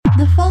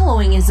The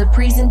following is a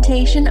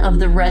presentation of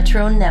the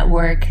Retro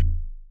Network.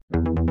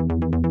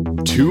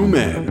 Two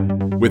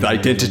men with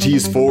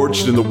identities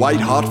forged in the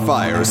white-hot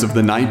fires of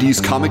the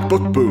 90s comic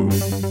book boom,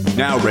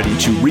 now ready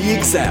to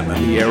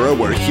re-examine the era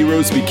where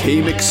heroes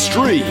became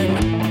extreme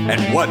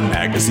and one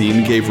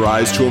magazine gave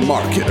rise to a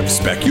market of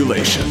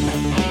speculation.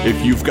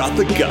 If you've got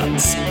the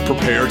guts,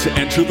 prepare to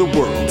enter the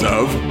world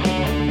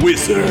of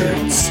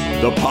Wizards,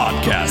 the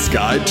podcast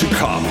guide to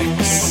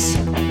comics.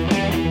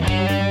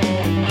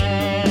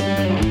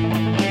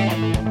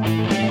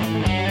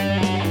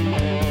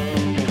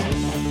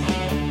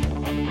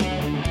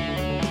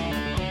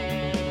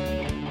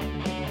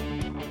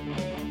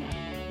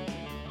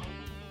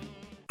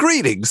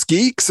 Greetings,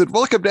 geeks, and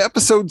welcome to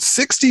episode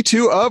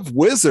 62 of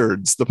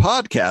Wizards, the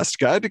podcast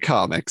guide to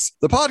comics,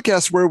 the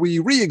podcast where we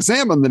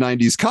re-examine the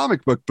 90s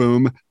comic book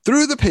boom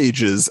through the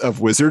pages of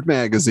Wizard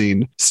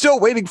magazine. Still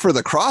waiting for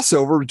the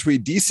crossover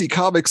between DC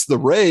Comics' The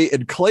Ray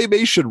and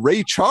Claymation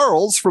Ray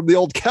Charles from the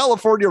old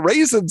California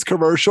Raisins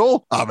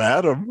commercial. I'm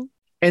Adam.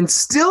 And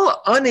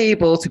still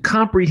unable to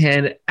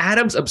comprehend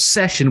Adam's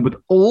obsession with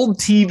old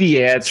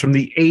TV ads from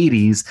the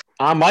 80s,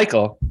 I'm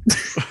Michael.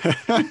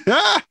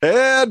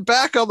 And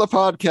back on the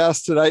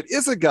podcast tonight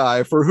is a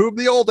guy for whom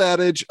the old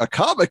adage, a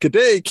comic a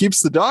day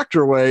keeps the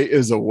doctor away,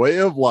 is a way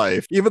of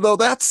life. Even though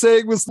that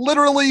saying was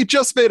literally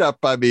just made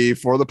up by me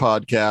for the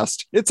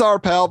podcast. It's our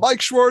pal Mike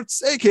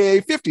Schwartz,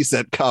 aka 50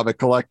 Cent Comic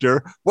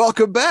Collector.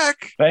 Welcome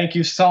back. Thank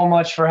you so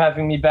much for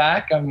having me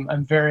back.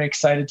 I'm very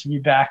excited to be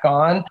back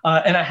on.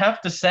 And I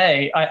have to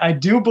say, I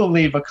do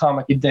believe a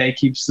comic a day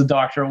keeps the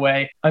doctor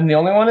away. I'm the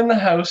only one in the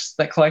house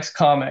that collects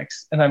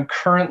comics, and I'm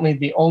currently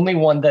the only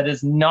one that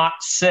is not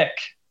sick.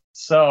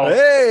 So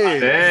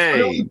I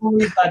really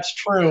believe that's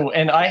true.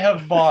 And I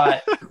have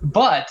bought,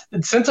 but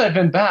since I've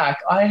been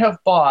back, I have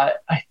bought,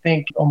 I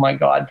think, oh my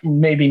God,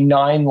 maybe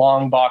 9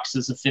 long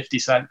boxes of 50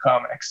 Cent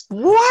comics.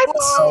 What?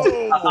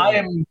 So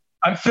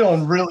I'm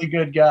feeling really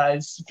good,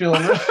 guys.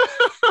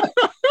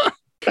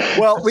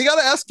 Well, we got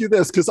to ask you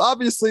this, because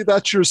obviously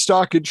that's your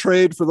stock and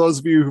trade for those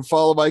of you who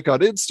follow Mike on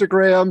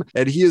Instagram,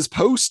 and he is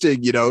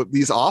posting,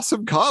 these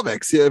awesome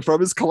comics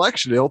from his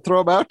collection. He'll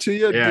throw them out to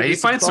you. Yeah, he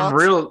finds some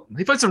real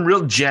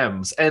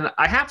gems. And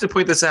I have to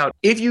point this out.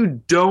 If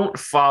you don't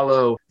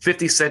follow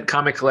 50 Cent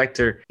Comic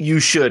Collector, you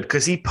should,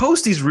 because he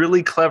posts these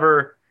really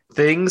clever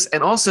things.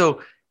 And also,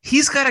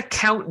 he's got a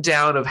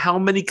countdown of how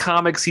many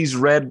comics he's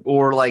read,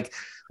 or like,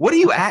 what are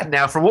you at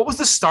now? From what was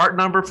the start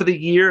number for the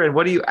year, and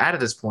what are you at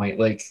this point?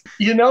 Like,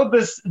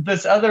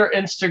 this other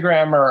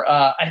Instagrammer,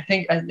 I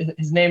think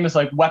his name is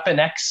like Weapon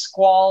X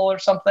Squall or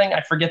something.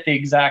 I forget the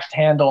exact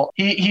handle.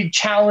 He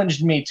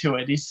challenged me to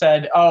it. He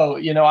said, "Oh,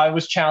 I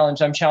was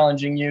challenged. I'm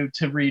challenging you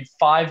to read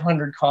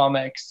 500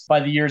 comics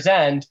by the year's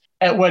end."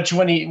 At which,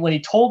 when he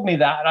told me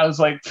that, I was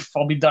like,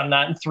 "I'll be done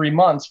that in 3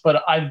 months."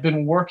 But I've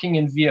been working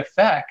in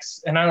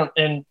VFX, and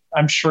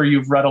I'm sure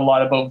you've read a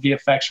lot about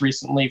VFX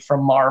recently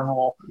from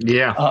Marvel.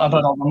 Yeah.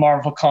 About all the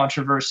Marvel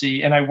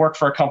controversy, and I work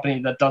for a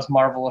company that does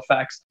Marvel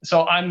effects.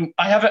 So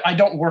I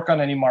don't work on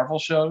any Marvel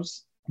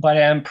shows, but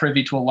I am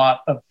privy to a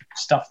lot of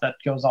stuff that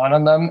goes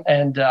on them,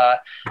 and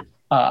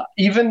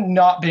even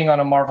not being on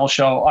a Marvel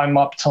show, I'm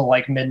up till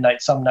like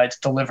midnight some nights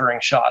delivering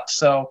shots.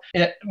 So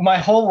my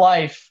whole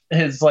life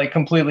has like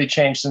completely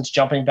changed since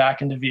jumping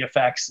back into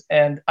VFX,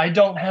 and I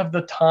don't have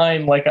the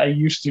time like I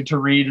used to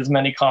read as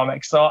many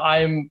comics. So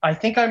I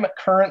think I'm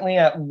currently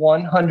at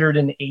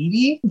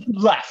 180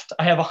 left.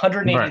 I have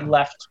 180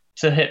 left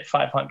to hit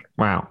 500.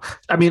 Wow.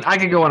 I mean, I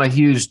could go on a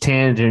huge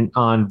tangent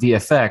on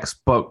VFX,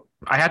 but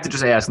I have to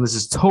just ask, and this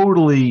is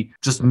totally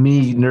just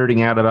me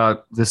nerding out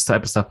about this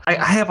type of stuff. I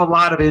have a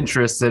lot of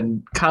interest,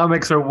 and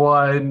comics are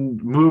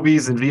one,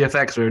 movies and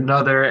VFX are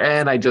another,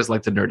 and I just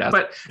like to nerd out.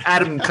 But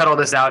Adam cut all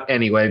this out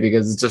anyway,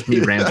 because it's just me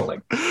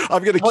rambling.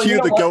 I'm going to cue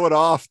the Going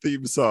Off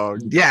theme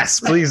song. Yes,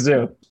 please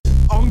do.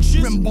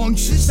 Unctuous,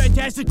 rambunctious,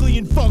 fantastically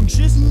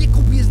infunctious,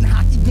 nickel beers and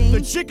hockey games.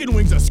 The chicken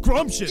wings are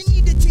scrumptious.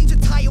 You need to change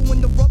a tire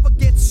when the rubber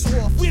gets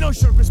soft. We don't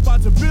shirk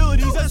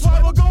responsibilities, that's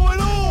why we're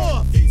going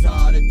off. These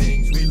are the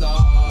things we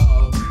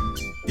love.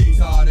 These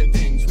are the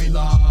things we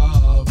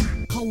love.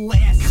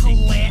 Classic.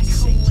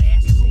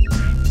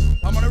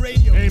 I'm on the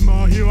radio. Hey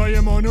Ma, here I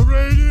am on the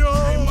radio.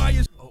 Hey Ma,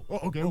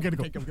 okay, I'm gonna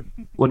go.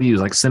 What do you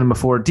use, like Cinema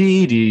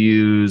 4D? Do you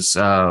use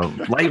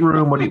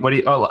Lightroom? What do you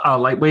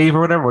Lightwave or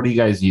whatever? What do you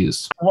guys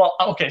use? Well,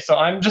 okay, so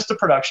I'm just a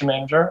production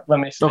manager. Let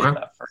me say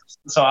that first.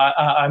 So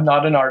I'm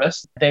not an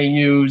artist. They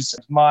use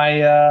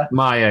Maya.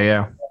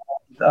 Yeah.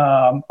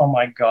 Oh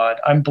my God,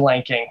 I'm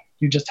blanking.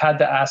 You just had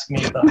to ask me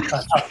the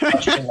tough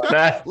question.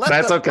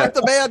 That's okay. Let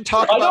the man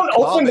talk about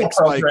comics,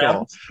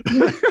 Michael.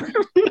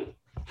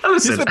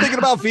 He's been thinking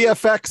about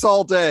VFX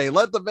all day.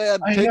 Let the man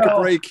take a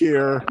break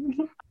here.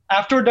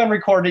 After we're done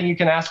recording, you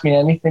can ask me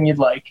anything you'd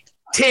like.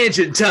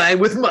 Tangent time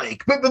with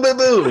Mike. Boom, boom, boom,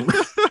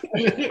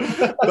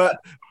 boom. But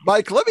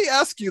Mike, let me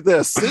ask you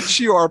this. Since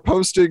you are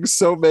posting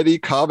so many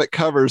comic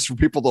covers for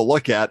people to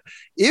look at,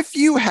 if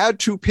you had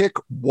to pick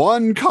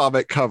one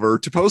comic cover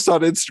to post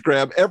on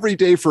Instagram every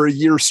day for a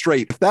year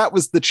straight, if that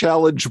was the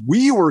challenge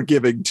we were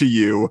giving to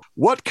you,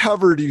 what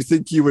cover do you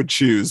think you would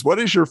choose? What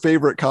is your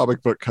favorite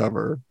comic book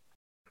cover?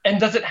 And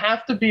does it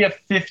have to be a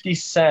 50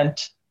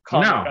 cent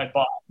comic I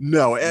bought?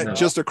 No,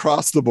 just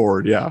across the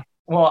board. Yeah.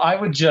 Well, I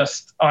would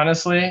just,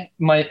 honestly,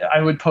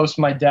 I would post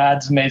my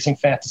dad's Amazing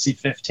Fantasy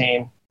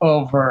 15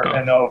 over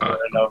and over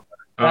and over.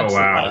 That's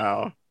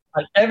wow.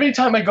 Every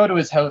time I go to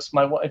his house,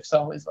 my wife's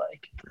always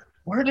like,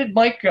 where did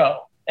Mike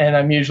go? And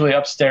I'm usually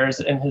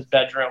upstairs in his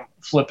bedroom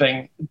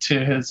flipping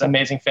to his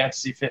Amazing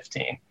Fantasy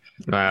 15.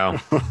 Wow.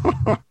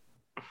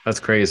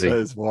 That's crazy. That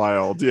is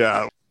wild.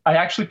 Yeah. I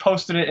actually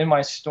posted it in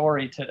my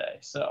story today.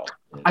 So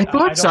I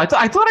thought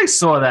I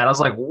saw that. I was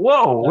like,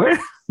 whoa, where?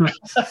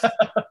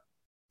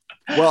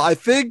 Well, I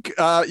think,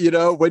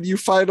 when you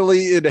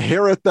finally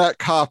inherit that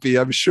copy,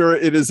 I'm sure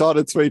it is on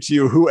its way to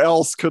you. Who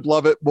else could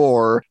love it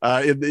more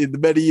in the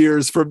many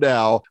years from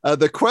now?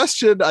 The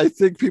question I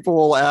think people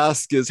will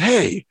ask is,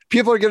 hey,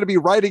 people are going to be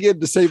writing in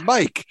to say,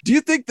 Mike, do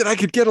you think that I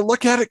could get a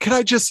look at it? Can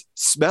I just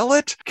smell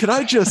it? Can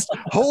I just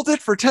hold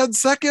it for 10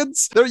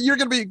 seconds? You're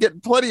going to be getting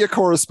plenty of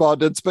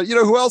correspondence, but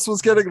who else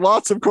was getting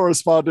lots of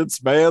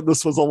correspondence? Man,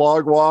 this was a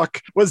long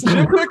walk. Was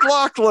Jim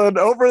McLaughlin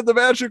over in the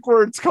Magic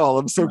Words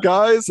column. So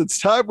guys, it's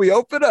time we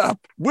open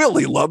up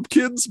Willie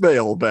Lumpkin's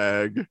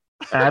mailbag.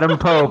 Adam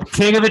Pope,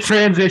 king of the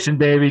transition,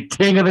 baby.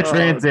 King of the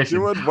transition.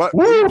 Doing what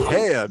we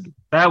can.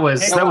 That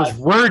was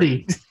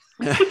wordy.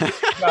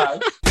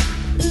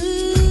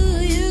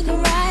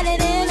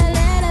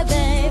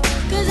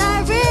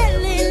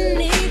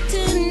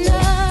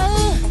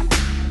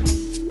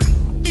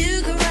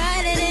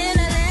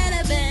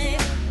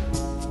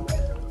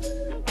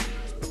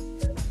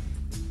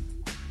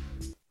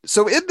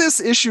 So in this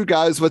issue,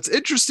 guys, what's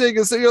interesting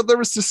is there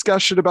was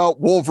discussion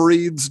about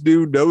Wolverine's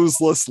new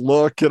noseless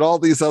look and all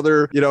these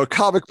other,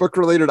 comic book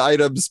related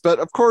items. But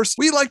of course,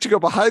 we like to go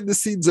behind the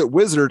scenes at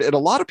Wizard. And a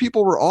lot of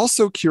people were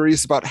also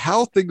curious about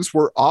how things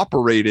were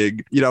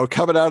operating,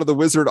 coming out of the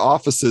Wizard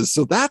offices.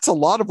 So that's a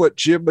lot of what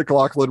Jim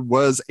McLaughlin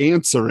was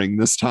answering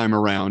this time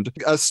around.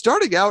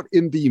 Starting out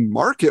in the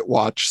Market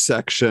Watch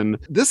section,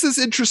 this is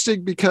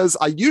interesting because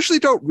I usually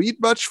don't read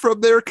much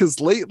from there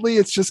because lately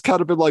it's just kind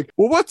of been like,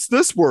 well, what's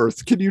this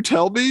worth? Can you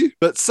tell me?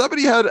 But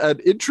somebody had an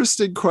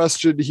interesting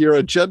question here.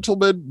 A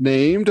gentleman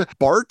named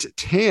Bart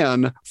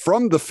Tan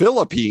from the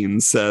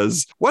Philippines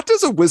says, what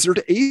does a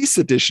Wizard Ace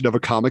edition of a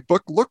comic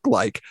book look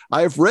like?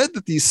 I have read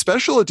that these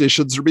special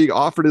editions are being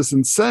offered as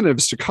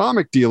incentives to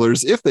comic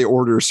dealers if they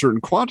order a certain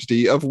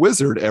quantity of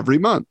Wizard every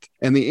month.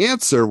 And the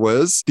answer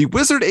was, the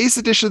Wizard Ace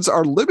editions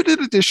are limited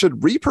edition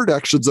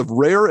reproductions of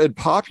rare and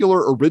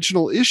popular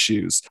original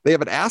issues. They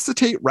have an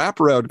acetate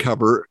wraparound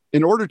cover.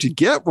 In order to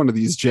get one of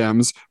these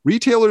gems,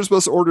 retailers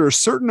must order a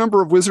certain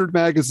number of Wizard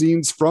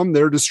magazines from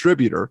their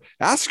distributor.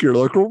 Ask your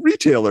local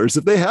retailers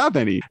if they have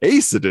any.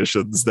 Ace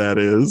editions, that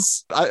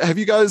is. Have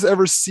you guys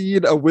ever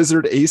seen a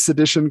Wizard Ace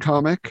edition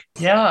comic?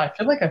 Yeah, I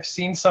feel like I've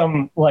seen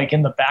some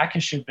in the back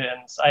issue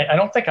bins. I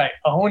don't think I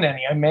own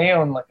any. I may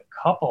own a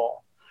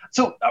couple.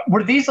 So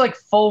were these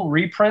full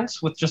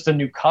reprints with just a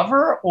new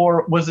cover,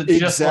 or was it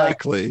just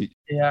exactly?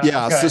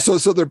 Yeah. Okay.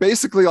 So they're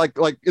basically like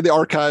in the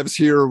archives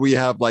here, we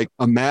have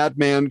a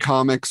Madman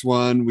Comics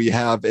one, we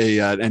have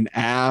an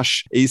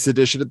Ash Ace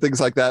edition and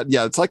things like that.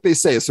 Yeah, it's like they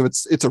say. So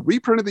it's a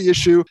reprint of the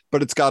issue,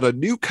 but it's got a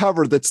new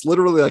cover that's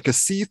literally like a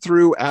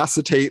see-through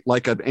acetate,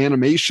 like an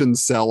animation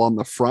cell on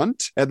the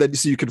front. And then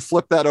so you can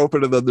flip that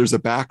open and then there's a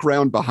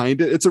background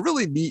behind it. It's a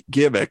really neat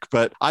gimmick,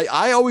 but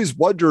I always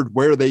wondered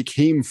where they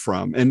came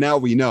from. And now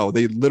we know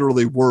they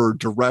literally were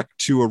direct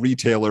to a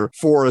retailer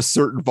for a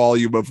certain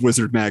volume of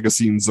Wizard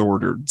magazines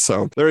ordered.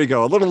 So there you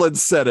go. A little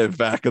incentive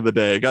back in the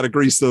day. Got to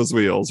grease those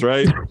wheels,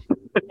 right?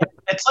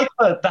 It's like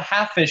the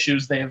half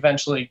issues they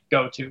eventually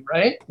go to,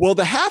 right? Well,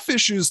 the half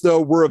issues,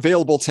 though, were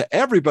available to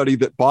everybody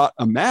that bought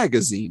a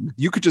magazine.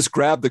 You could just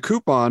grab the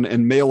coupon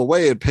and mail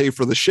away and pay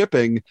for the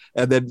shipping,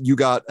 and then you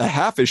got a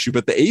half issue.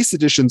 But the Ace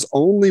editions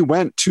only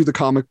went to the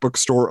comic book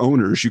store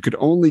owners. You could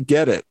only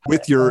get it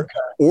with your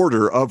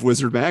order of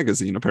Wizard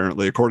magazine,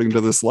 apparently, according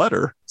to this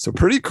letter. So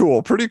pretty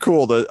cool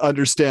to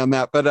understand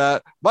that.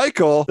 But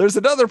Michael, there's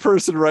another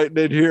person writing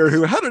in here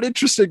who had an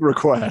interesting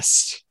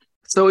request.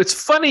 So it's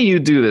funny you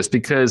do this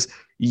because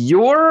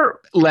your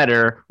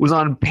letter was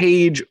on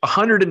page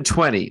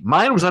 120.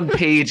 Mine was on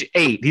page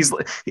 8.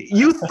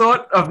 You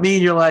thought of me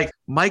and you're like,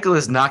 Michael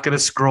is not going to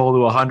scroll to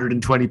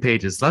 120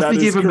 pages. Let me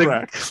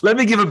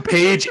give him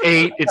page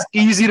 8. It's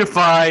easy to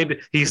find.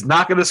 He's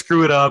not going to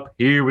screw it up.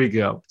 Here we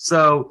go.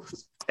 So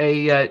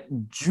a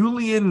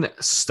Julian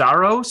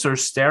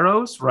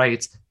Staros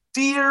writes,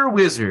 Dear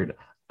Wizard,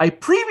 I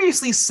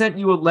previously sent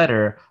you a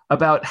letter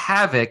about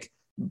Havoc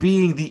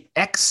being the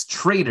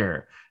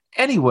ex-traitor.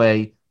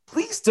 Anyway,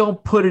 please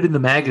don't put it in the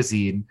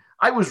magazine.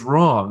 I was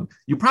wrong.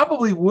 You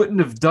probably wouldn't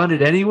have done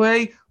it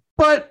anyway,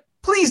 but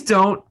please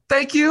don't.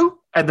 Thank you.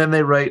 And then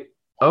they write,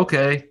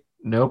 okay.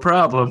 No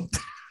problem.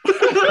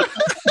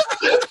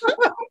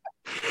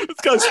 This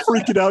guy's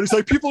freaking out. He's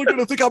like, people are going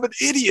to think I'm an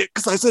idiot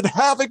because I said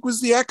Havoc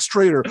was the X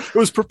trainer. It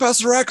was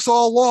Professor X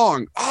all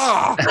along.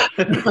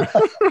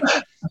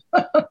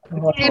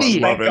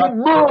 Idiot. Love it.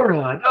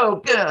 Moron.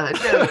 Oh, God.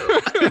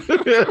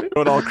 No.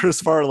 Going all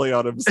Chris Farley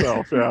on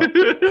himself. Yeah.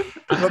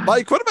 But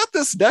Mike, what about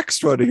this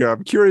next one here?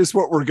 I'm curious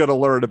what we're going to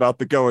learn about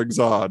the goings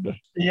on.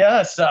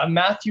 Yes,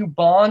 Matthew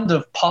Bond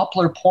of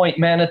Poplar Point,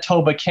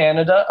 Manitoba,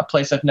 Canada, a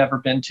place I've never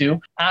been to,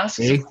 asks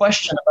a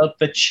question about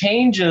the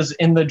changes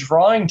in the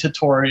drawing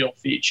tutorial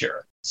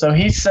feature. So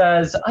he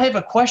says, I have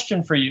a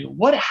question for you.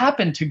 What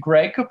happened to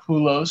Greg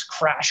Capullo's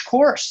Crash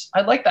Course? I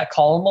like that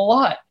column a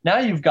lot. Now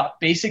you've got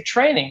basic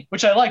training,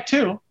 which I like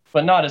too,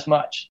 but not as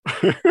much.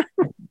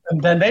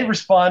 And then they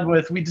respond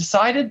with, we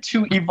decided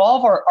to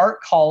evolve our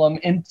art column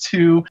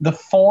into the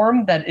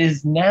form that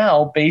is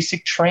now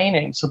basic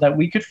training so that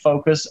we could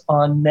focus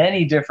on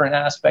many different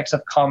aspects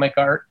of comic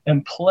art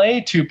and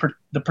play to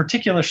the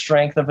particular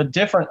strength of a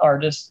different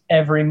artist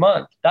every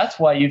month. That's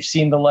why you've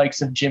seen the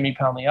likes of Jimmy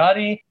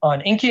Palmiotti on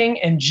inking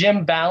and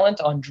Jim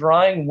Ballant on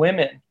drawing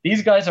women.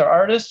 These guys are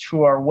artists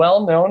who are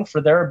well known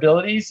for their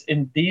abilities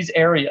in these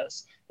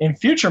areas. In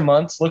future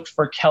months, look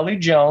for Kelly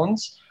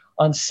Jones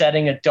on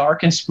setting a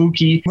dark and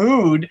spooky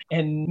mood,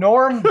 and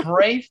Norm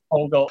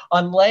Breyfogle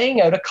on laying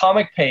out a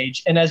comic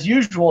page. And as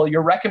usual,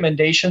 your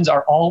recommendations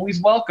are always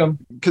welcome.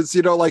 Because,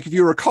 like if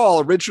you recall,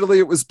 originally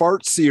it was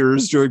Bart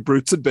Sears doing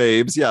Brutes and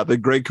Babes. Yeah,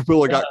 then Greg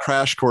Capullo got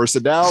Crash Course,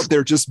 and now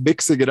they're just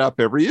mixing it up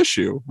every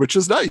issue, which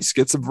is nice.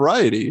 Get some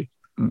variety.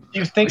 Do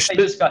you think they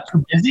just got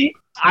too busy?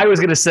 I was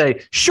going to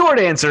say, short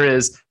answer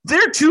is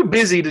they're too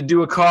busy to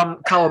do a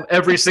column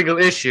every single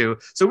issue.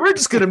 So we're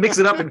just going to mix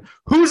it up, and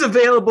who's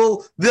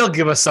available, they'll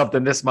give us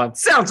something this month.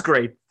 Sounds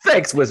great.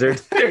 Thanks,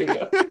 Wizard. There you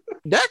go.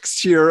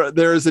 Next here,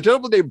 there's a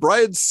gentleman named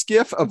Brian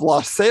Skiff of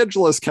Los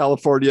Angeles,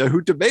 California, who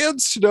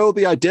demands to know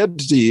the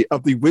identity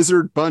of the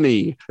Wizard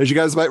Bunny. As you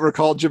guys might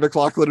recall, Jim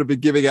McLaughlin had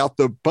been giving out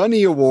the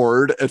Bunny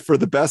Award for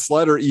the best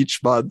letter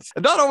each month.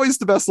 And not always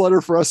the best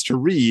letter for us to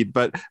read,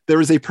 but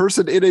there is a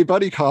person in a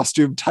bunny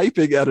costume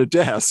typing at a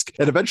desk.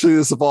 And eventually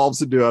this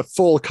evolves into a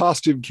full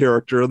costume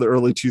character in the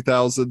early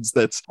 2000s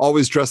that's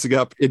always dressing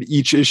up in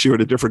each issue in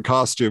a different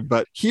costume.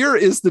 But here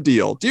is the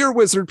deal. Dear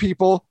Wizard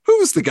people,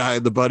 who's the guy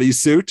in the bunny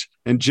suit?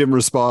 And Jim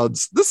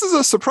responds, this is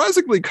a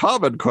surprisingly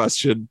common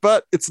question,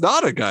 but it's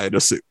not a guy in a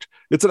suit.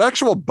 It's an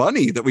actual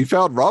bunny that we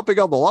found romping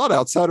on the lawn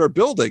outside our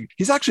building.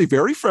 He's actually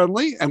very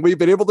friendly, and we've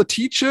been able to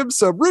teach him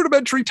some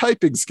rudimentary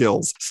typing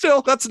skills.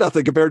 Still, that's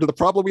nothing compared to the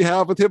problem we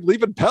have with him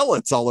leaving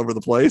pellets all over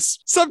the place.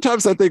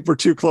 Sometimes I think we're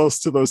too close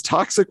to those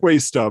toxic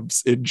waste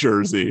dumps in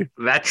Jersey.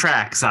 That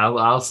tracks.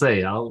 I'll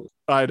say.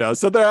 I know.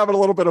 So they're having a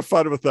little bit of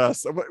fun with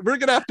us. We're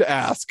going to have to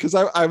ask, because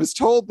I was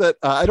told that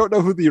I don't know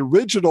who the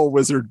original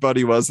Wizard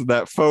Bunny was in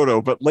that photo,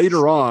 but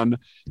later on,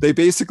 they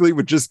basically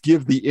would just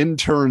give the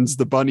interns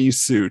the bunny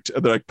suit.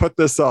 And they're like, put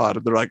this on.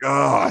 And they're like,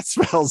 oh, it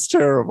smells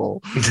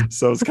terrible.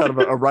 So it's kind of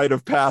a rite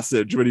of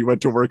passage when he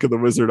went to work in the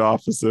Wizard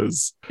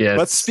offices. Yes.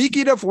 But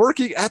speaking of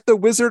working at the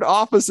Wizard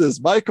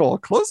offices, Michael,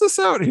 close us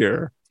out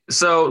here.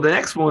 So the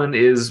next one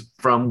is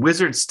from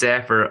Wizard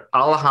staffer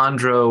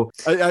Alejandro.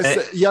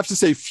 You have to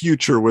say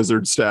future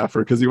Wizard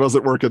staffer because he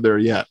wasn't working there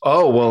yet.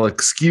 Oh, well,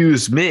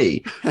 excuse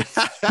me.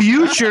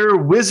 Future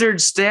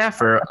Wizard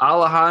staffer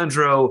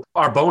Alejandro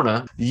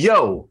Arbona.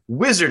 Yo,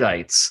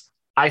 Wizardites.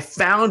 I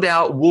found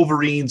out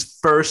Wolverine's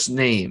first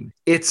name.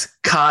 It's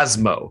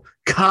Cosmo.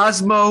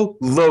 Cosmo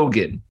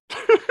Logan.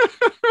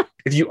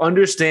 If you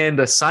understand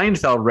the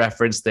Seinfeld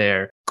reference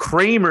there,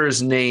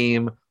 Kramer's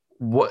name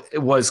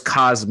was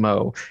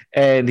Cosmo,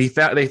 and they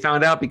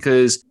found out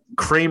because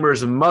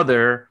Kramer's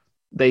mother,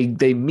 they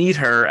meet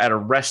her at a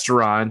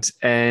restaurant,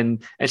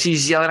 and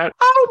she's yelling out,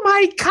 "Oh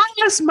my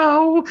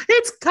Cosmo,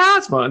 it's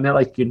Cosmo!" And they're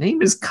like, "Your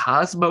name is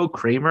Cosmo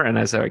Kramer," and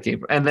that's how it came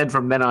from. And then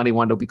from then on, he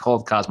wanted to be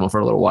called Cosmo for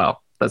a little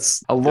while.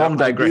 That's a long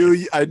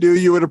digression. I knew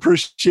you would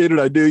appreciate it.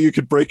 I knew you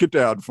could break it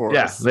down for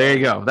us. Yeah, there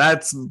you go.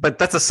 That's a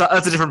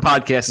different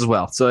podcast as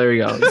well. So there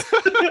you go.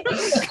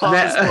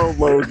 Cosmo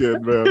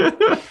Logan, man.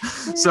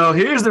 So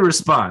here's the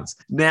response.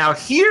 Now,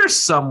 here's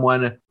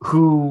someone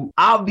who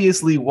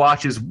obviously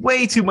watches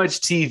way too much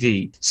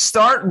TV.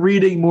 Start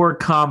reading more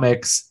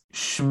comics.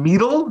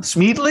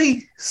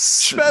 Smedley?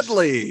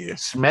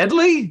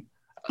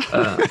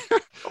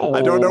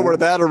 I don't know where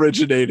that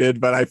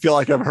originated, but I feel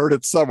like I've heard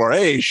it somewhere.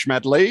 Hey,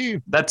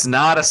 Schmedley. That's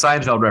not a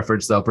Seinfeld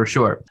reference, though, for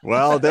sure.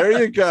 Well, there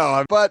you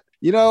go. But,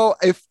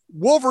 if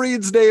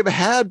Wolverine's name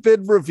had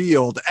been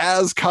revealed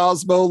as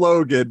Cosmo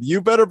Logan, you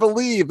better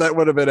believe that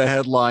would have been a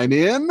headline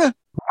in Wizard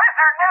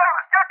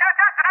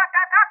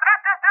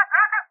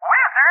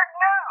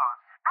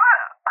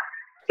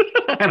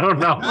News. I don't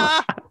know.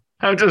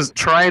 I'm just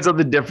trying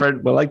something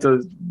different, but I like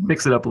to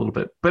mix it up a little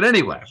bit. But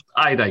anyway,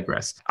 I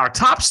digress. Our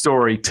top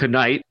story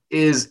tonight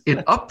is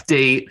an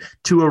update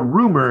to a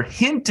rumor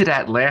hinted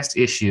at last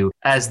issue,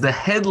 as the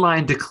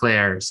headline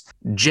declares,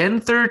 Gen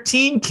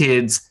 13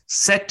 kids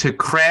set to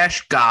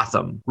crash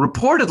Gotham,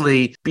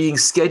 reportedly being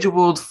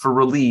scheduled for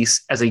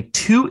release as a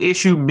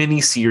 2-issue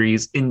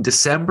miniseries in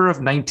December of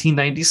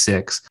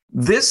 1996.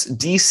 This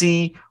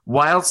DC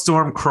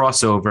Wildstorm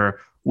crossover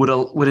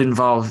would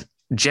involve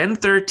Gen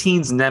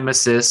 13's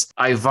nemesis,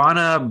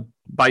 Ivana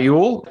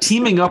Bayul,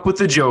 teaming up with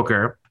the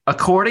Joker.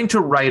 According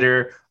to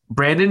writer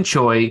Brandon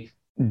Choi,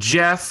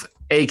 Jeff,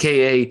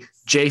 aka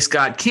J.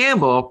 Scott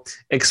Campbell,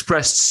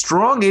 expressed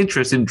strong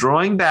interest in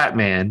drawing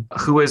Batman,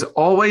 who has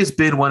always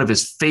been one of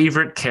his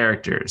favorite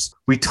characters.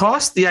 We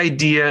tossed the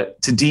idea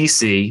to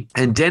DC,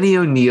 and Denny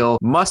O'Neil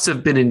must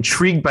have been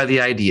intrigued by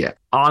the idea.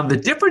 On the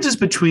differences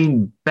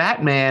between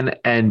Batman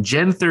and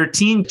Gen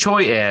 13,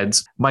 Choi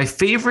adds, my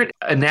favorite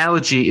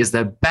analogy is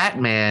that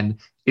Batman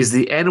is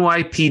the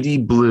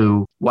NYPD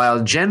Blue,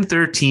 while Gen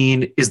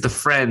 13 is the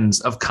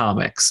Friends of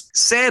comics.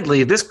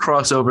 Sadly, this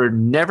crossover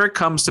never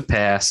comes to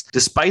pass,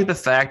 despite the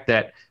fact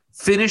that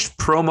finished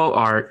promo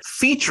art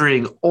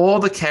featuring all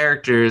the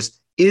characters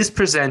is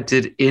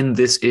presented in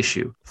this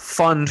issue.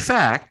 Fun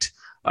fact,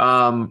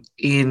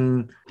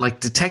 in like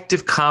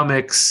Detective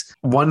Comics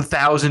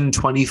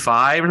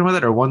 1025 or something like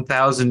that, or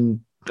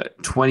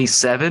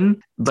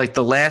 1027, like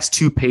the last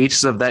 2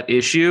 pages of that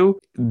issue,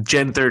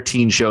 Gen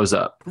 13 shows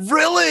up.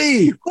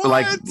 Really? What?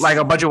 Like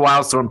a bunch of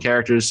Wildstorm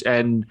characters,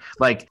 and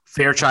like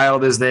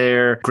Fairchild is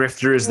there,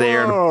 Grifter is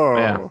there. Whoa.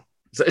 Yeah.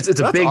 So it's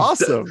a big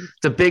awesome.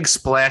 It's a big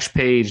splash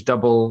page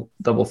double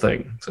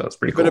thing. So it's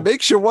pretty cool. But it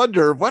makes you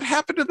wonder, what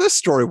happened to this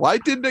story? Why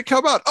didn't it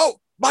come out? Oh,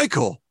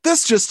 Michael,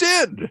 this just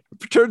in.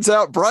 Turns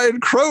out Brian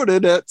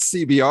Cronin at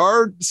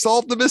CBR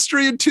solved the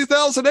mystery in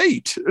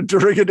 2008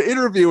 during an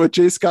interview with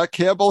J. Scott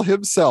Campbell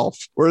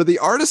himself, where the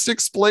artist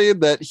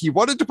explained that he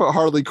wanted to put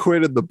Harley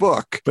Quinn in the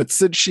book, but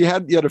since she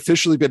hadn't yet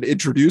officially been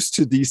introduced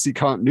to DC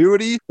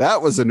continuity,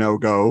 that was a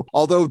no-go.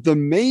 Although the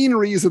main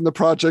reason the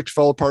project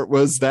fell apart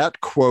was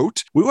that,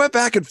 quote, we went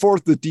back and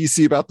forth with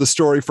DC about the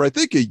story for I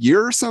think a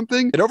year or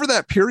something, and over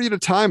that period of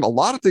time, a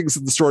lot of things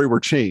in the story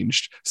were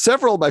changed.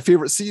 Several of my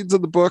favorite scenes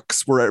in the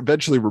books were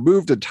eventually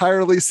removed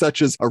entirely,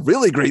 such as a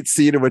really great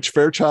scene in which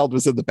Fairchild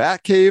was in the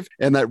Batcave,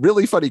 and that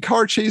really funny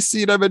car chase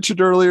scene I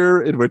mentioned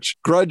earlier, in which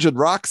Grudge and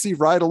Roxy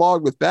ride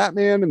along with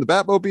Batman in the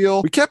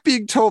Batmobile. We kept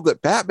being told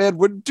that Batman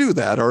wouldn't do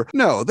that, or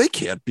no, they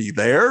can't be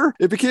there.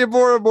 It became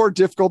more and more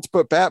difficult to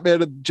put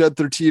Batman and Gen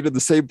 13 in the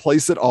same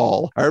place at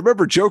all. I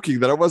remember joking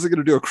that I wasn't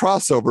going to do a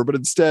crossover, but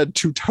instead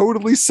 2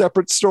 totally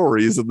separate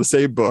stories in the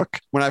same book.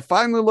 When I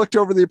finally looked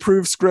over the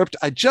approved script,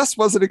 I just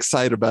wasn't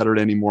excited about it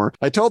anymore.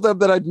 I told them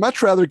that I'd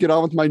much rather get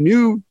on with my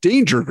new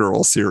Danger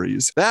Girl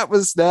series. That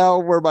was now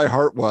where my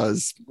heart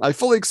was. I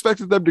fully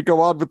expected them to go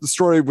on with the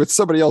story with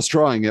somebody else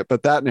drawing it,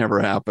 but that never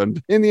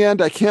happened. In the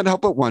end, I can't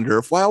help but wonder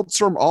if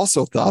Wildstorm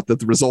also thought that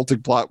the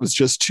resulting plot was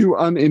just too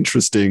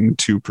uninteresting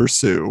to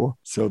pursue.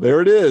 So there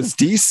it is.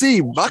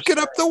 DC mucking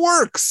up the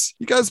works.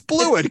 You guys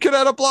blew it. Could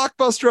have had a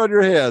blockbuster on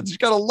your hands. You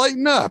got to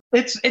lighten up.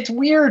 It's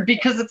weird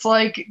because it's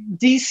like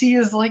DC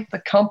is like the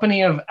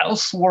company of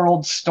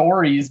Elseworld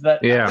stories that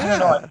I don't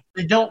know,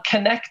 they don't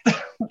connect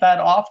that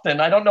often.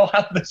 I don't know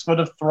how this would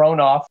have thrown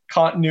off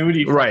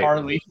continuity for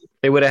Harley.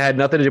 They would have had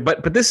nothing to do.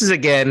 But this is,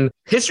 again,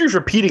 history's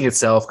repeating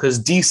itself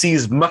because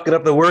DC's mucking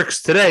up the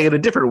works today in a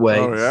different way.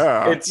 Oh,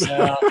 yeah.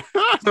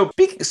 So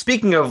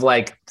speaking of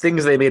like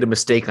things they made a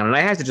mistake on, and I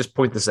had to just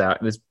point this out,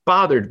 and it's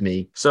bothered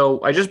me. So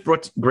I just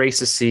brought Grace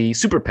to see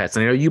Super Pets,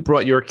 and I know you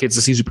brought your kids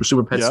to see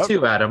Super Pets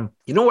too, Adam.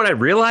 You know what I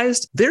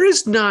realized? There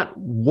is not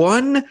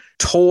one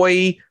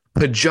toy,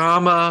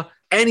 pajama,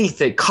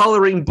 anything,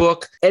 coloring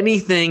book,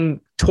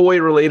 anything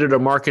toy related or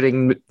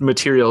marketing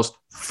materials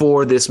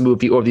for this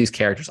movie or these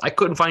characters. I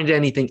couldn't find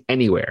anything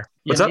anywhere.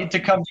 You need to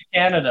come to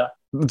Canada.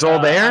 It's all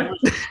there?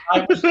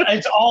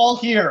 It's all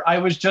here. I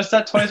was just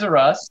at Toys R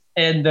Us,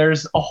 and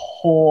there's a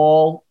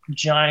whole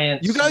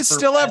giant... You guys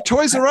still have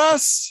Toys R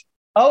Us?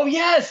 Oh,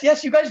 yes.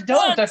 Yes, you guys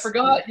don't. What? I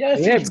forgot. Yes.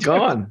 Yeah, it's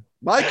gone.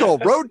 Michael,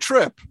 road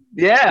trip.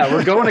 Yeah,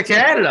 we're going to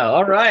Canada.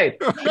 All right.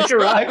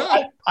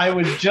 I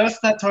was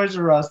just at Toys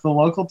R Us, the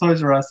local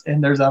Toys R Us,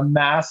 and there's a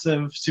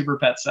massive Super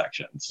Pet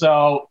section.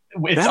 So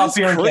it's up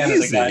here in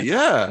Canada, guys.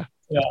 Yeah.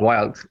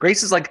 Wild.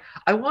 Grace is like,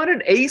 I want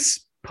an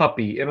Ace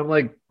puppy, and I'm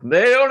like,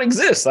 they don't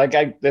exist.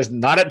 Like, there's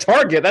not at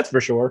Target, that's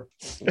for sure.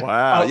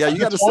 Wow. Yeah, you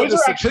got to send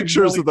us some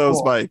pictures of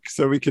those, Mike,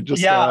 so we could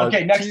just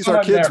next time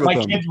I'm there.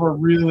 My kids were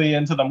really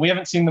into them. We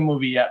haven't seen the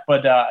movie yet,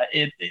 but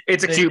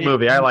it's a cute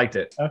movie. I liked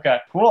it. Okay,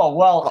 cool.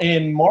 Well,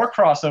 in more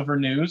crossover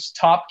news,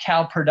 Top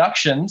Cow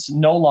Productions,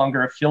 no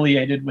longer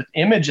affiliated with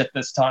Image at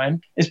this time,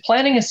 is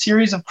planning a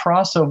series of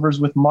crossovers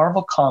with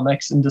Marvel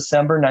Comics in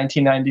December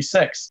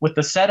 1996, with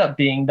the setup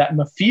being that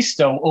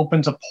Mephisto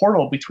opens a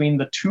portal between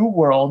the two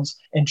worlds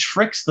and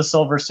tricks the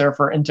Silver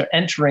Surfer into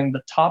entering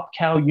the Top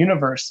Cow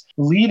universe,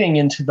 leading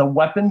into the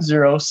Weapon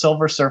Zero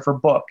Silver Surfer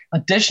book.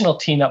 Additional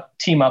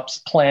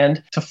team-ups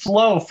planned to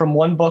flow from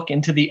one book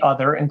into the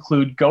other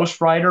include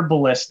Ghost Rider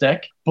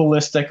Ballistic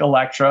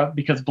Elektra,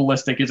 because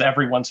Ballistic is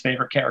everyone's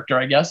favorite character,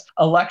 I guess,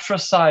 Elektra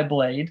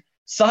Psyblade,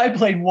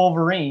 Psyblade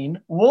Wolverine,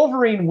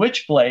 Wolverine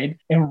Witchblade,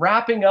 and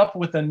wrapping up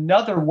with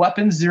another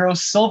Weapon Zero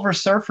Silver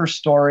Surfer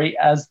story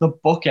as the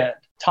bookend.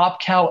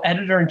 Top Cow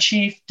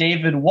editor-in-chief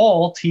David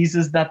Wohl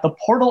teases that the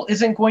portal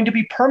isn't going to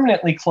be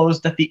permanently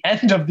closed at the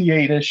end of the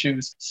 8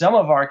 issues. Some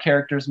of our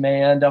characters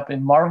may end up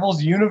in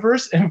Marvel's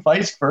universe and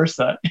vice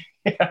versa.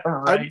 Yeah,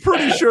 right. I'm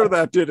pretty sure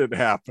that didn't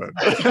happen.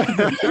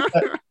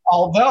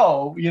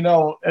 Although,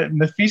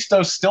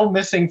 Mephisto's still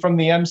missing from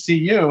the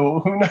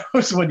MCU. Who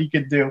knows what he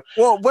could do?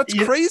 Well, what's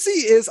crazy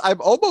is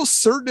I'm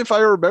almost certain, if I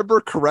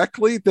remember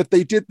correctly, that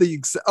they did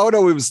it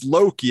was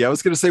Loki. I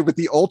was going to say with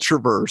the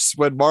Ultraverse,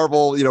 when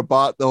Marvel,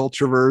 bought the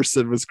Ultraverse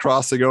and was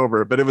crossing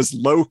over, but it was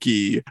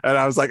Loki. And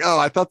I was like,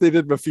 I thought they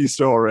did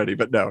Mephisto already,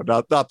 but no,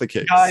 not the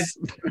case. Guys,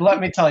 let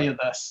me tell you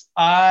this.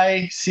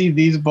 I see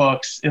these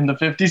books in the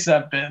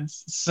 50-cent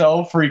bins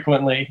so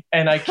frequently,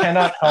 and I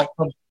cannot help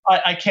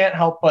I can't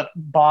help but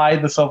buy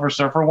the Silver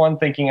Surfer one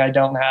thinking I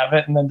don't have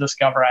it and then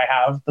discover I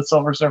have the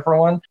Silver Surfer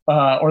one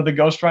or the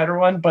Ghost Rider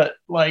one. But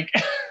I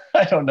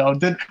don't know.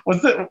 Did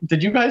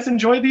you guys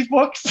enjoy these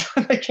books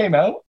when they came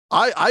out?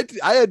 I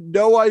had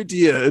no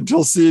idea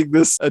until seeing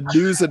this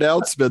news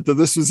announcement that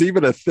this was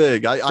even a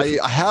thing. I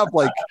have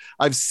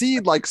I've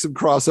seen some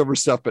crossover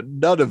stuff, but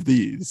none of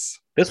these.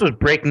 This was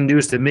breaking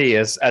news to me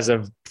as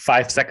of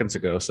 5 seconds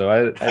ago. So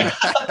I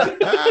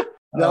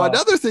Now,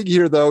 another thing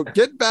here, though,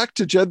 getting back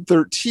to Gen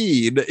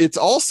 13, it's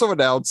also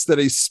announced that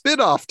a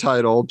spin-off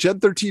title,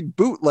 Gen 13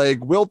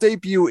 Bootleg, will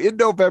debut in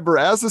November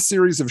as a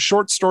series of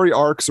short story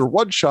arcs or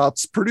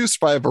one-shots produced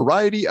by a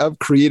variety of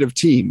creative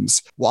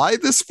teams. Why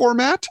this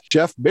format?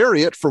 Jeff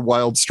Marriott for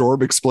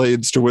Wildstorm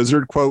explains to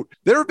Wizard, quote,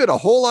 "There have been a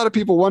whole lot of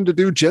people wanting to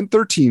do Gen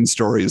 13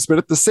 stories, but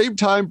at the same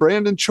time,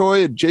 Brandon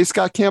Choi and J.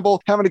 Scott Campbell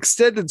have an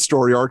extended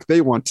story arc they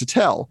want to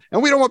tell,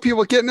 and we don't want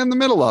people getting in the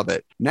middle of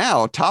it.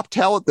 Now, top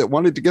talent that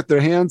wanted to get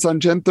their hands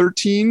on Gen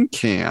 13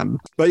 can."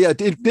 But yeah,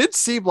 it did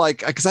seem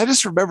because I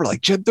just remember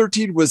Gen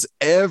 13 was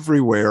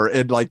everywhere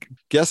and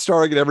guest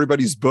starring in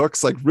everybody's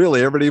books.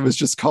 Really, everybody was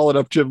just calling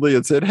up Jim Lee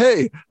and said,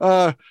 "Hey,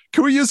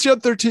 can we use Gen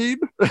 13?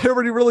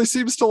 Everybody really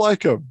seems to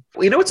like him."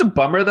 You know what's a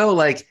bummer though?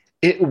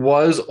 It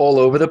was all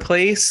over the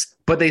place,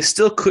 but they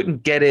still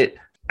couldn't get it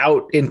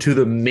out into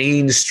the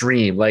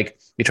mainstream.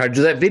 They tried to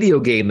do that video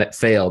game that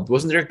failed.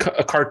 Wasn't there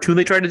a cartoon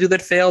they tried to do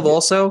that failed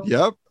also?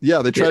 Yep.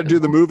 Yeah, they tried to do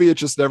the movie. It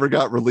just never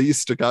got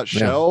released. It got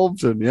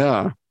shelved. And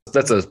yeah.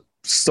 That's a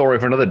story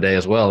for another day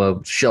as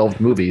well. Shelved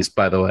movies,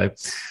 by the way.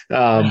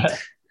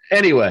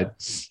 Anyway,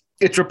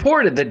 it's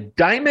reported that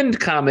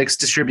Diamond Comics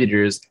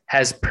Distributors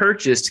has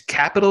purchased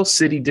Capital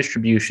City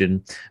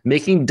Distribution,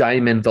 making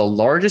Diamond the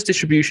largest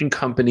distribution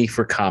company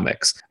for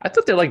comics. I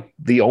thought they're one of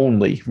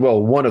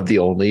the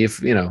only,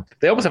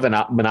 they almost have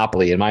a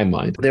monopoly in my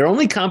mind. Their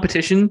only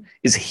competition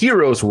is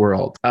Heroes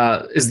World,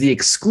 is the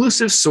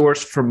exclusive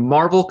source for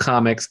Marvel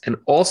Comics and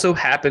also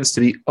happens to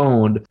be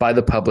owned by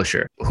the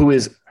publisher, who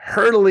is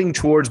hurtling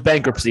towards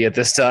bankruptcy at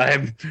this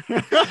time.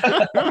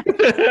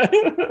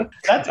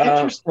 That's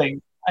interesting.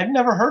 I've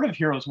never heard of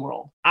Heroes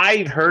World.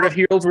 I've heard of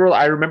Heroes World.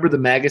 I remember the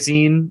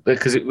magazine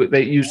because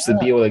they used to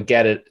be able to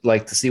get it,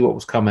 to see what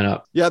was coming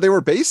up. Yeah, they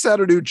were based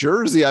out of New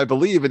Jersey, I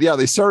believe. And yeah,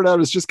 they started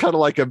out as just kind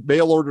of a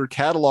mail order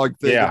catalog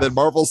thing. Yeah. And then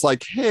Marvel's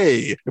like,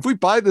 hey, if we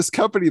buy this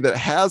company that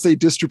has a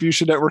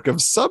distribution network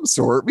of some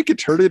sort, we could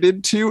turn it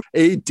into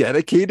a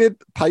dedicated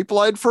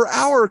pipeline for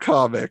our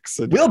comics.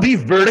 And we'll be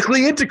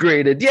vertically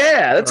integrated.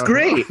 Yeah, that's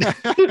great.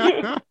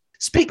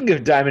 Speaking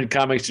of Diamond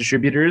Comics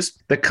Distributors,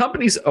 the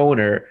company's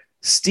owner,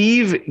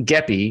 Steve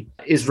Geppi,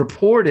 is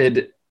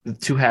reported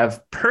to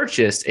have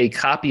purchased a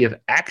copy of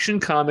Action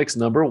Comics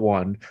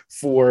 #1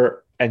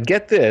 for, and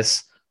get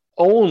this,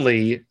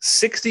 only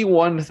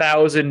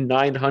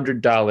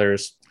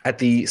 $61,900 at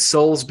the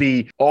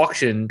Soulsby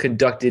auction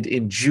conducted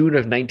in June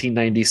of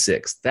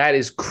 1996. That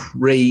is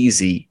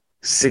crazy.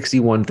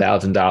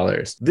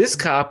 $61,000. This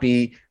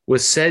copy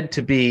was said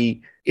to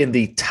be in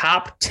the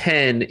top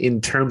 10 in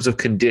terms of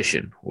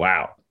condition.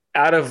 Wow.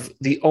 Out of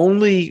the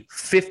only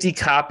 50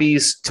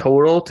 copies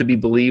total to be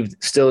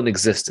believed still in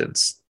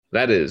existence.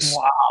 That's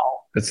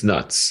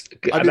nuts.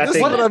 This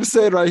is what I'm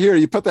saying right here.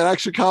 You put that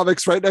Action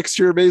Comics right next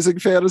to your Amazing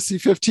Fantasy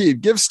 15.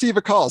 Give Steve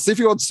a call. See if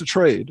he wants to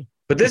trade.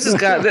 But this has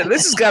got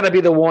to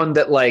be the one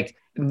that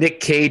Nick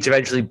Cage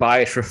eventually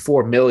buys for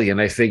 $4 million.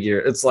 I figure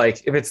it's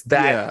if it's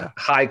that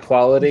high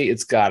quality,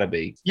 it's got to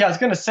be. Yeah, I was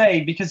gonna say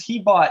because he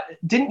bought,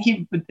 didn't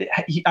he?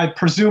 I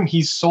presume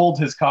he's sold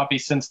his copy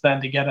since then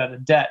to get out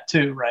of debt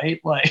too, right?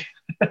 And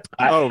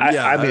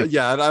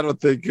I don't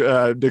think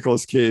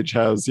Nicolas Cage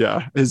has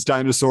his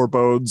dinosaur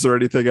bones or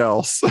anything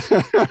else.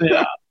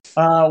 Yeah.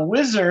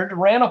 Wizard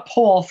ran a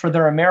poll for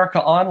their America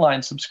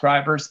Online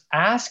subscribers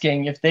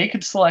asking if they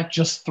could select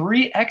just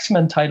 3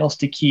 X-Men titles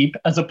to keep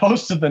as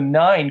opposed to the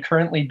 9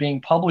 currently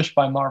being published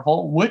by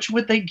Marvel. Which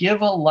would they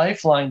give a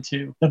lifeline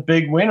to? The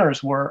big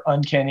winners were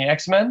Uncanny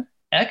X-Men,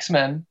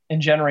 X-Men,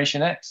 and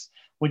Generation X,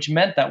 which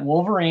meant that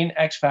Wolverine,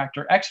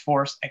 X-Factor,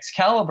 X-Force,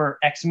 Excalibur,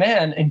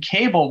 X-Man, and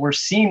Cable were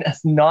seen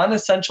as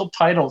non-essential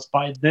titles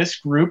by this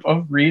group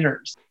of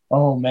readers.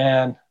 Oh,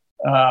 man.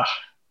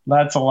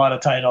 That's a lot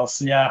of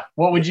titles. Yeah.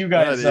 What would you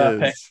guys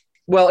pick?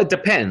 Well, it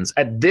depends.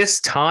 At this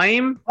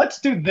time,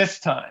 Let's do this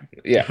time.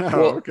 yeah. Oh,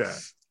 Well, okay.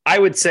 I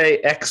would say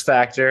X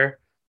Factor.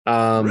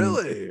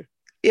 Really?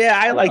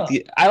 Yeah, I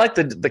like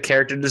the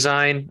character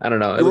design. I don't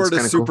know. You looks weren't a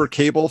kinda super cool.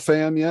 Cable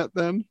fan yet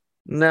then?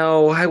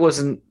 No, I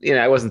wasn't.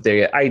 I wasn't there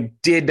yet. I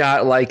did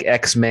not like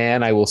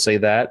X-Man. I will say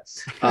that.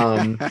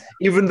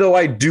 Even though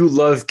I do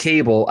love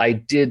Cable, I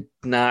did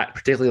not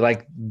particularly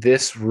like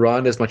this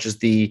run as much as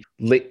the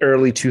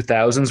early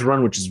 2000s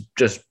run, which is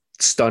just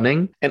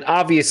stunning. And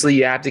obviously,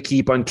 you have to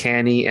keep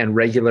Uncanny and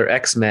regular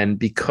X-Men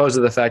because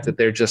of the fact that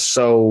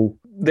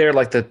they're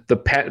like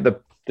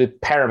the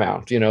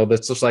Paramount.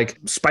 That's just like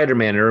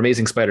Spider-Man or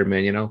Amazing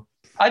Spider-Man.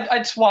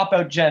 I'd swap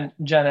out Gen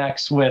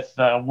X with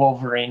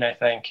Wolverine, I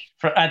think,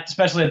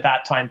 especially at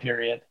that time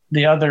period.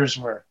 The others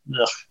were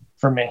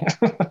for me.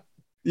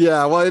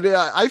 Yeah, well,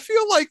 I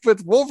feel like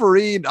with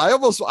Wolverine, I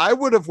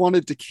would have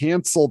wanted to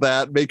cancel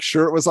that, make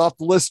sure it was off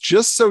the list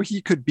just so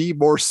he could be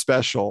more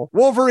special.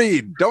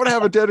 Wolverine, don't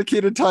have a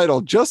dedicated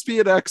title, just be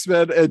an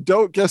X-Men and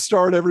don't guest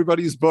star in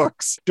everybody's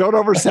books. Don't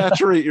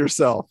oversaturate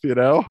yourself,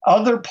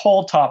 Other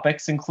poll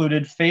topics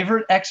included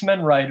favorite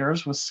X-Men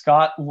writers, with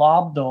Scott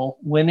Lobdell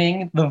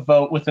winning the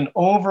vote with an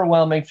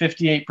overwhelming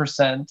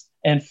 58%,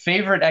 and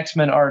favorite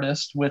X-Men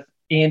artist with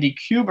Andy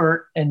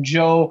Kubert and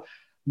Joe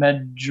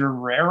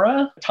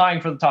Madureira tying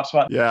for the top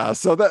spot. Yeah,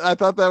 so I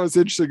thought that was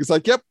interesting. It's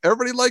like, yep,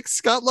 everybody likes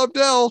Scott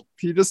Lobdell.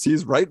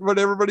 He's writing what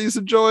everybody's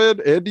enjoying.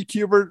 Andy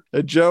Kubert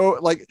and Joe,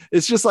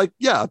 it's just like,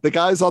 yeah, the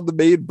guys on the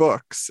main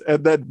books.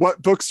 And then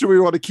what books do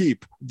we want to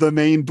keep? The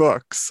main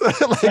books.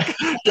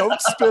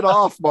 Don't spin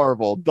off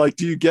Marvel. Do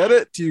you get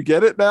it? Do you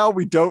get it now?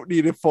 We don't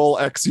need a full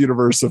X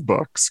universe of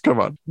books. Come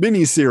on.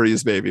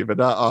 Mini-series maybe, but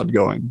not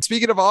ongoing.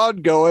 Speaking of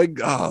ongoing,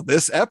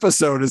 this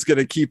episode is going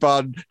to keep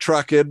on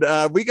trucking.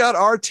 We got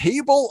our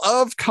table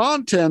of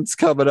contents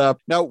coming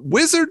up. Now,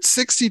 Wizard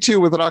 62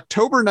 with an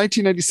October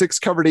 1996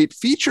 cover date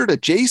featured a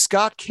J.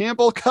 Scott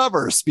Campbell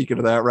cover, speaking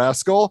of that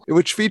rascal,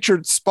 which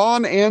featured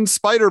Spawn and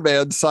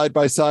Spider-Man side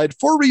by side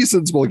for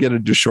reasons we'll get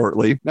into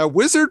shortly. Now,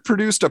 Wizard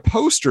produced a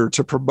poster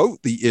to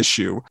promote the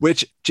issue,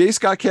 which J.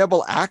 Scott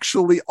Campbell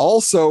actually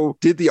also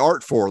did the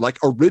art for,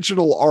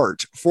 original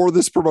art for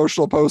this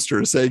promotional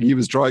poster, saying he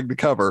was drawing the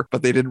cover,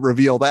 but they didn't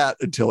reveal that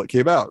until it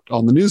came out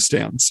on the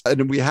newsstands.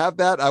 And we have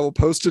that. I will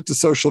post it to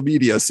social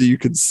media so you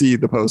can see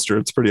the poster.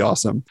 It's pretty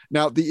awesome.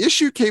 Now, the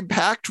issue came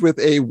packed with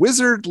a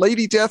Wizard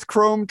Lady Death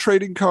Chrome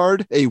trading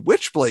card, a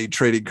Witchblade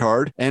trading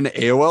card, an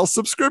AOL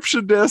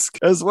subscription disc,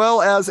 as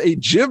well as a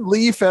Jim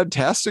Lee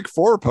Fantastic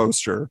Four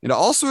poster. And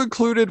also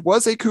included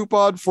was a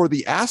coupon for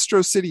the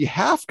Astro City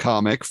Half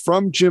comic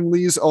from Jim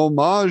Lee's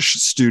Homage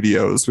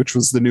Studios, which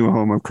was the new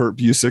home of Kurt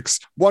Busiek's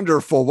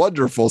wonderful,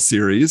 wonderful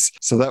series.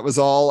 So that was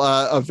all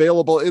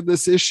available in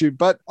this issue.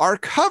 But our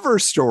cover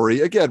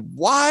story, again,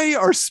 why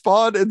are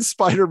Spawn and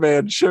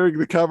Spider-Man sharing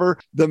the cover?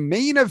 The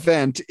main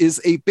event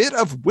is a bit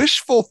of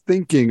wishful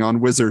thinking on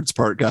Wizard's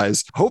part,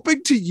 guys,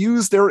 hoping to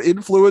use their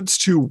influence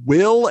to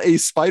will a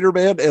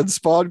Spider-Man and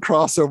Spawn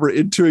crossover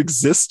into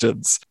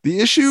existence. The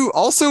issue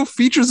also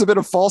features a bit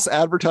of false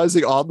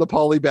advertising on the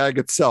polybag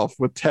itself,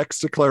 with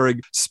text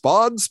declaring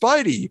Spawn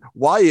Spidey,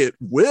 why it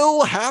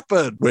will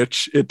happen,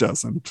 which it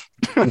doesn't.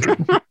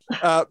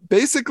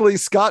 Basically,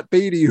 Scott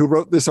Beatty, who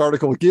wrote this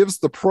article, gives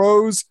the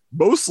pros,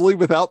 mostly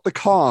without the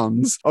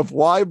cons, of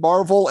why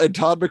Marvel and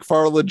Todd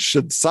McFarlane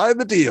should sign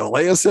the deal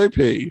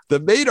ASAP. The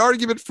main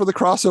argument for the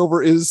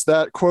crossover is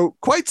that, quote,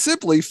 quite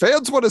simply,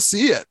 fans want to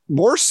see it,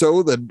 more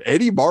so than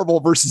any Marvel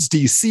versus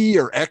DC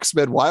or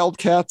X-Men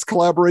Wildcats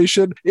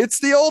collaboration. It's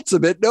the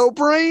ultimate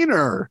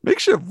no-brainer.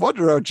 Makes you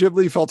wonder how Jim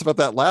Lee felt about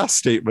that last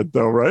statement,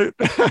 though, right?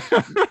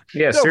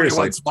 Yeah, Nobody seriously.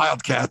 likes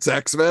Wildcats,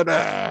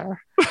 X-Men.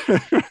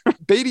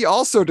 Beatty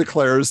also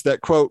declares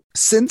that, quote,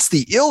 since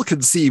the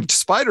ill-conceived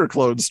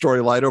Spider-Clone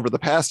storyline over the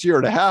past year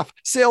and a half,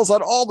 sales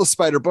on all the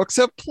Spider books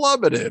have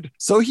plummeted.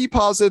 So he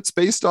posits,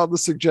 based on the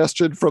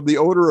suggestion from the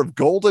owner of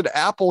Golden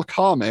Apple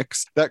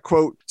Comics, that,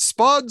 quote,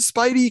 Spawn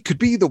Spidey could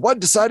be the one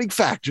deciding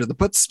factor that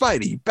puts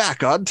Spidey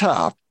back on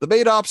top. The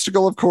main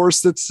obstacle, of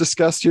course, that's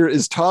discussed here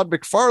is Todd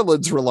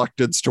McFarlane's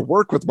reluctance to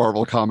work with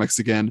Marvel Comics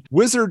again.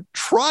 Wizard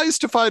tries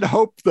to find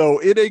hope, though,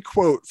 in a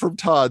quote from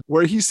Todd,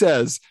 where he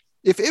says,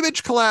 if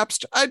Image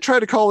collapsed, I'd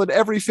try to call in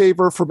every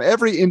favor from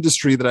every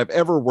industry that I've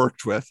ever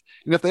worked with.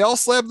 And if they all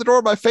slammed the door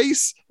in my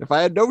face, if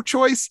I had no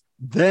choice,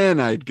 then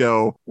I'd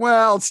go,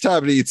 well, it's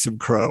time to eat some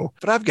crow.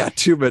 But I've got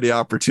too many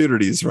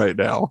opportunities right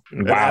now. Wow.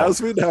 And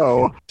as we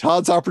know,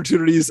 Todd's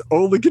opportunities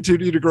only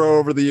continue to grow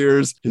over the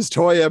years, his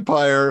toy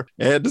empire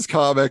and his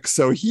comics.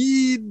 So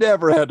he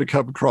never had to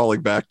come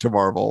crawling back to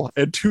Marvel.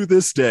 And to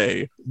this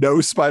day, no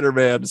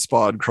Spider-Man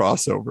Spawn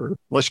crossover.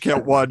 Unless you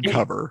count one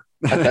cover.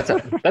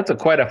 That's a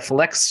quite a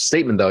flex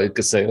statement, though. You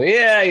could say,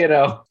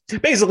 yeah,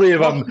 basically,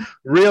 if I'm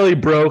really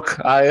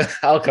broke,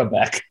 I'll come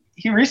back.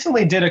 He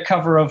recently did a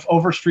cover of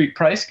Overstreet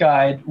Price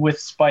Guide with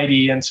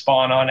Spidey and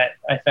Spawn on it,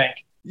 I think.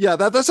 Yeah,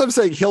 that's what I'm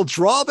saying. He'll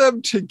draw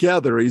them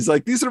together. He's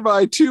like, these are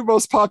my two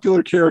most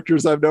popular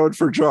characters I'm known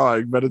for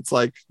drawing, but it's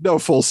like no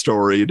full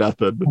story,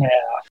 nothing. Yeah.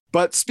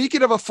 But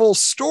speaking of a full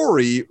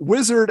story,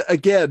 Wizard,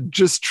 again,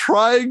 just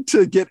trying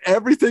to get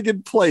everything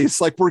in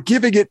place. Like, we're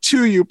giving it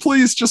to you.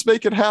 Please just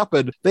make it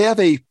happen. They have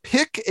a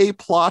pick a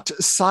plot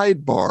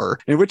sidebar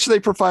in which they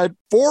provide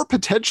 4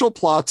 potential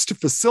plots to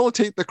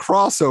facilitate the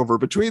crossover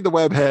between the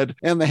webhead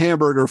and the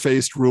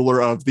hamburger-faced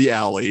ruler of the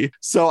alley.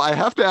 So I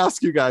have to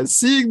ask you guys,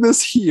 seeing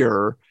this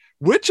here,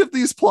 which of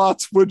these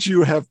plots would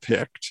you have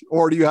picked?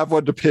 Or do you have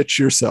one to pitch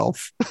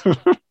yourself?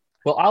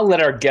 Well, I'll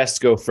let our guest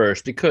go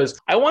first because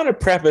I want to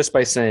preface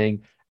by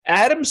saying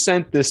Adam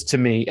sent this to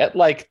me at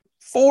like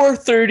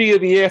 4:30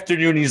 in the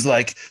afternoon. He's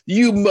like,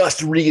 you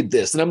must read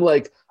this. And I'm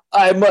like,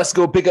 I must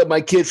go pick up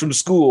my kids from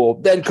school,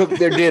 then cook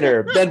their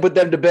dinner, then put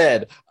them to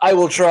bed. I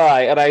will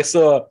try. And I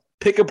saw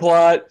pick a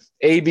plot,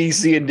 A, B,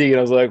 C, and D. And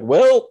I was like,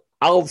 well,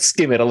 I'll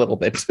skim it a little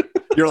bit.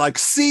 You're like,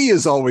 C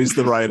is always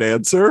the right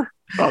answer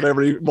on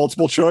every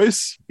multiple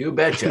choice. You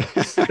betcha.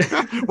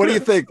 What do you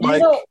think,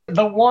 Mike?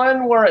 The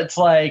one where it's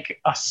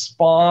like a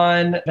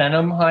Spawn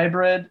Venom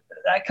hybrid,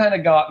 that kind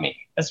of got me,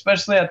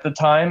 especially at the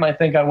time. I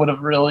think I would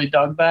have really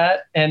dug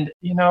that. And,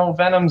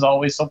 Venom's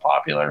always so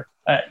popular.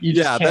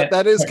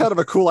 That is kind of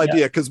a cool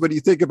idea because when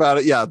you think about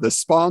it, the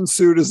Spawn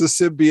suit is a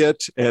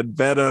symbiote and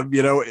Venom,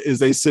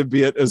 is a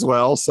symbiote as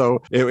well.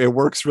 So it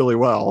works really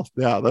well.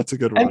 Yeah, that's a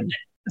good one. And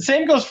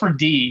same goes for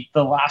D,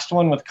 the last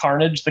one with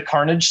Carnage, the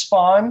Carnage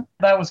Spawn.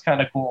 That was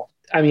kind of cool.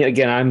 I mean,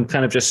 again, I'm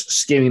kind of just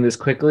skimming this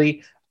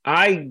quickly.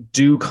 I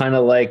do kind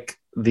of like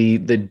the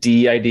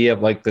D idea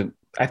of like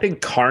I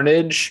think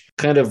Carnage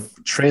kind of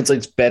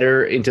translates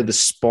better into the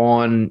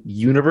Spawn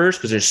universe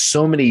because there's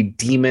so many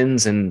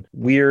demons and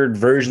weird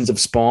versions of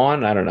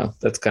Spawn. I don't know.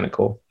 That's kind of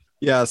cool.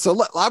 Yeah,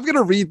 so I'm going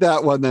to read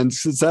that one then,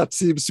 since that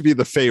seems to be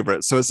the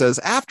favorite. So it says,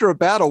 after a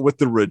battle with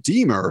the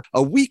Redeemer,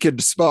 a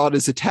weakened Spawn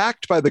is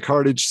attacked by the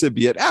Carnage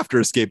symbiote after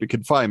escaping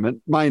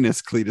confinement,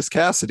 minus Cletus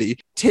Cassidy.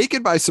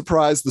 Taken by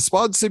surprise, the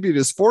Spawn symbiote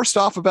is forced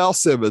off of Al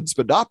Simmons,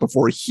 but not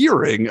before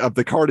hearing of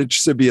the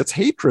Carnage symbiote's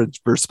hatred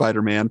for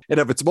Spider-Man and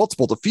of its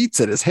multiple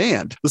defeats at his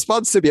hand. The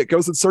Spawn symbiote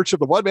goes in search of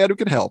the one man who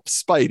can help,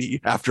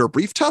 Spidey. After a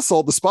brief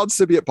tussle, the Spawn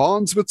symbiote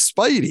bonds with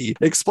Spidey,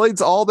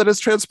 explains all that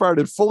has transpired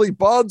and fully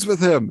bonds with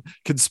him.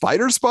 Can Spider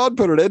Spawn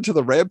put an end to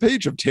the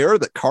rampage of terror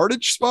that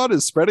Carnage Spawn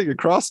is spreading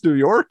across New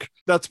York?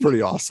 That's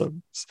pretty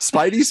awesome.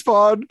 Spidey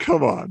Spawn,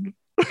 come on.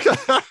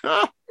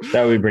 That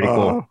would be pretty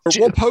cool.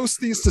 We'll post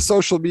these to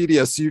social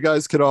media so you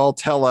guys can all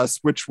tell us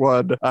which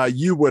one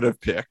you would have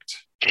picked.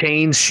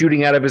 Chains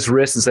shooting out of his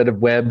wrist instead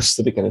of webs.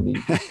 That'd be kind of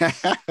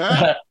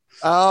neat.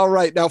 All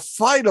right. Now,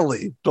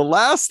 finally, the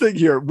last thing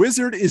here,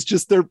 Wizard is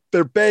just,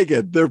 they're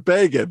begging.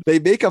 They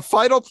make a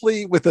final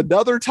plea with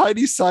another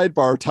tiny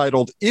sidebar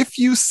titled, If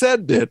You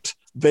Send It,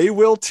 They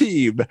Will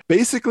Team,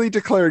 basically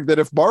declaring that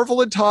if Marvel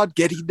and Todd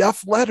get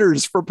enough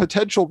letters from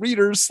potential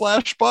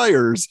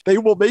readers/buyers, they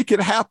will make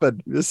it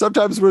happen.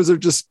 Sometimes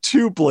Wizard just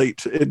too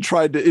blatant in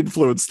trying to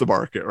influence the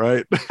market,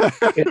 right?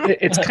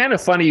 It's kind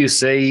of funny you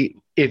say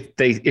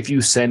if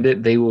you send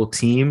it, they will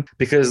team,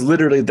 because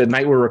literally the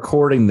night we're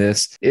recording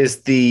this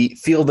is the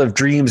Field of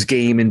Dreams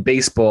game in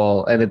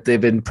baseball, and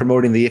they've been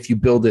promoting the if you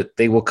build it,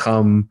 they will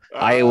come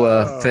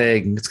Iowa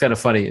thing. It's kind of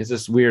funny. It's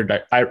just weird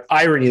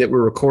irony that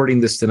we're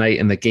recording this tonight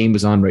and the game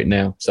is on right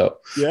now. So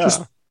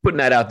just putting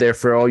that out there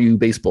for all you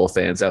baseball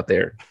fans out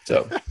there.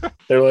 So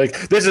they're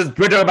like, we're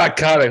talking about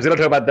comics. We don't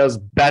talk about those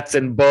bats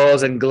and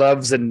balls and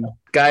gloves and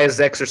guys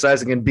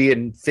exercising and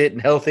being fit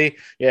and healthy.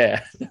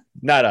 Yeah,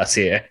 not us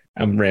here.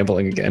 I'm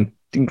rambling again.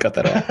 You can cut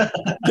that off.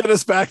 Get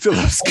us back to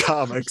those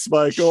comics,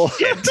 Michael.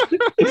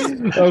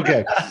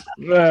 Okay.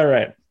 All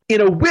right.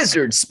 In a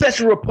Wizard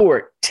special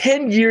report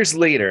 10 years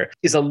later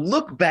is a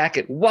look back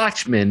at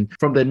Watchmen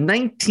from the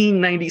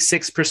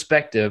 1996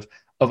 perspective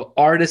of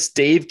artist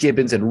Dave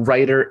Gibbons and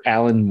writer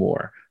Alan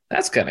Moore.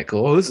 That's kind of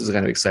cool. This is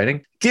kind of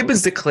exciting.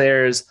 Gibbons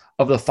declares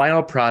of the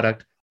final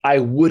product, I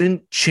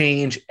wouldn't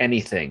change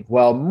anything,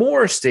 while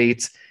Moore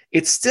states,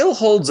 it still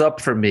holds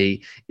up for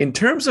me. In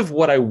terms of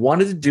what I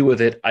wanted to do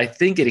with it, I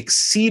think it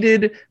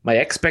exceeded my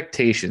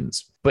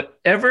expectations. But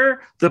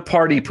ever the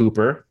party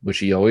pooper, which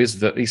he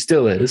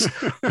still is,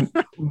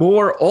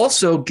 Moore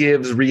also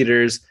gives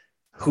readers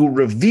who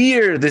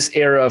revere this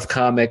era of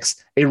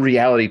comics a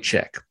reality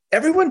check.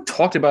 Everyone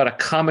talked about a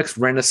comics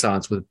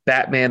renaissance with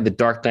Batman, The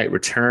Dark Knight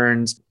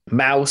Returns,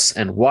 Mouse,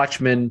 and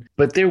Watchmen,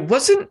 but there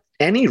wasn't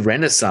any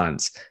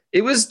renaissance.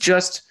 It was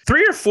just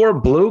 3 or 4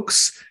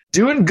 blokes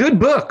doing good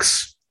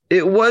books.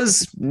 It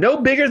was no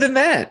bigger than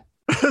that.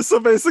 So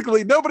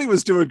basically, nobody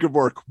was doing good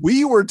work.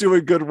 We were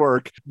doing good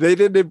work. They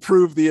didn't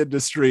improve the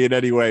industry in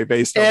any way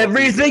based on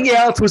everything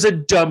else was a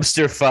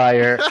dumpster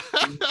fire.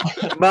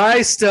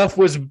 My stuff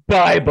was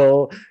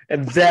Bible,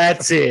 and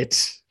that's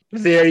it.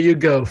 There you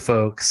go,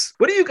 folks.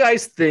 What do you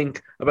guys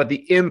think about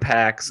the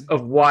impacts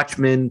of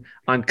Watchmen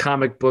on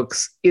comic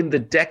books in the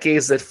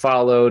decades that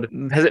followed?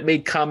 Has it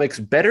made comics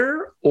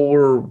better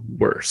or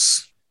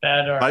worse?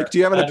 Better. Mike, do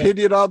you have an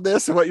opinion on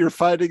this and what you're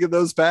finding in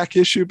those back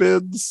issue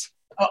bins?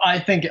 I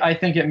think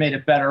it made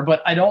it better,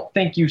 but I don't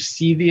think you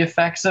see the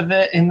effects of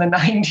it in the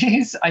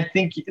 90s. I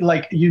think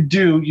like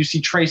you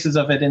see traces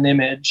of it in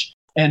Image.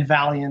 and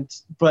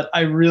Valiant, but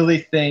I really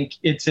think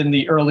it's in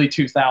the early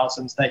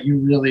 2000s that you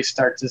really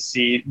start to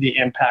see the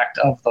impact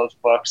of those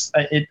books.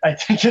 I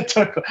think it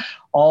took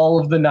all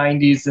of the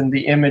 90s and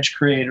the Image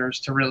creators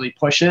to really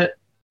push it,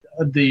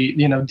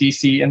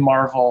 DC and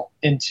Marvel,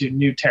 into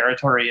new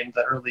territory in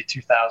the early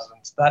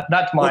 2000s.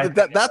 That's my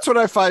that's what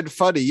I find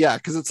funny, yeah,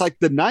 because it's like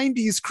the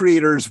 90s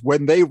creators,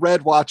 when they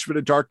read Watchmen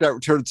and Dark Knight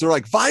Returns, they're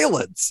like,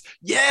 violence,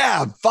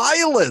 yeah,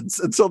 violence,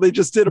 and so they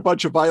just did a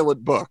bunch of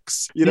violent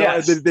books,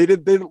 Yes. And they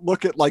didn't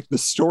look at like the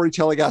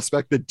storytelling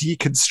aspect, the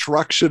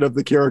deconstruction of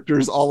the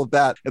characters, all of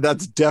that, and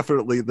that's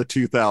definitely the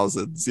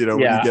 2000s.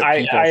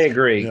 I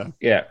agree.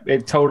 Yeah,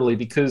 it totally,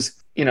 because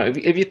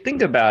if you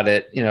think about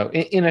it,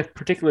 in a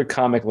particular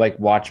comic like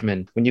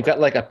Watchmen, when you've got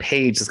like a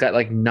page that's got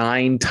like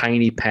 9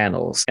 tiny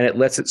panels and it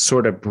lets it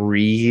sort of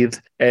breathe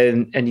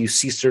and you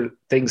see certain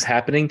things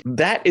happening,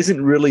 that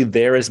isn't really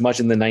there as much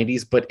in the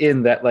 90s, but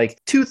in that like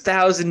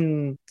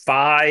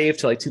 2005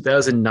 to like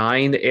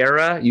 2009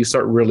 era, you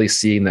start really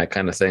seeing that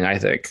kind of thing, I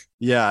think.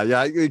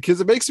 Yeah, because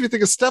it makes me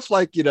think of stuff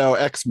like,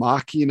 Ex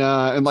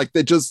Machina and like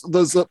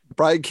those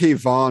Brian K.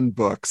 Vaughan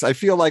books. I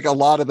feel like a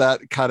lot of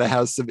that kind of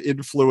has some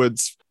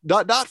influence,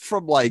 not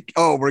from like,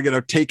 oh, we're going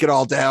to take it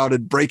all down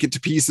and break it to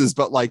pieces,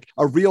 but like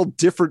a real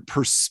different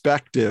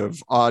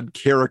perspective on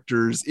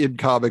characters in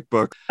comic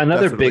books.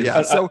 Another big,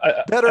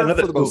 better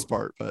for the most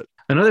part, but.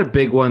 Another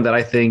big one that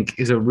I think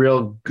is a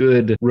real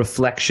good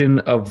reflection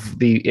of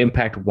the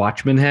impact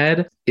Watchmen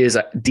had is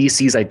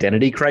DC's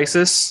identity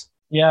crisis.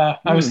 Yeah,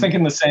 I was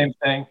thinking the same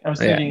thing. I was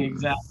thinking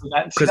exactly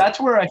that. So that's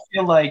where I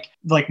feel like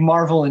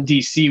Marvel and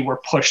DC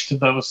were pushed to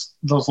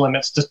those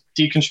limits to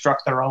deconstruct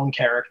their own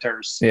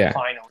characters. Yeah,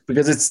 finally,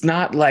 because it's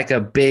not like a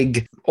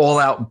big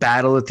all-out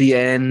battle at the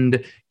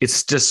end.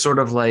 It's just sort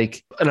of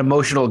like an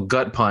emotional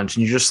gut punch,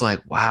 and you're just like,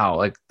 wow,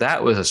 like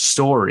that was a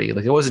story.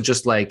 Like it wasn't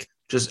just like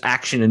just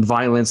action and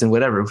violence and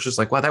whatever. It was just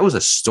like, wow, that was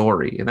a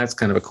story, and that's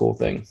kind of a cool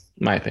thing,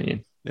 in my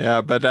opinion.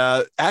 Yeah, but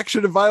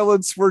action and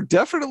violence were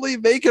definitely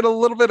making a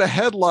little bit of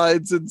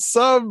headlines in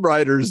some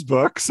writers'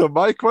 books. So,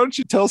 Mike, why don't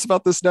you tell us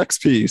about this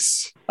next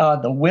piece?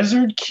 The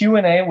Wizard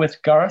Q&A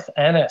with Garth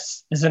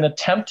Ennis is an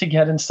attempt to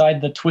get inside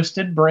the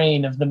twisted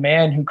brain of the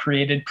man who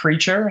created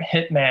Preacher,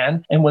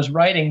 Hitman, and was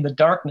writing The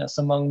Darkness,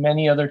 among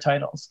many other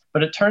titles.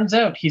 But it turns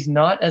out he's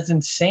not as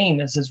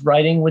insane as his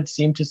writing would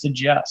seem to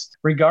suggest.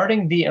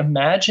 Regarding the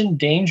imagined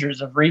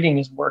dangers of reading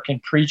his work in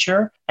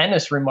Preacher,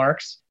 Ennis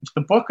remarks, if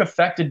the book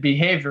affected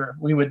behavior,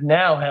 we would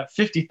now have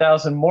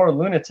 50,000 more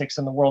lunatics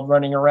in the world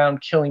running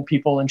around killing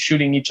people and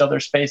shooting each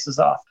other's faces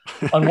off.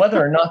 On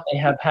whether or not they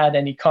have had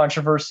any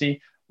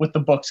controversy with the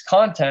book's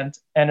content,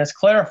 Ennis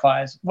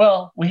clarifies,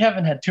 well, we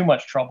haven't had too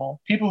much trouble.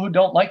 People who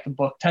don't like the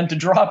book tend to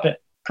drop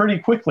it pretty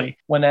quickly.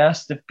 When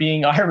asked if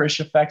being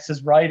Irish affects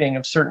his writing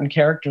of certain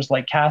characters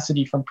like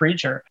Cassidy from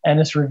Preacher,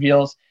 Ennis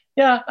reveals,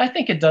 yeah, I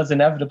think it does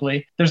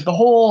inevitably. There's the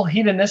whole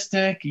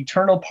hedonistic,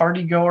 eternal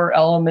partygoer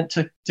element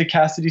to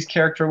Cassidy's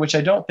character, which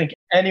I don't think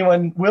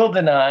anyone will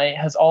deny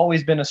has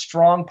always been a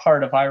strong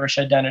part of Irish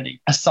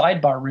identity. A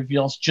sidebar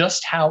reveals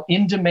just how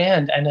in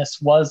demand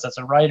Ennis was as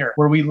a writer,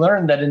 where we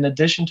learn that in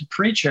addition to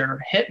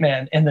Preacher,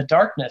 Hitman, and The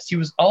Darkness, he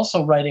was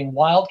also writing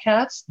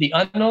Wildcats, The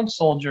Unknown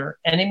Soldier,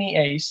 Enemy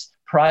Ace,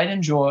 Pride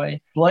and Joy,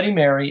 Bloody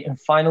Mary, and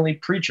finally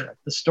Preacher,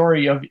 the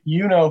story of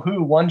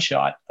you-know-who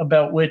one-shot,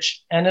 about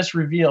which Ennis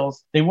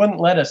reveals they wouldn't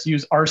let us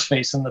use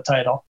Arseface in the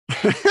title.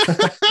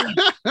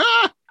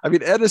 I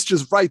mean, Ennis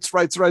just writes.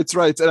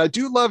 And I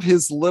do love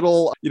his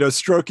little,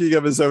 stroking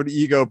of his own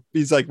ego.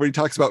 He's like, when he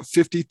talks about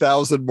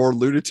 50,000 more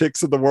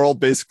lunatics in the world,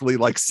 basically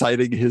like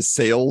citing his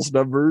sales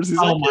numbers. He's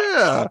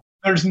yeah.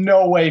 There's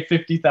no way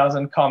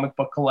 50,000 comic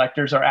book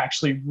collectors are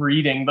actually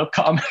reading the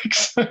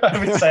comics. I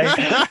would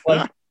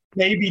say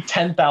maybe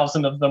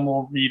 10,000 of them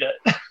will read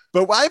it.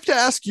 But I have to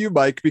ask you,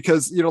 Mike,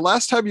 because,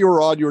 last time you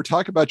were on, you were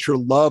talking about your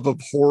love of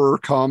horror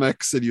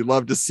comics and you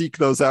love to seek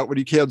those out when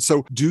you can.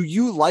 So do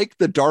you like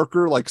the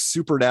darker, like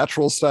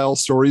supernatural style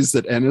stories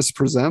that Ennis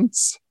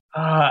presents?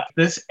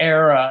 This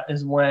era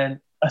is when,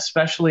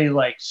 especially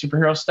like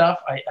superhero stuff,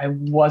 I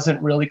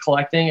wasn't really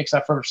collecting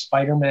except for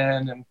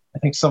Spider-Man and I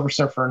think Silver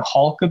Surfer and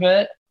Hulk a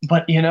bit.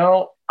 But,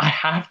 I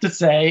have to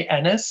say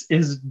Ennis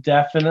is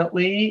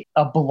definitely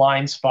a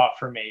blind spot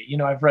for me.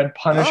 I've read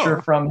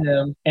Punisher from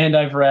him and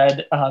I've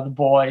read The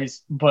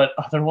Boys, but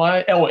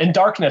otherwise, and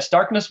Darkness.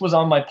 Darkness was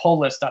on my pull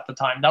list at the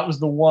time. That was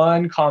the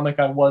one comic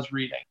I was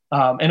reading.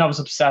 And I was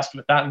obsessed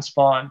with that and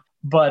Spawn.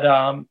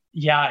 But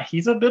yeah,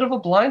 he's a bit of a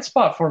blind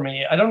spot for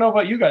me. I don't know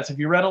about you guys. Have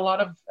you read a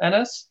lot of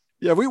Ennis?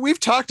 Yeah, we've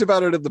talked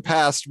about it in the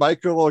past.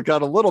 Michael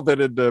got a little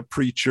bit into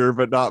Preacher,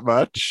 but not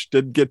much.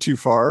 Didn't get too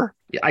far.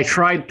 I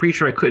tried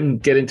Preacher. I couldn't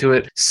get into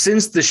it.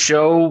 Since the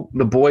show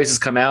The Boys has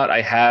come out,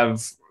 I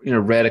have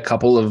read a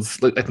couple of,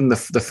 I think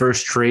the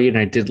first trade, and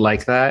I did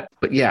like that.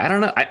 But yeah, I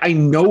don't know. I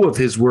know of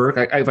his work.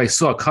 If I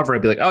saw a cover,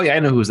 I'd be like, oh yeah, I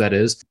know who that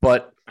is.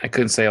 But I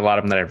couldn't say a lot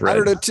of them that I've read. I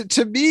don't know.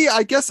 To me,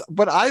 I guess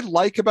what I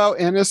like about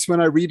Ennis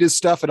when I read his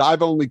stuff, and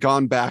I've only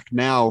gone back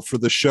now for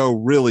the show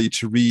really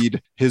to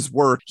read his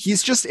work,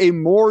 he's just a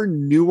more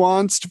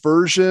nuanced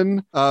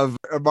version of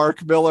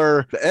Mark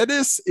Millar.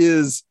 Ennis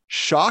is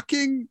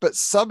shocking, but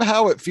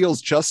somehow it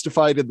feels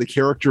justified in the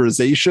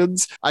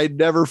characterizations. I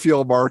never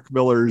feel Mark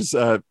Miller's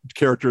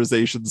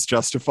characterizations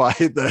justify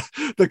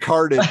the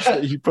carnage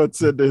that he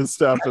puts into his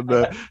stuff and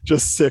the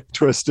just sick,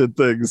 twisted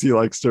things he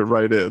likes to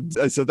write in.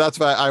 So that's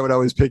why I would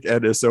always pick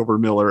Ennis over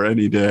Miller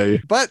any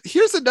day. But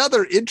here's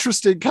another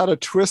interesting kind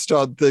of twist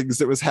on things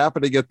that was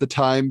happening at the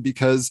time,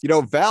 because,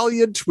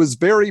 Valiant was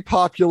very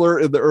popular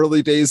in the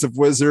early days of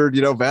Wizard,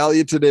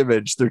 Valiant and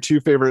Image, their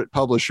two favorite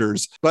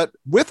publishers. But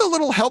with a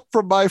little help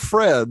from my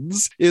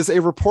friends is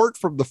a report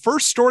from the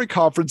first story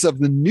conference of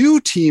the new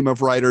team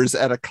of writers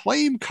at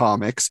Acclaim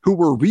Comics who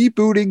were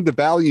rebooting the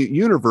Valiant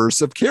universe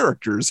of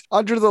characters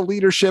under the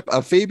leadership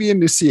of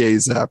Fabian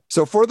Nicieza.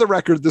 So for the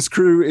record, this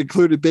crew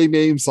included big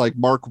names like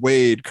Mark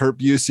Waid, Kurt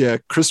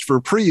Busiek, Christopher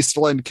Priest,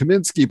 Len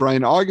Kaminsky,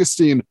 Brian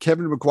Augustine,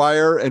 Kevin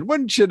McGuire, and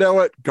wouldn't you know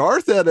it,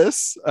 Garth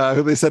Ennis,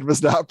 who they said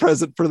was not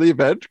present for the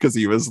event because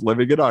he was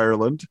living in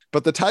Ireland.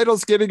 But the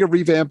titles getting a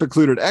revamp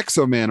included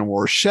Exo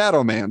Manowar,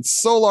 Shadow Man,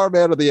 Solar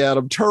Man of the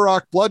Atom,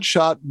 Turok,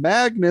 Bloodshot,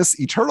 Magnus,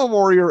 Eternal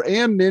Warrior,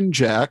 and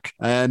Ninjak.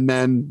 And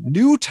then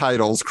new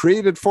titles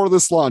created for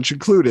this launch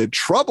included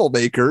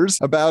Troublemakers,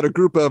 about a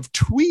group of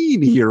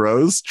tween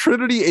heroes,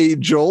 Trinity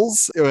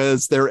Angels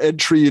as their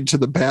entry into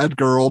the bad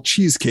girl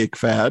cheesecake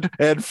fad,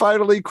 and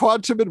finally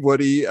Quantum and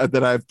Woody,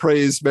 that I've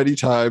praised many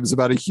times,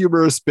 about a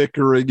humorous,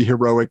 bickering,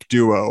 heroic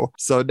duo.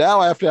 So now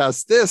I have to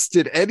ask this,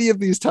 did any of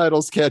these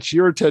titles catch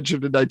your attention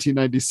in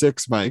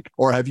 1996, Mike?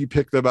 Or have you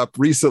picked them up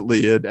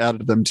recently and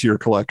added them to your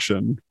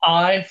collection?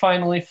 I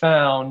finally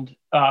found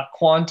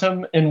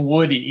Quantum and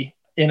Woody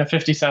in a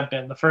 50-cent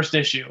bin, the first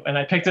issue, and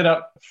I picked it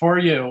up for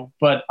you,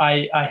 but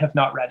I have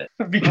not read it.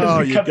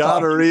 Because you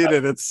gotta read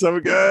it. It's so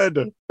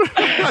good.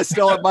 I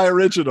still have my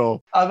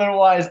original.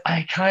 Otherwise,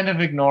 I kind of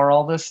ignore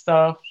all this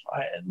stuff.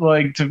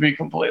 To be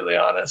completely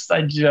honest,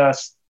 I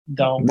just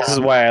don't. This is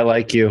why I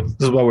like you.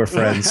 This is why we're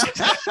friends.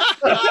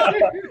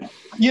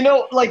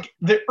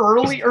 The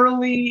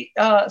early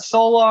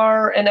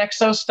Solar and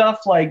Exo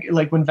stuff, like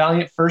when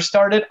Valiant first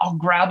started, I'll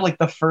grab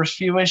the first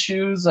few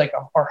issues,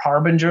 or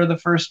Harbinger, the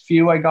first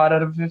few I got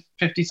out of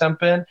 50-cent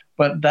bin,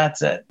 but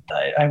that's it.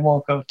 I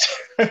won't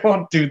I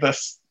won't do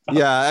this.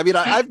 Yeah, I mean,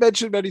 I've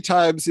mentioned many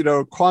times,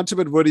 Quantum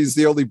and Woody's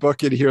the only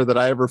book in here that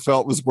I ever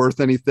felt was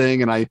worth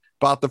anything. And I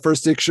bought the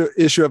first issue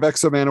of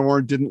Exo Manowar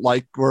and didn't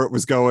like where it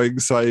was going,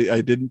 so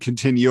I didn't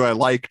continue. I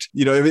liked,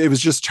 it was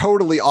just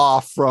totally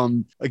off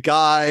from a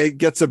guy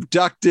gets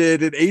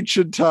abducted in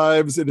ancient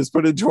times and is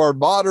put into our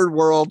modern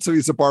world. So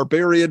he's a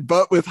barbarian,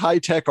 but with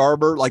high-tech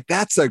armor.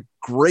 That's a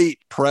great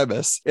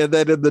premise. And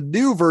then in the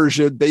new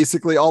version,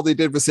 basically all they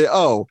did was say,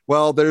 oh,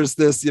 well, there's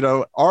this,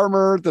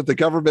 armor that the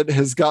government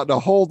has gotten a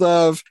hold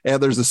of,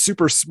 and there's a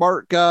super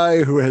smart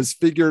guy who has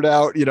figured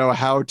out,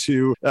 how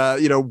to,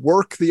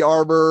 work the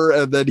armor,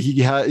 and then he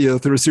had,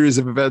 through a series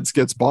of events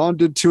gets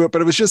bonded to it.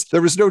 But it was just,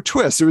 there was no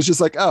twist. It was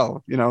just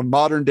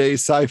modern day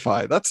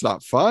sci-fi. That's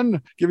not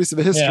fun. Give me some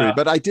history. Yeah.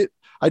 But I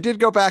did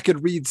go back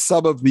and read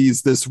some of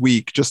these this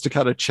week just to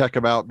kind of check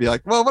them out and be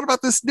like, well, what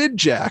about this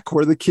Ninjak,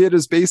 where the kid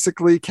is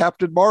basically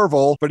Captain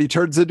Marvel, but he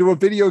turns into a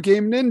video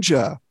game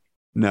ninja?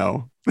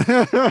 No.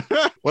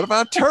 What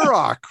about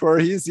Turok, where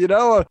he's,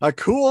 a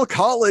cool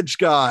college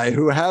guy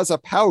who has a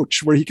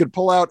pouch where he can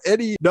pull out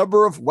any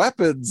number of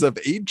weapons of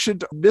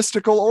ancient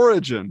mystical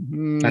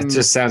origin? That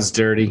just sounds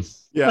dirty.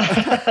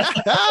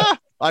 Yeah.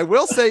 I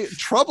will say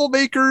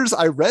Troublemakers,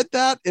 I read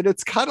that, and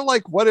it's kind of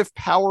like what if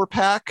Power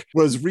Pack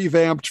was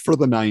revamped for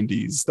the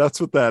 90s.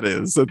 That's what that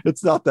is.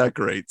 It's not that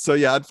great. So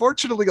yeah,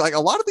 unfortunately, a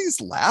lot of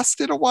these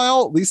lasted a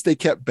while. At least they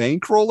kept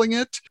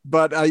bankrolling it.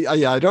 But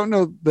I don't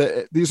know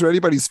that these are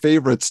anybody's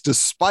favorites,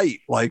 despite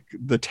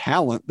the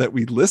talent that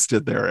we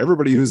listed there.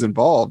 Everybody who's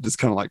involved is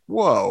kind of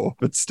whoa,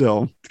 but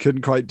still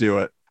couldn't quite do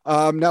it.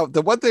 Now,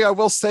 the one thing I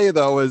will say,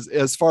 though, is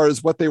as far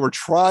as what they were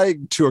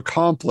trying to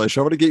accomplish,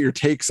 I want to get your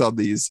takes on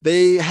these.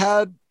 They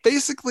had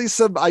basically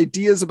some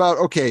ideas about,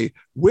 okay,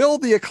 will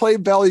the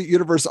Acclaimed Valiant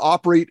universe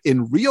operate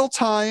in real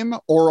time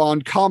or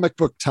on comic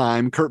book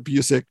time? Kurt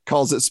Busiek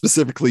calls it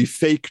specifically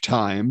fake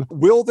time.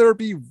 Will there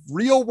be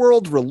real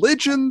world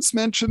religions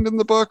mentioned in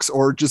the books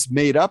or just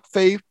made up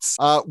faiths?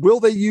 Will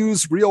they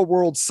use real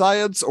world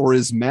science, or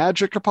is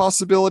magic a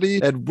possibility?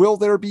 And will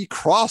there be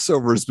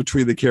crossovers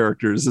between the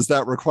characters? Is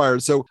that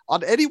required? So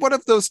on any one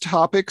of those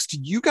topics, do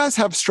you guys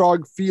have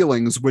strong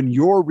feelings when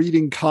you're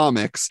reading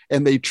comics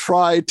and they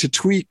try to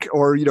tweak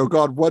or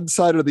go on one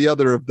side or the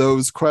other of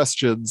those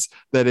questions,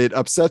 that it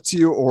upsets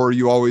you, or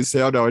you always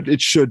say, oh no, it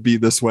should be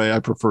this way,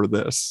 I prefer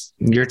this?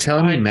 You're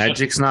telling me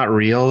magic's not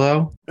real,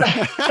 though?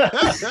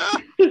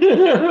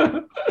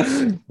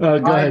 Go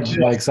ahead,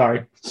 Mike.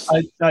 Sorry.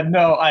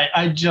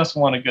 I just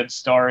want a good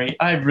story.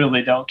 I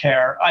really don't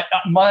care.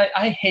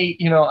 I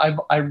hate,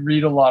 I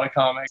read a lot of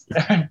comics,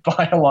 I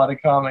buy a lot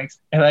of comics,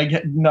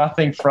 and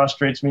nothing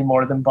frustrates me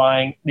more than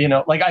buying,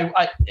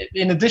 I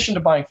in addition to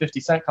buying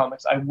 50-cent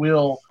comics, I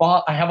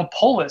have a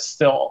pull list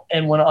still.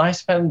 And when I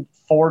spend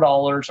 $4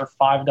 or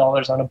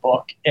 $5 on a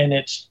book, and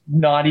it's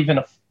not even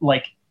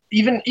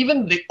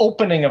even the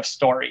opening of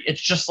story,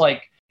 it's just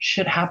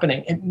shit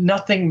happening, and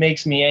nothing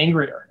makes me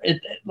angrier.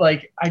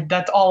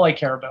 That's all I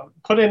care about.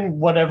 Put in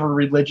whatever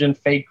religion,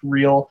 fake,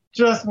 real.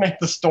 Just make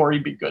the story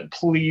be good,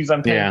 please.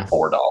 I'm paying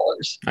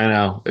 $4. I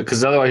know,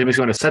 because otherwise it makes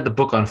you want to set the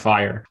book on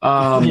fire.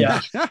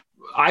 Yeah.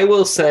 I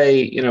will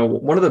say,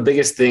 one of the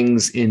biggest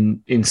things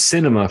in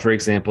cinema, for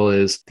example,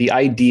 is the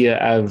idea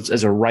of,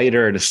 as a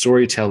writer and a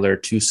storyteller,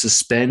 to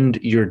suspend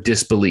your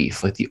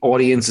disbelief, like the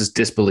audience's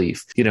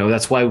disbelief.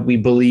 That's why we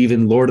believe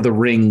in Lord of the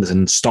Rings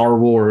and Star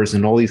Wars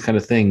and all these kind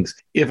of things.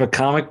 If a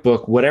comic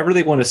book, whatever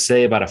they want to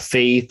say about a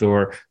faith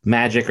or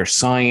magic or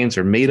science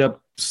or made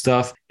up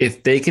stuff,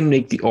 if they can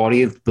make the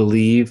audience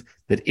believe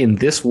that in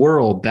this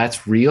world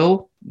that's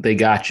real, they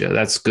gotcha.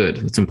 That's good.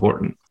 It's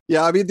important.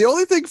 Yeah, I mean, the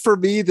only thing for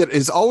me that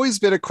has always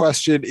been a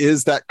question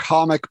is that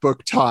comic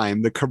book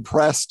time, the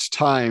compressed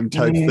time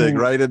type thing,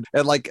 right? And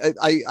like,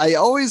 I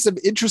always am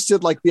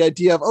interested, like the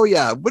idea of, oh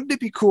yeah, wouldn't it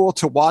be cool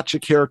to watch a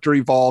character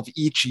evolve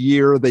each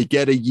year? They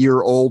get a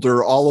year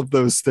older, all of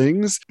those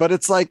things. But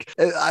it's like,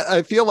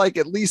 I feel like,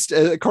 at least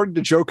according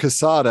to Joe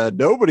Quesada,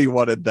 nobody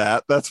wanted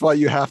that. That's why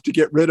you have to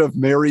get rid of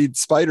married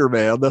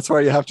Spider-Man. That's why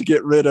you have to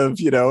get rid of,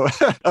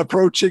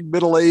 approaching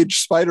middle-aged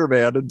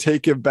Spider-Man and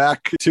take him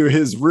back to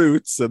his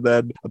roots. And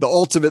then the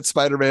Ultimate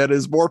Spider-Man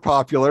is more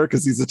popular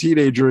because he's a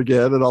teenager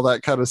again and all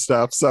that kind of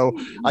stuff. So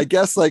I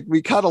guess like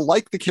we kind of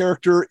like the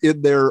character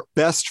in their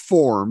best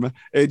form,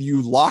 and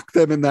you lock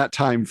them in that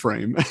time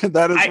frame.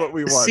 That is what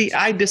we want. See,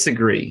 I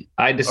disagree.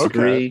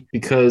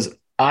 Because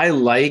I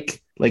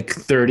like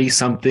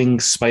 30-something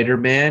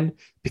Spider-Man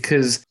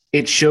because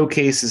it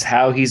showcases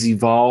how he's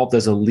evolved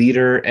as a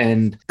leader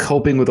and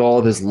coping with all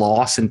of his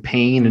loss and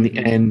pain.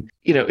 And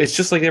it's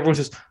just like everyone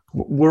says,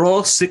 we're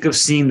all sick of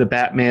seeing the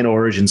Batman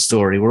origin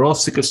story. We're all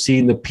sick of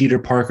seeing the Peter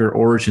Parker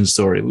origin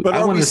story. But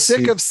are we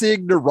sick of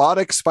seeing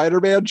neurotic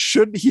Spider-Man?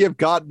 Shouldn't he have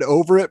gotten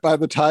over it by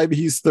the time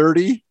he's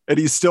 30 and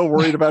he's still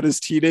worried about his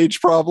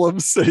teenage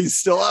problems? And he's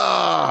still,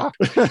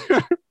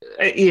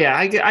 Yeah,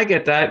 I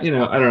get that. I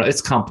don't know.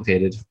 It's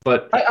complicated,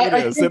 but it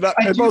is. And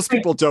most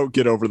people don't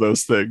get over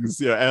those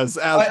things as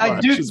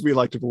much as we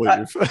like to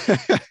believe.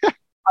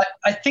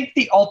 I think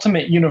the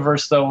Ultimate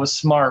Universe, though, was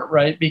smart,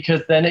 right?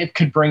 Because then it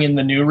could bring in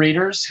the new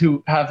readers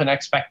who have an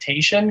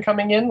expectation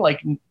coming in.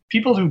 Like,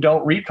 people who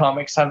don't read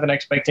comics have an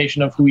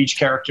expectation of who each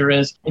character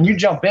is. And you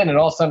jump in and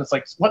all of a sudden it's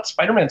like, what,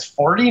 Spider-Man's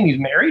 40 and he's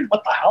married?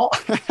 What the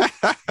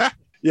hell?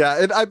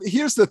 Yeah, and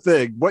here's the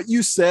thing. What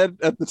you said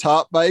at the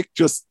top, Mike,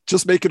 just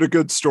make it a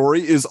good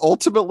story, is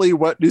ultimately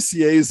what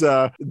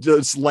Nicieza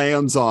just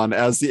lands on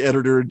as the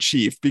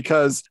editor-in-chief,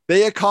 because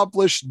they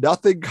accomplish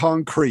nothing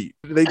concrete.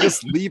 They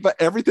just leave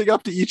everything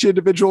up to each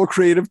individual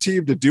creative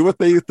team to do what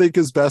they think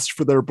is best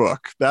for their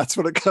book. That's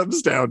what it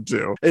comes down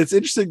to. It's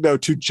interesting, though,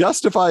 to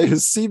justify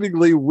his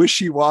seemingly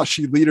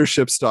wishy-washy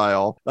leadership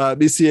style,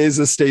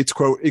 Nicieza states,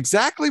 quote,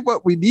 "Exactly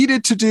what we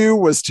needed to do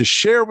was to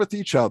share with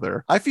each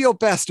other. I feel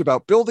best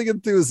about building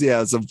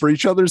enthusiasm for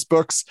each other's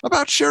books,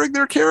 about sharing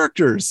their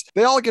characters.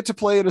 They all get to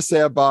play in a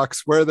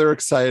sandbox where they're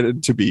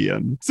excited to be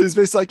in." So he's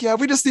basically like, yeah,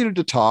 we just needed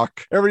to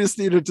talk. Everybody just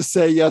needed to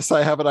say, yes,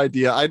 I have an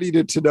idea. I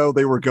needed to know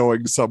they were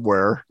going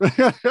somewhere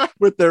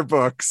with their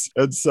books.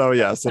 And so,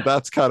 yeah, so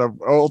that's kind of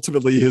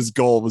ultimately his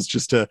goal, was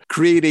just to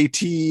create a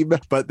team,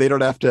 but they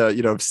don't have to,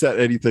 set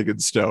anything in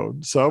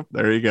stone. So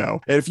there you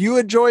go. And if you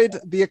enjoyed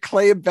the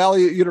acclaimed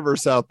Valiant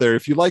universe out there,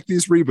 if you like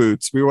these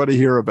reboots, we want to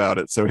hear about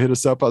it. So hit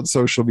us up on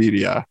social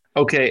media.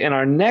 Okay, and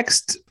our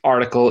next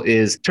article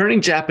is Turning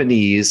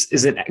Japanese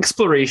is an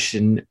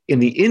exploration in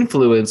the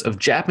influence of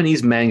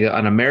Japanese manga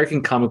on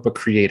American comic book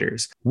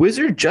creators.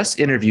 Wizard just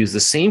interviews the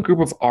same group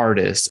of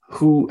artists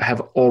who have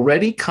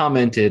already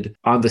commented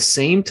on the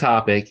same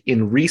topic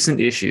in recent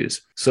issues.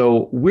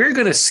 So we're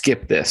going to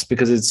skip this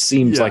because it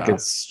seems like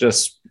it's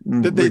just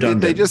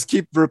redundant. They just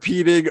keep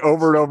repeating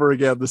over and over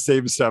again the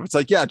same stuff. It's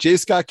like, yeah, J.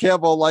 Scott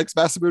Campbell likes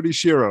Masamune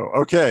Shirow.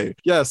 Okay.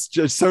 Yes,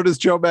 so does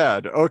Joe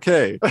Mad.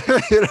 Okay.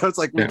 It's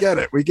like,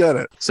 we get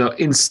it. So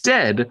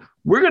instead,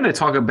 we're going to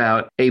talk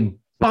about a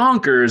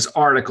bonkers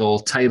article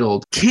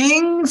titled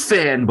King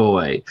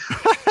Fanboy,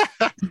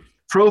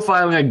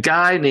 profiling a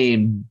guy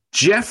named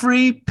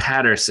Jeffrey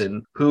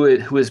Patterson, who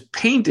has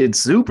painted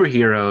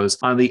superheroes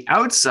on the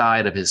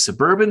outside of his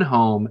suburban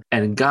home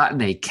and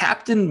gotten a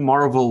Captain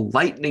Marvel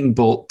lightning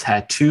bolt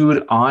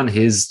tattooed on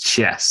his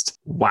chest.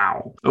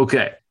 Wow.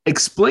 Okay.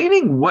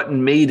 Explaining what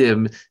made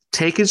him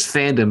take his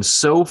fandom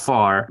so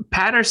far,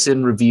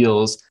 Patterson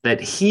reveals that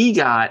he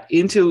got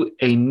into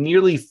a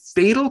nearly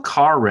fatal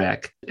car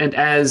wreck, and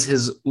as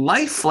his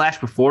life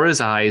flashed before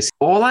his eyes,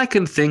 all I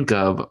can think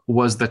of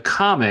was the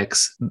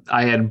comics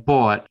I had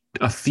bought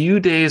a few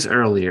days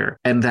earlier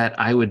and that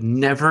I would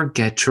never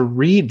get to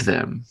read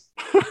them.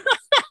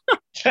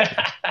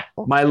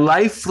 My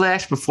life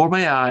flashed before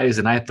my eyes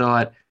and I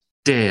thought,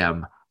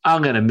 damn,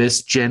 I'm going to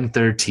miss Gen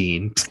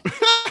 13.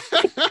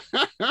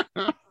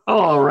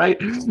 All right.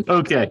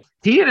 Okay.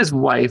 He and his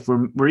wife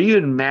were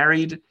even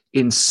married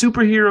in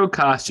superhero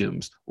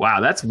costumes. Wow,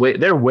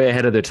 they're way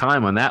ahead of their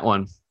time on that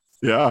one.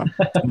 Yeah.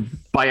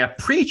 by a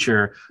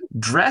preacher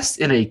dressed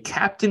in a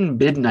Captain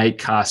Midnight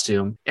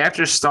costume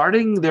after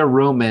starting their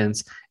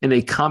romance in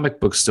a comic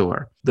book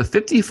store. The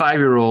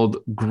 55-year-old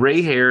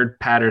gray-haired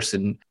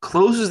Patterson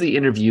closes the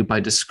interview by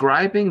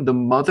describing the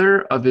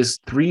mother of his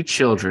 3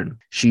 children.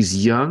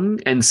 She's young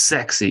and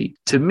sexy.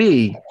 To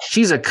me,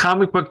 she's a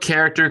comic book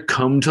character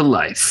come to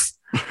life.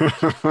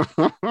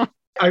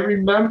 I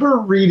remember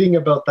reading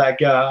about that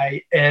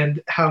guy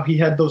and how he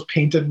had those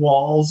painted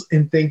walls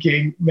and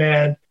thinking,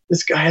 man,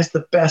 this guy has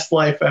the best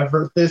life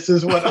ever. This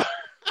is what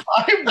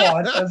I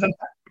want as an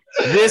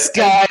This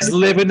guy's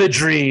living the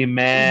dream,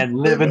 man.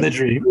 Living the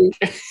dream.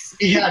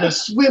 He had a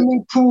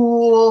swimming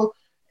pool.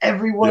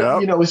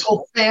 Everyone, his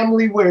whole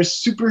family wears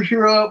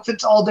superhero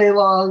outfits all day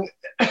long.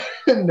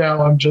 And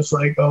now I'm just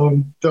like,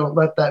 oh, don't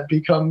let that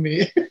become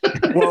me.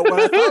 Well, what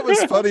I thought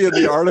was funny in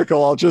the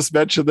article, I'll just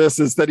mention this,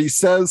 is that he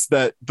says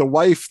that the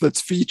wife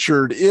that's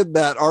featured in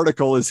that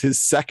article is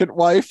his second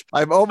wife.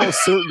 I'm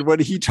almost certain when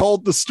he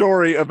told the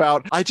story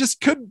about, I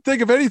just couldn't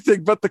think of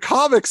anything but the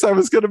comics I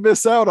was going to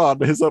miss out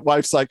on. His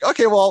wife's like,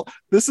 okay, well,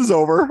 this is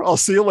over. I'll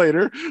see you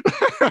later.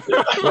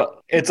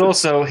 Well, it's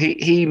also,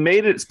 he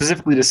made it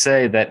specifically to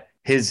say that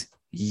his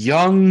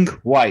young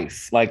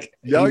wife, like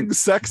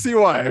sexy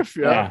wife.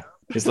 Yeah.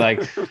 He's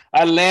like,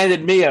 I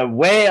landed me a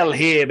whale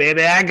here,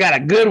 baby. I got a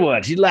good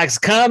one. She likes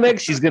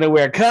comics. She's going to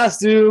wear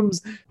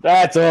costumes.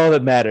 That's all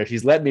that matters.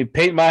 She's letting me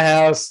paint my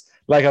house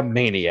like a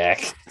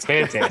maniac. It's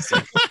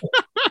fantastic.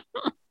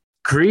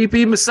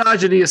 Creepy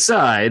misogyny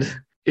aside,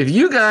 if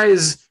you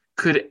guys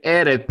could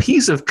add a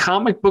piece of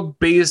comic book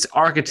based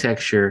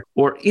architecture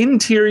or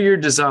interior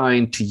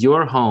design to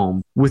your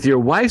home with your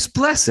wife's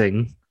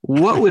blessing,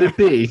 what would it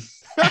be?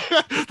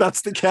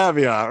 That's the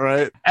caveat,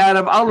 right?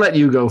 Adam, I'll let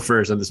you go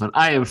first on this one.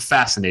 I am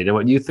fascinated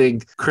what you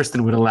think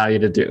Kristen would allow you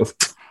to do.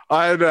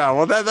 I know.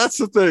 Well, that's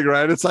the thing,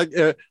 right? It's like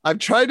I'm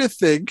trying to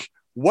think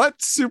what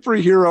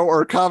superhero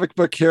or comic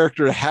book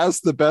character has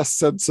the best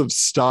sense of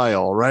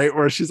style, right?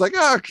 Where she's like,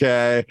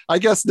 okay, I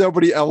guess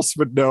nobody else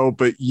would know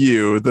but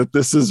you that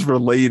this is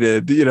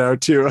related,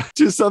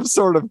 to some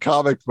sort of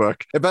comic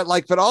book.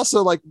 But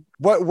also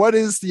what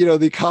is,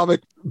 the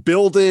comic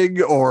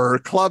building or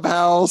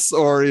clubhouse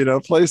or,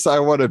 place I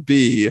want to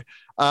be.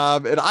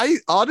 And I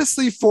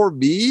honestly, for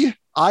me,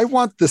 I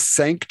want the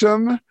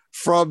Sanctum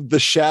from the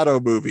Shadow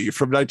movie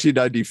from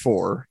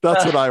 1994.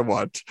 That's what I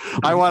want.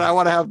 I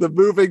want to have the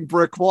moving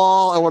brick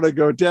wall. I want to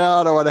go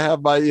down. I want to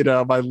have my,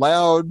 my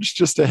lounge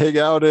just to hang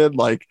out in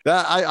like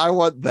that. I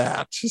want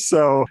that.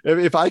 So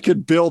if I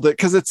could build it,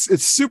 because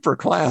it's super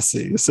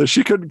classy. So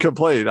she couldn't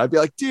complain. I'd be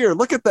like, dear,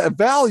 look at that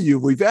value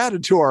we've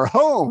added to our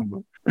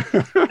home.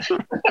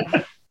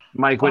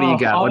 Mike, what do you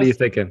got? What are you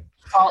thinking?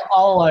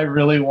 All I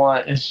really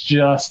want is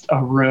just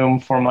a room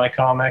for my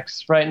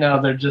comics. Right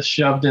now, they're just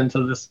shoved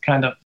into this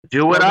kind of...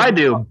 Do what I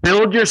do.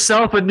 Build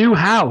yourself a new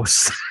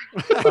house.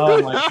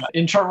 Oh my God.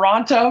 In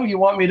Toronto, you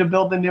want me to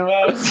build a new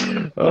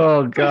house?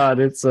 Oh God,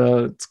 it's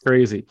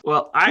crazy.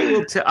 Well,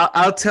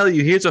 I'll tell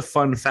you, here's a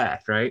fun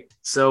fact, right?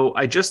 So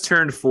I just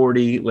turned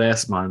 40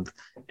 last month,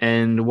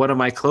 and one of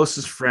my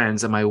closest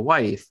friends and my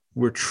wife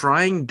were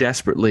trying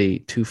desperately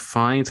to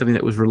find something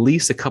that was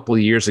released a couple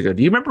of years ago.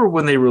 Do you remember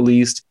when they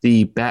released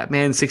the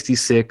Batman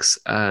 66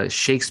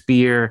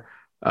 Shakespeare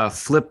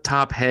flip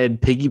top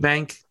head piggy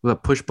bank with a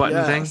push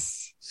button thing?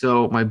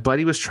 So my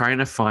buddy was trying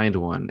to find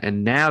one,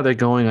 and now they're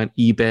going on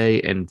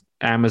eBay and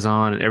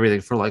Amazon and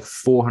everything for like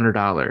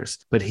 $400.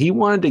 But he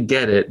wanted to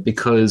get it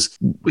because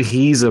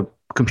he's a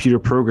computer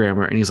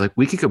programmer, and he's like,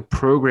 we could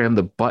program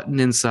the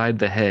button inside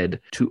the head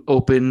to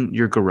open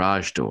your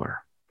garage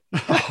door.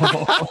 That'd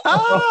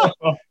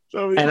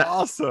be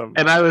awesome.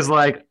 And I was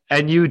like,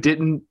 and you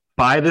didn't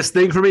buy this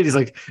thing for me? He's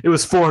like, it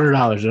was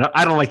 $400. And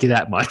I don't like you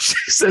that much.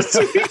 He says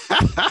to me.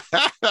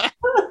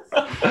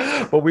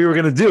 But we were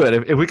going to do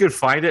it. If we could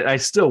find it, I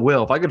still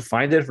will. If I could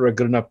find it for a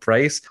good enough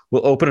price,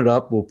 we'll open it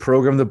up. We'll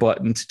program the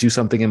button to do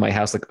something in my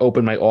house, like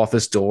open my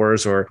office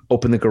doors or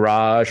open the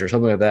garage or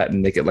something like that,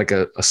 and make it like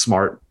a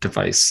smart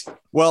device.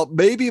 Well,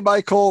 maybe,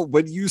 Michael,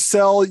 when you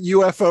sell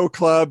UFO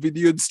Club and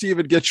you and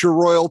Steven get your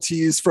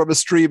royalties from a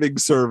streaming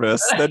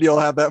service, then you'll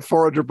have that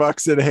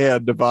 $400 in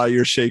hand to buy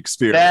your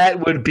Shakespeare.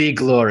 That would be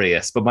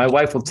glorious. But my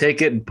wife will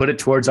take it and put it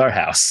towards our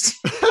house.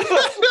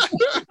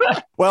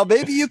 Well,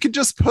 maybe you could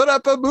just put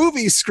up a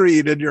movie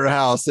screen in your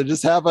house and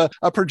just have a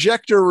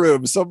projector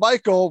room. So,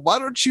 Michael, why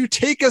don't you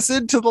take us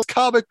into the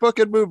comic book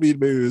and movie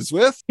news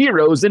with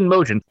Heroes in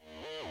Motion.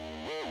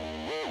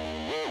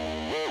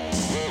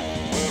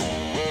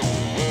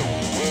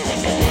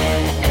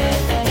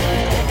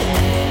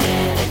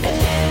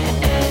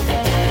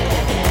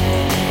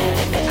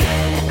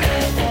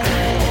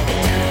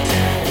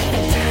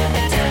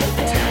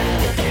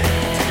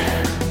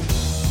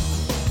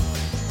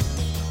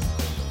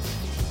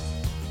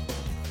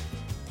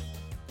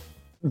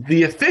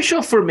 The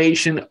official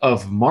formation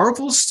of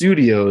Marvel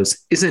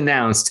Studios is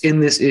announced in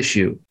this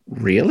issue.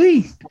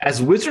 Really?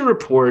 As Wizard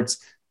reports,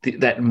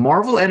 that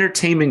Marvel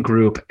Entertainment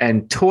Group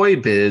and Toy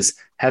Biz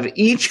have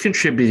each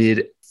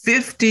contributed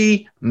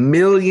 $50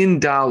 million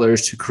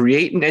to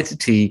create an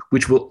entity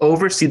which will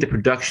oversee the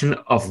production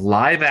of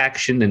live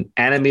action and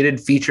animated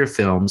feature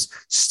films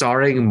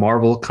starring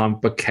Marvel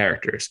comic book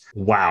characters.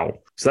 Wow.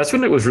 So that's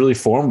when it was really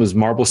formed, was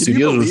Marvel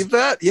Studios. Can you believe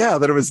that? Yeah,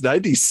 that it was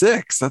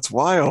 96. That's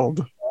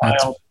wild.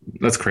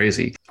 That's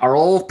crazy. Our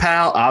old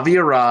pal Avi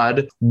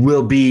Arad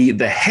will be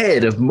the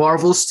head of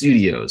Marvel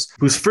Studios,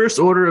 whose first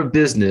order of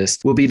business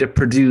will be to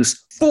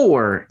produce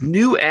 4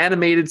 new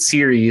animated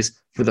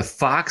series for the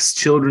Fox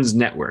Children's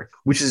Network,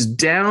 which is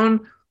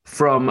down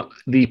from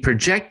the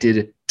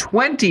projected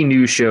 20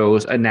 new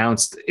shows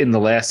announced in the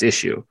last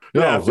issue.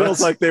 Yeah, it feels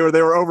like they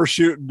were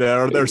overshooting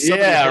there. There's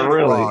something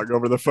wrong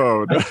over the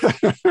phone.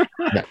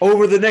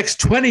 Over the next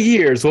 20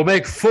 years, we'll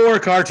make 4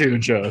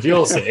 cartoon shows.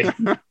 You'll see.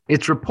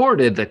 It's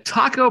reported that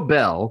Taco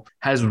Bell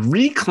has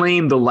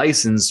reclaimed the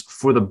license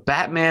for the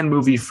Batman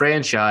movie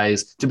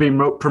franchise to be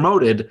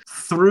promoted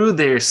through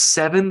their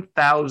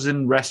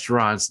 7,000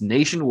 restaurants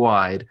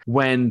nationwide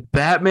when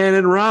Batman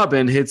and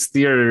Robin hits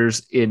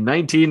theaters in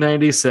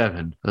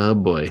 1997. Oh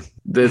boy.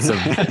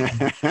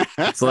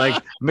 It's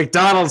like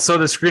McDonald's saw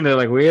the screen. They're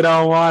like, we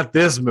don't want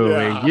this movie.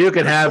 Yeah. You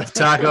can have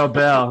Taco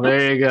Bell.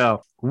 There you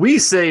go. We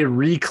say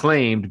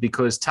reclaimed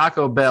because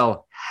Taco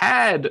Bell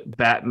had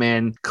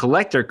Batman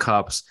collector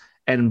cups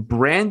and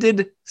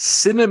branded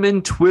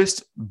cinnamon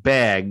twist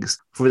bags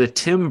for the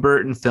Tim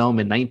Burton film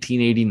in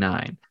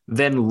 1989,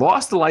 then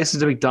lost the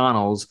license to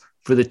McDonald's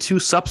for the 2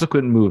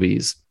 subsequent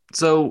movies.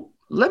 So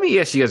let me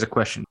ask you guys a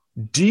question.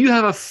 Do you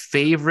have a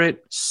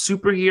favorite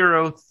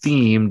superhero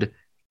themed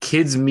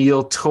kids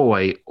meal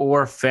toy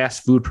or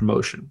fast food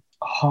promotion?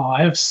 Oh,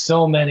 I have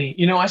so many.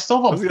 I still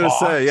have I was going to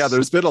say, yeah,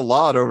 there's been a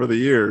lot over the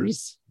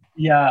years.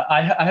 Yeah,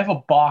 I have a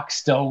box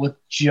still with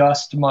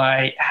just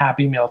my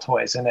Happy Meal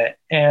toys in it.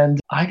 And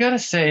I got to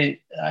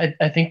say,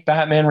 I think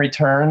Batman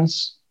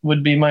Returns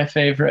would be my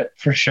favorite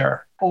for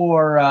sure.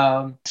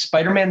 Or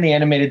Spider-Man the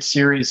Animated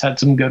Series had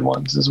some good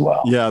ones as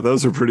well. Yeah,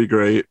 those are pretty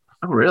great.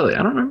 Oh, really? I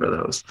don't remember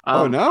those.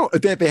 Oh, no.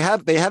 They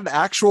had an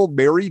actual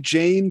Mary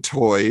Jane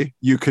toy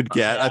you could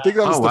get. I think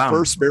that was the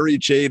first Mary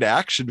Jane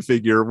action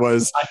figure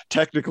was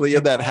technically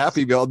in that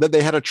Happy Meal. And then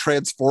they had a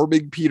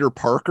transforming Peter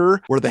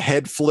Parker where the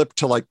head flipped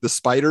to like the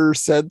Spider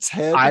Sense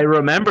head. I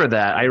remember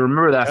that.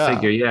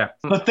 Figure, yeah.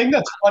 The thing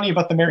that's funny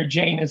about the Mary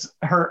Jane is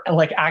her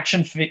like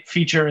action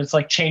feature is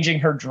like changing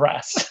her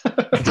dress.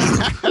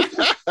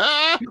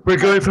 We're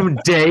going from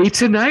day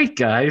to night,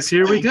 guys.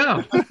 Here we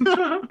go.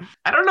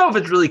 I don't know if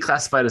it's really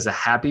classified as a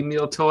Happy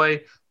Meal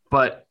toy,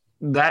 but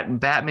that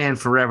Batman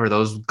Forever,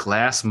 those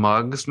glass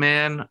mugs,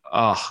 man.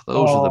 Those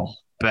are the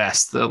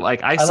best.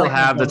 I still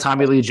have the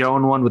Tommy Lee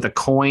Jones one with a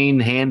coin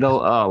handle.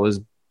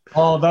 Those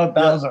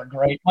are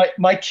great.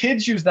 My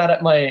kids use that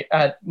at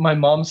my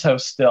mom's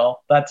house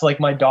still. That's like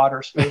my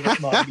daughter's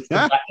favorite mug. Is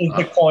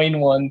the coin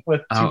one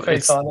with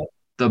Two-Face on it.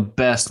 The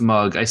best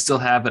mug. I still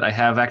have it. I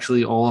have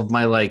actually all of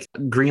my like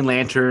Green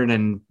Lantern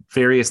and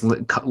various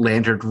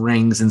lantern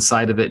rings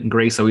inside of it, and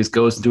Grace always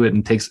goes into it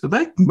and takes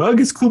that mug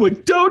is cool.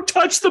 Like, don't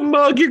touch the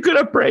mug, you're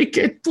gonna break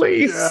it,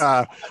 please.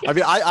 Yeah, I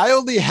mean, I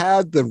only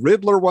had the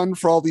Riddler one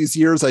for all these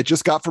years. I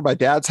just got from my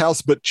dad's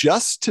house, but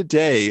just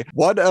today,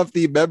 one of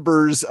the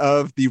members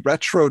of the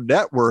Retro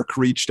Network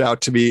reached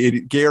out to me.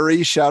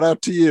 Gary, shout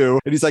out to you.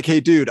 And he's like, "Hey,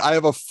 dude, I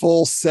have a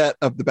full set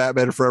of the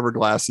Batman Forever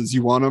glasses.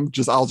 You want them?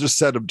 I'll just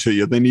send them to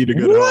you. They need a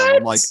good home."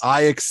 I'm like,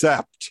 I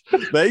accept.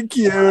 Thank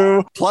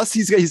you. Plus,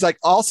 he's like,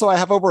 also, I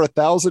have over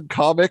 1,000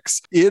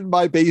 comics in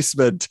my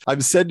basement.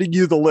 I'm sending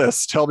you the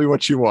list. Tell me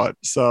what you want.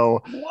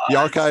 So the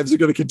archives are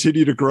going to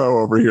continue to grow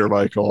over here,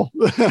 Michael.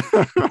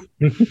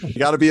 You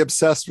got to be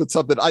obsessed with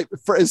something.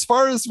 As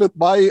far as with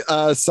my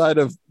side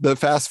of the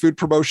fast food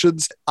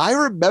promotions, I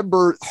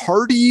remember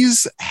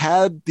Hardee's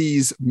had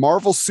these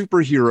Marvel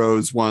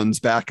superheroes ones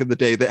back in the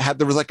day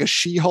there was like a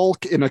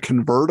She-Hulk in a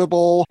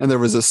convertible and there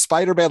was a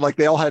Spider-Man, like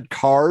they all had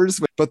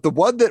cars. But the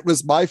one that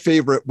was my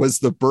favorite was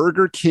the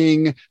Burger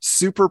King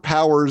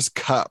Superpowers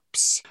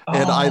cups.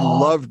 And I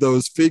loved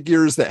those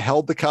figures that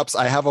held the cups.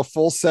 I have a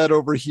full set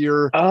over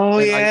here. Oh,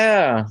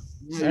 yeah.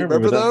 You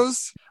remember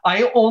those?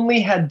 I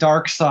only had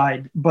Dark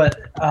Side, but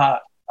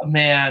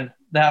man,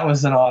 that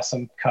was an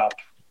awesome cup.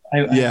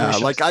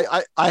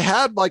 I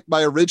had like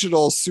my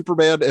original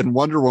Superman and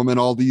Wonder Woman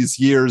all these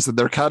years, and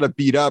they're kind of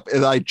beat up.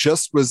 And I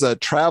just was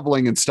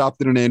traveling and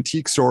stopped in an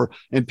antique store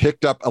and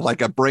picked up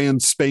a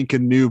brand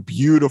spanking new,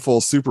 beautiful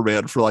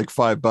Superman for like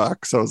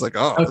 $5. So I was like,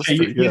 okay,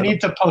 you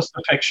need to post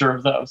a picture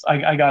of those.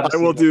 I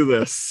will do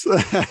this.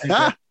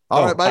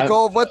 All right,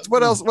 Michael,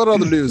 what else? What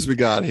other news we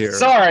got here?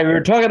 Sorry, we were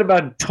talking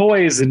about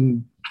toys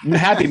and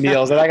Happy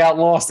Meals, and I got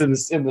lost in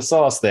the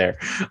sauce there.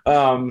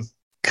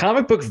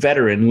 Comic book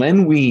veteran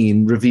Len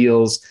Wein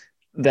reveals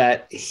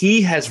that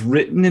he has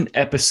written an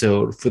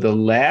episode for the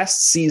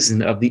last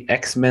season of the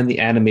X-Men the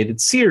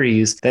Animated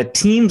Series that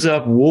teams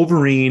up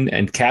Wolverine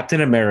and Captain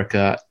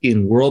America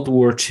in World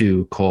War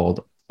II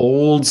called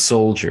Old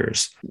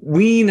Soldiers.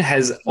 Wein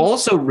has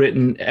also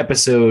written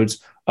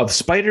episodes of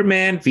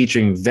Spider-Man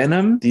featuring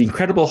Venom, The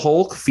Incredible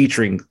Hulk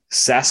featuring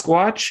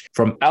Sasquatch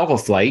from Alpha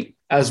Flight,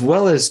 as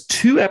well as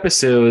 2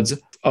 episodes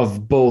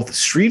of both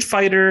Street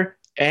Fighter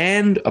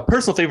and a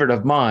personal favorite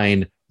of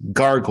mine,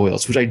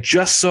 Gargoyles, which I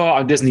just saw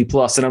on Disney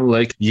Plus, and I'm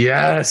like,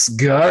 yes,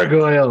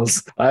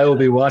 Gargoyles. I will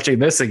be watching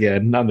this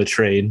again on the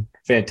train.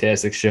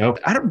 Fantastic show.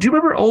 Do you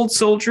remember Old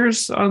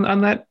Soldiers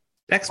on that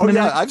X-Men?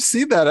 Oh, yeah, I've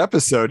seen that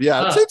episode.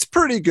 Yeah, it's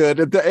pretty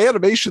good. The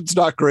animation's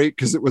not great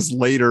because it was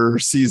later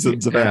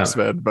seasons of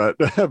X-Men, but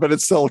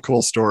it's still a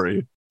cool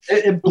story.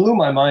 It blew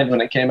my mind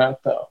when it came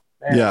out, though.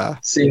 Man. Yeah,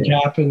 seeing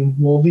Cap and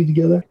Wolverine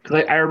together.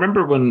 I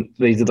remember when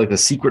they did like the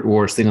Secret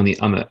Wars thing on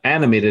the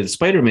animated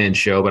Spider-Man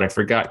show, but I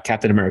forgot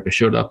Captain America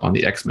showed up on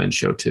the X-Men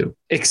show too.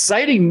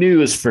 Exciting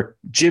news for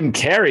Jim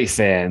Carrey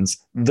fans: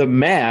 The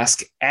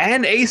Mask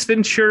and Ace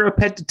Ventura: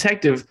 Pet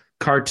Detective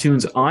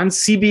cartoons on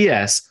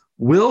CBS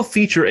will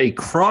feature a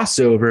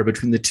crossover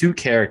between the two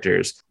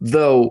characters.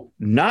 Though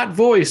not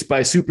voiced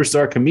by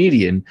superstar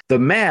comedian, The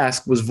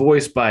Mask was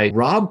voiced by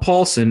Rob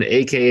Paulson,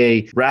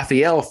 aka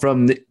Raphael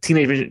from the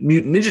Teenage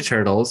Mutant Ninja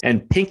Turtles,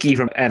 and Pinky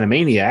from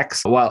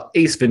Animaniacs, while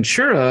Ace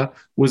Ventura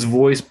was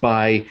voiced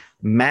by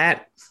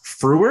Matt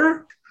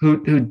Frewer,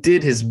 who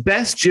did his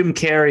best Jim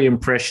Carrey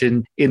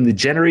impression in the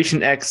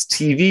Generation X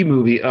TV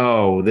movie.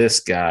 Oh, this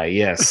guy,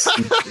 yes.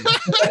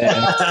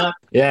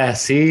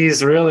 Yes, he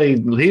was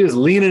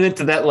leaning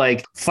into that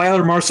like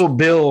Filer Marshall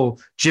Bill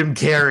Jim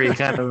Carrey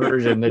kind of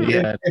version that he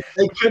had. If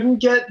they couldn't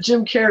get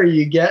Jim Carrey,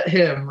 you get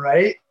him,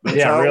 right?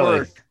 Yeah,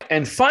 really.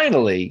 And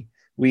finally,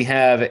 we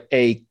have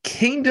a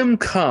Kingdom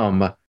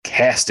Come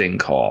casting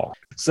call.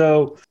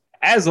 So,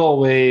 as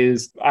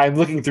always, I'm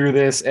looking through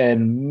this,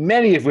 and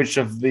many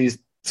of these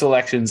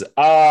selections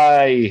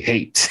I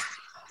hate.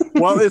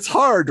 Well, it's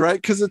hard, right?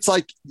 Because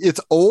it's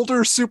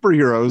older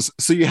superheroes,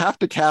 so you have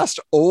to cast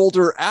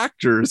older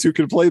actors who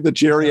can play the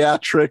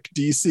geriatric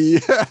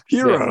DC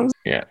heroes.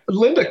 Yeah.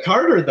 Linda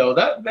Carter, though,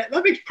 that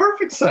makes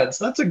perfect sense.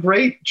 That's a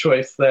great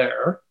choice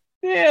there.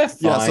 Yeah, fine.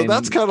 Yeah, so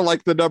that's kind of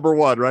like the number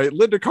one, right?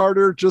 Linda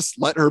Carter, just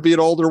let her be an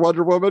older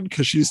Wonder Woman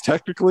because she's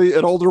technically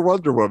an older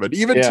Wonder Woman.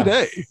 Even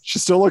today, she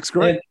still looks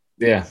great.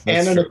 Yeah,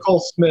 Anna Nicole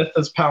Smith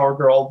as Power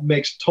Girl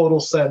makes total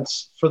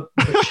sense for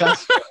the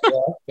chest.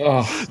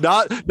 Oh.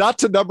 Not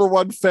to number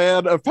one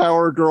fan of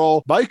Power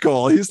Girl,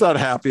 Michael. He's not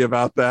happy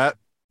about that.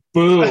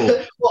 Boo.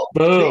 Well,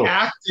 Boo.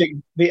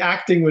 The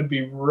acting would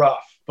be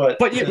rough, but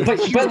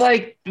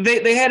like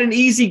they had an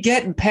easy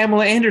get in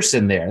Pamela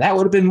Anderson there. That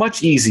would have been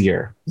much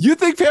easier. You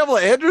think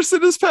Pamela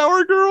Anderson is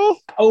Power Girl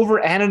over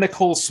Anna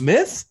Nicole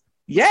Smith?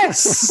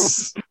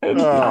 Yes.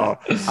 Oh,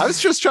 I was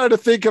just trying to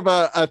think of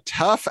a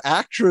tough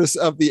actress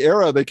of the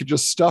era. They could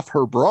just stuff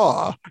her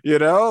bra,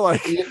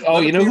 like. Oh,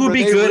 you know who would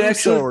be good,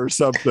 actually, or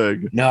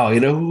something. No, you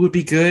know who would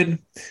be good?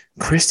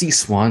 Christy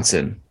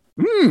Swanson.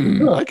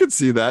 I could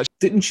see that.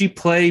 Didn't she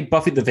play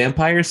Buffy the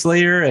Vampire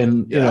Slayer?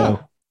 And you know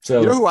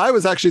who I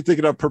was actually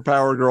thinking of for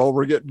Power Girl.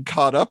 We're getting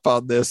caught up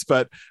on this,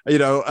 but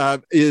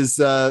is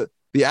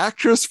the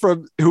actress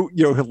from who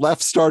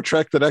left Star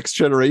Trek: The Next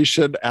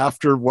Generation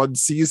after one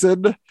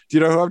season. Do you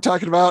know who I'm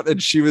talking about?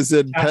 And she was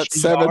in Pet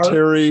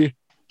Sematary.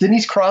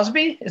 Denise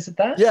Crosby? Is it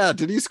that? Yeah,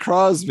 Denise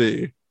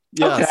Crosby.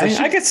 Yeah, okay,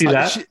 I can see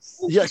that.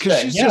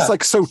 Because she's just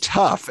like so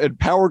tough, and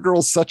Power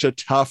Girl's such a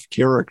tough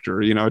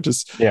character. It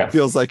just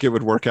feels like it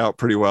would work out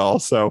pretty well.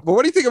 So, but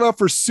what do you think about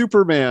for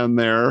Superman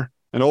there?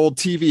 An old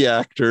TV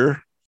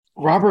actor.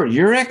 Robert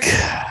Urich?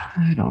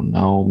 I don't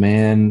know,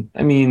 man.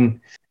 I mean,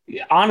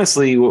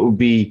 honestly, what would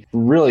be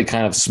really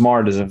kind of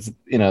smart is if,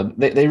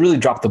 they really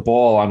dropped the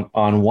ball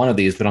on one of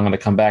these, but I'm going to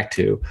come back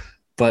to.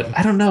 But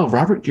I don't know,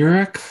 Robert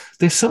Urich.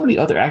 There's so many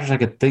other actors I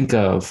could think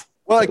of.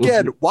 Well,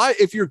 again, why,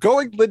 if you're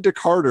going Linda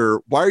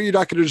Carter, why are you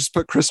not going to just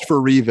put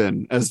Christopher Reeve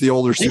in as the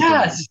older Superman?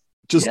 Yes.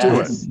 Just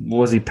do it.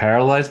 Was he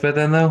paralyzed by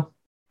then, though?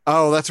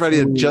 Oh, that's right.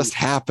 It just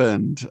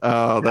happened.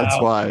 Oh, that's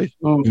why.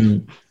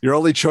 Mm. Your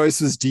only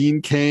choice was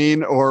Dean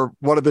Cain or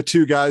one of the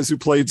two guys who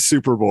played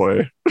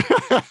Superboy.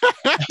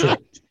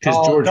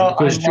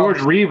 Because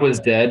George Reeve was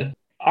dead.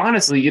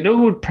 Honestly, who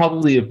would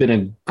probably have been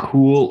a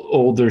cool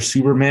older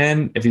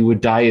Superman if he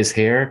would dye his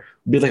hair?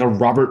 It'd be like a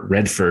Robert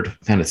Redford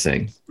kind of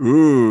thing.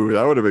 Ooh,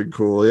 that would have been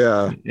cool.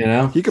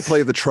 Yeah. He could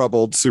play the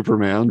troubled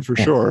Superman for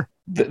sure.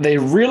 They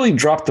really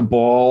dropped the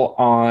ball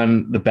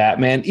on the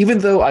Batman, even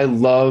though I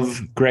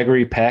love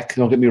Gregory Peck.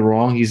 Don't get me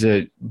wrong. He's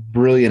a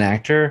brilliant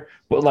actor,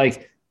 but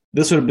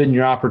this would have been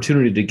your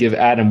opportunity to give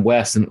Adam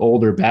West an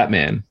older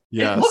Batman.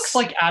 Yes. It looks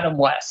like Adam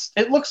West.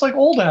 It looks like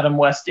old Adam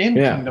West in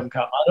Kingdom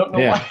Come. I don't know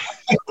why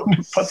I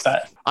wouldn't put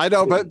that. I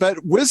know,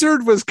 but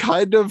Wizard was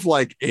kind of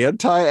like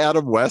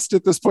anti-Adam West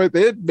at this point.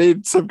 They had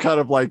made some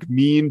kind of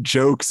mean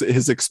jokes at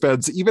his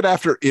expense, even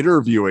after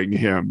interviewing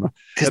him.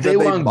 Because they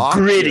want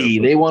gritty.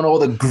 They want all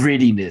the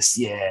grittiness.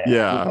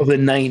 Yeah. Of the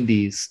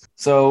 90s.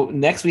 So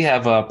next we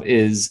have up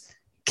is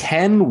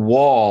Ken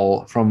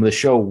Wall from the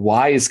show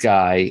Wise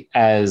Guy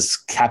as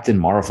Captain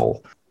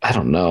Marvel. I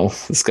don't know.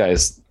 This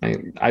guy's.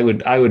 I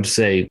would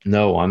say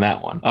no on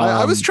that one.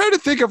 I was trying to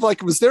think of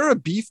was there a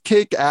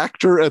beefcake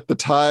actor at the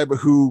time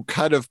who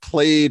kind of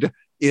played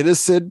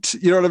innocent.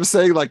 You know what I'm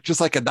saying? Like just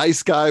like a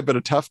nice guy, but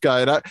a tough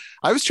guy. And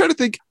I was trying to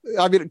think,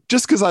 I mean,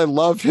 just because I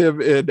love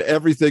him in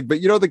everything,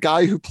 but you know, the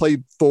guy who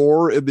played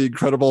Thor in The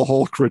Incredible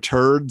Hulk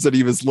Returns, and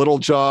he was Little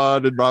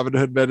John and Robin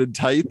Hood Men in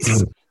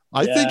Tights.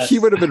 I think he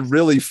would have been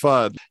really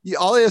fun.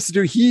 All he has to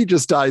do, he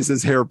just dyes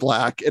his hair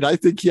black. And I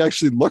think he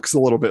actually looks a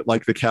little bit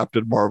like the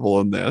Captain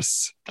Marvel in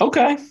this.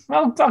 Okay.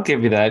 Well, I'll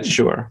give you that.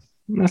 Sure.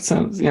 That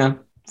sounds,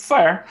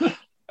 fair.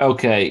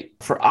 Okay.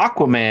 For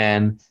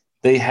Aquaman,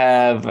 they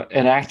have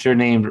an actor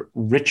named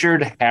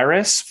Richard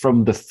Harris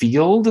from The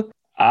Field.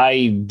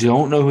 I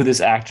don't know who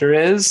this actor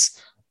is.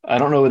 I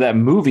don't know who that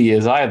movie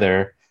is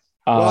either.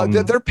 Well,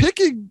 they're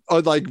picking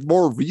like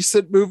more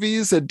recent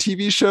movies and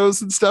TV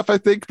shows and stuff, I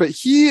think. But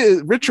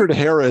Richard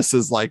Harris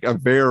is like a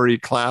very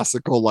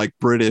classical, like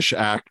British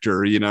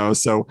actor, you know.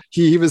 So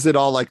he was in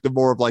all like the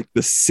more of like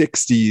the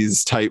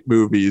 60s type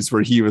movies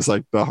where he was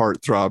like the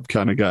heartthrob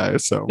kind of guy.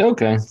 So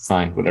okay,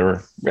 fine,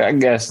 whatever. I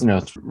guess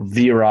it's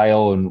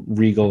virile and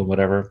regal and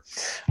whatever.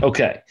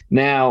 Okay,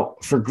 now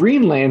for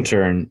Green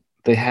Lantern,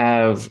 they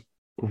have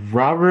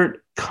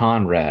Robert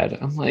Conrad.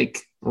 I'm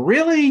like,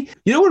 really?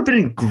 You know what would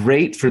have been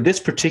great for this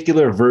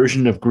particular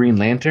version of Green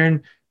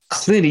Lantern?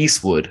 Clint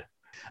Eastwood.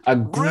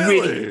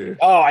 Really?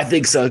 Oh, I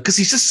think so. Because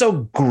he's just so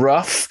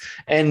gruff.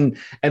 And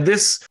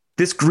this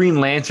Green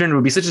Lantern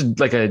would be such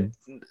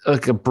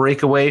a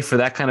breakaway for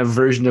that kind of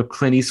version of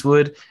Clint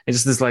Eastwood. And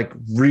just this like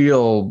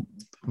real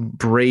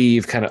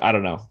brave kind of, I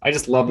don't know. I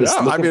just love this.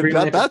 Yeah, I mean,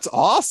 that's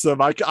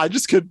awesome. I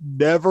just could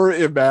never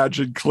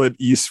imagine Clint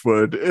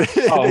Eastwood in a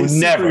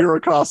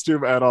superhero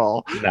costume at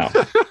all. No.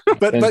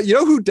 But you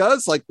know who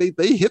does? Like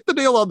they hit the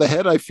nail on the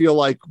head, I feel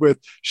like, with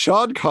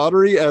Sean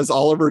Connery as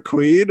Oliver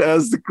Queen,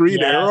 as the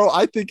Green Arrow.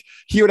 I think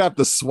he would have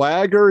the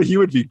swagger. He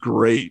would be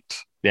great.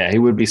 Yeah, he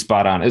would be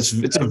spot on. It's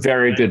a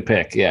very good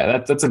pick. Yeah,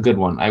 that's a good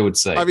one, I would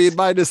say. I mean,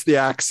 minus the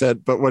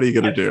accent, but what are you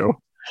going to do?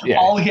 Yeah.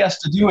 All he has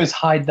to do is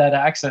hide that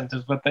accent,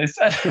 is what they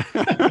said.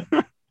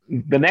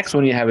 The next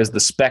one you have is the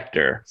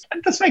Spectre.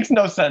 This makes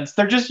no sense.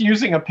 They're just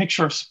using a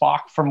picture of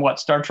Spock from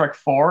Star Trek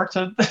 4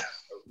 to.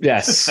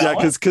 Yes. Yeah,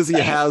 because he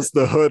has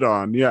the hood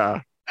on.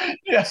 Yeah.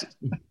 Yes.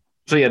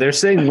 So yeah, they're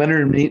saying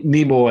Leonard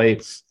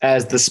Nimoy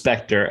as the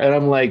Spectre, and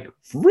I'm like,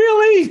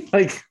 really?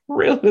 Like,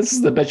 really? This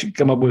is the best you can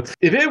come up with.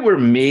 If it were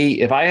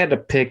me, if I had to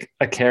pick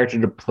a character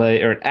to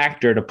play or an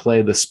actor to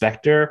play the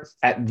Spectre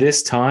at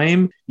this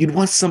time, you'd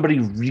want somebody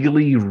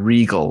really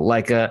regal,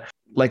 like a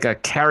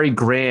Cary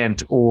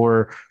Grant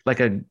or like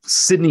a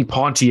Sidney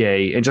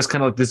Poitier, and just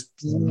kind of like this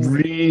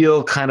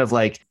real kind of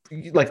like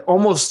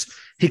almost.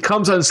 He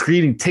comes on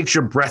screen and takes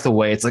your breath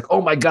away. It's like,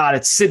 oh my God,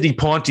 it's Sidney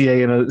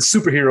Poitier in a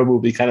superhero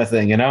movie kind of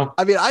thing, you know?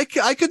 I mean, I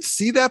could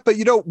see that, but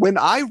when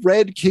I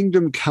read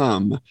Kingdom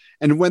Come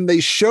and when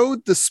they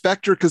showed the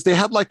Spectre, because they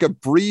had like a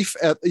brief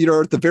at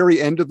the very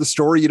end of the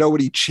story,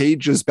 when he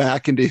changes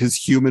back into his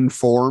human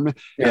form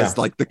as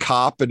like the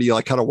cop and he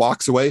like kind of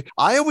walks away.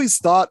 I always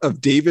thought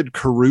of David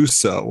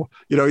Caruso.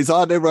 He's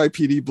on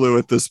NYPD Blue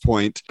at this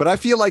point, but I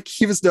feel like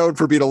he was known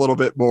for being a little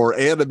bit more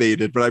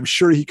animated, but I'm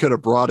sure he could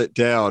have brought it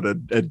down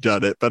and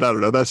done it. But I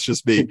don't know. That's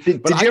just me.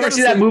 Did you ever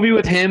see that movie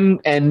with him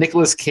and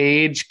Nicolas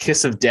Cage,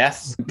 Kiss of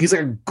Death? He's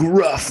like a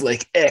gruff,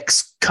 like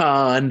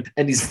ex-con,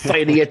 and he's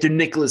fighting after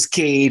Nicolas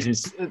Cage. And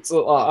it's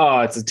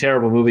a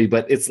terrible movie,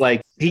 but it's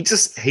like he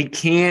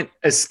can't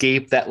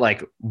escape that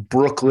like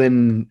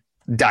Brooklyn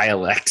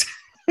dialect.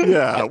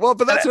 Yeah, well,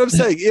 but that's what I'm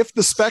saying. If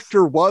the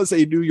Spectre was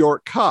a New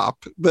York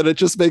cop, then it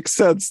just makes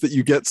sense that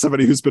you get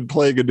somebody who's been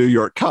playing a New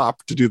York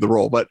cop to do the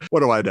role. But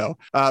what do I know?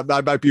 I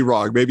might be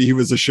wrong. Maybe he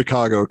was a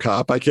Chicago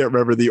cop. I can't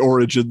remember the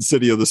origin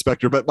city of the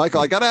Spectre. But Michael,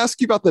 I got to ask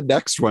you about the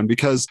next one,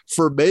 because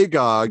for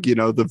Magog,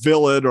 the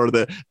villain or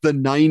the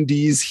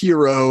 90s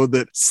hero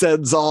that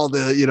sends all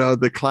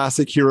the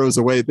classic heroes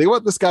away, they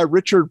want this guy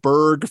Richard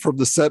Berg from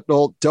the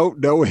Sentinel. Don't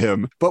know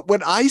him. But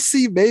when I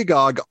see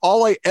Magog,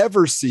 all I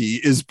ever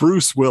see is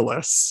Bruce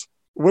Willis.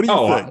 What do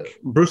you think?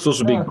 Bruce Willis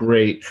would be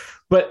great,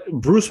 but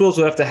Bruce Willis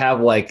would have to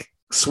have like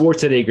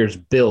Schwarzenegger's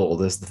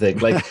build is the thing.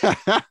 Like,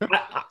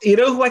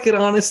 who I could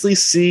honestly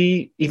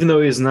see, even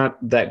though he's not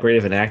that great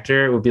of an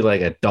actor, would be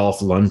like a Dolph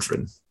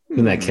Lundgren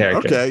in that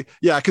character. Okay,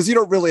 yeah, because you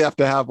don't really have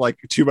to have like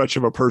too much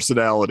of a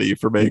personality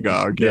for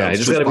Magog. Yeah, it's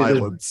just gotta be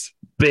this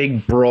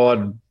big,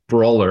 broad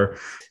brawler.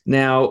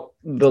 Now,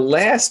 the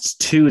last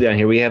two down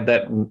here, we have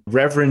that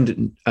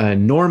Reverend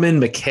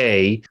Norman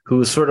McKay,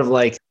 who's sort of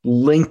like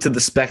linked to the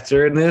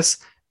Spectre in this.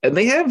 And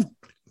they have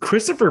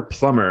Christopher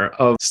Plummer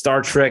of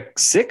Star Trek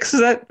 6. Is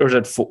that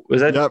 4?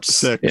 Is that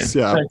 6?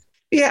 Yeah.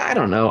 Yeah, I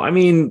don't know. I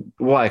mean,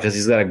 why? Because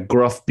he's got a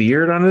gruff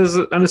beard on his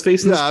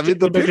face. Yeah, I mean,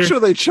 the picture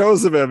they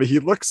chose of him, he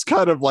looks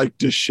kind of like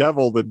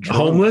disheveled and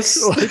drunk.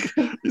 Homeless. Like,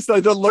 he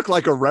doesn't look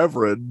like a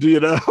reverend,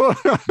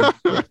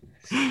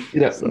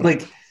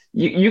 Like.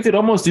 You could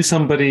almost do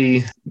somebody,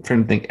 I'm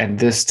trying to think, at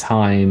this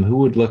time, who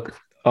would look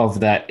of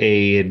that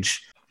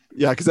age.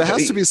 Yeah, because it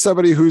has to be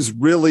somebody who's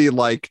really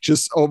like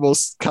just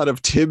almost kind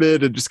of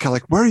timid and just kind of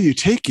like, where are you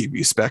taking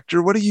me,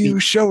 Spectre? What are you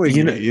showing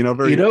me?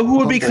 Who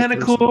would be kind of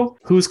cool?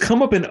 Who's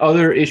come up in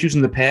other issues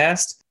in the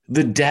past?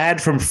 the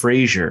dad from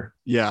Frasier.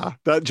 Yeah,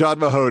 that John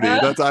Mahoney.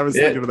 I was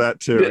thinking of that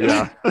too.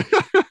 Yeah.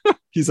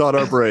 He's on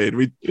our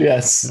brain.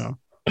 Yes. Yeah.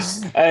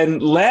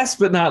 And last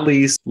but not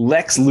least,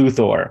 Lex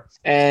Luthor.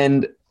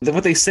 And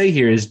what they say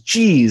here is,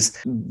 geez,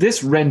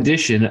 this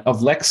rendition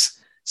of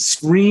Lex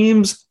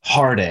screams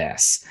hard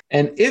ass.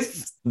 And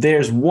if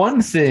there's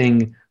one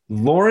thing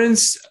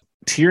Lawrence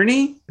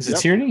Tierney, is it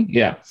Tierney?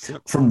 Yeah.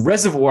 Yep. From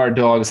Reservoir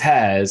Dogs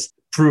has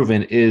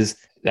proven is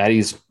that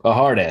he's a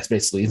hard ass,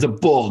 basically. He's a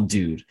bald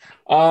dude.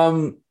 I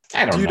don't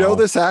know. Do you know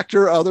this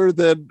actor other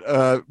than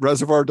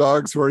Reservoir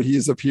Dogs where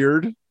he's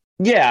appeared?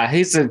 Yeah,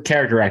 he's a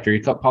character actor. He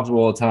pops up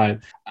all the time.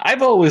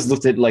 I've always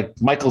looked at like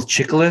Michael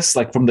Chiklis,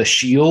 like from The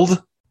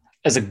Shield,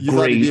 as a You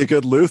thought he'd be a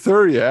good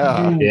Luthor?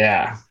 Yeah.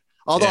 Yeah.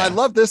 Although I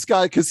love this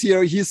guy because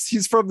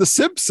he's from The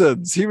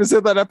Simpsons. He was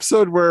in that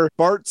episode where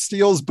Bart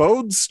steals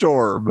Bone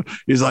Storm.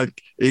 He's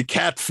like, a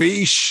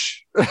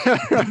catfish.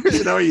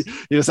 He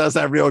just has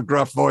that real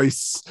gruff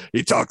voice.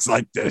 He talks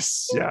like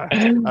this. Yeah. I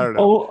don't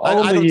know.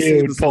 Only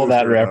you would pull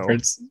that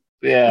reference.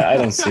 Yeah, I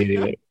don't see it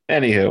either.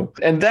 Anywho,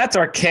 and that's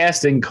our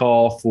casting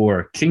call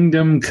for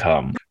Kingdom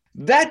Come.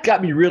 That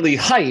got me really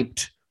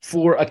hyped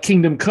for a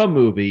Kingdom Come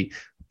movie.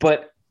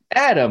 But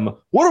Adam,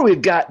 what do we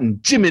got in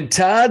Jim and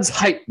Todd's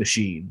hype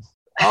machine?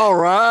 All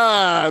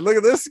right, look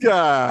at this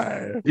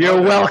guy.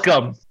 You're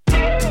welcome.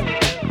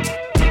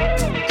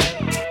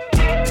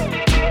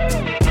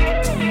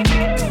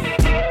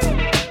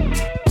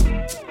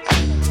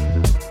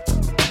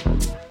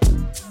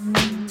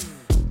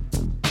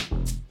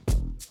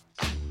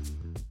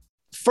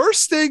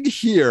 First thing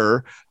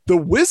here, the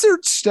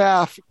Wizard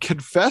staff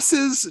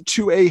confesses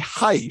to a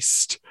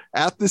heist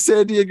at the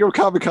San Diego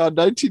Comic-Con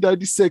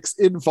 1996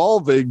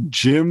 involving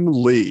Jim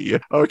Lee.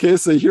 Okay,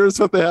 so here's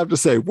what they have to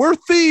say. We're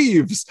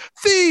thieves!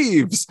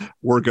 Thieves!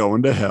 We're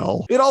going to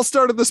hell. It all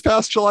started this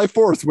past July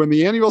 4th when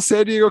the annual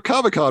San Diego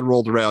Comic-Con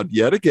rolled around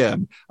yet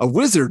again. A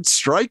Wizard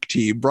strike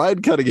team,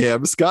 Brian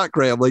Cunningham, Scott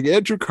Gramling,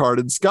 Andrew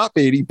Carden, Scott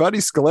Beatty, Buddy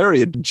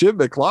Scolari, and Jim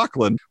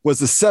McLaughlin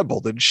was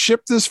assembled and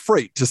shipped as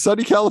freight to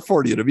sunny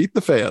California to meet the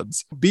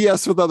fans,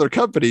 BS with other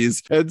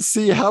companies, and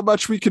see how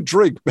much we could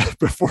drink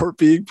before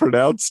being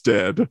pronounced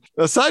dead.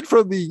 Aside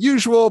from the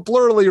usual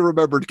blurrily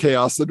remembered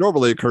chaos that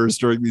normally occurs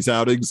during these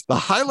outings, the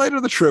highlight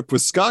of the trip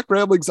was Scott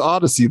Gramling's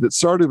odyssey that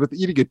started with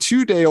eating a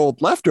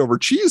 2-day-old leftover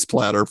cheese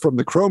platter from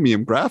the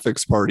Chromium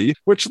graphics party,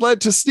 which led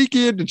to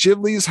sneaking into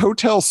Jim Lee's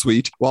hotel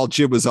suite while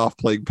Jim was off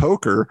playing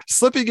poker,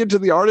 slipping into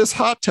the artist's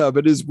hot tub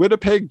in his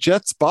Winnipeg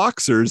Jets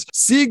boxers,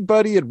 seeing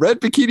Buddy in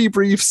red bikini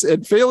briefs,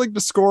 and failing to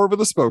score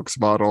with a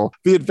spokesmodel.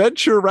 The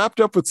adventure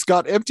wrapped up with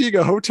Scott emptying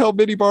a hotel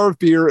minibar of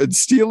beer and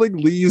stealing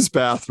Lee's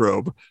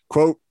bathrobe.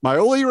 Quote, "My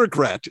only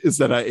regret is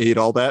that I ate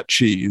all that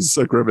cheese,"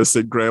 a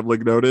grimacing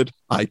Gramling noted.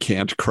 I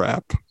can't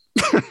crap.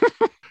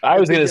 I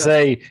was going to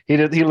say he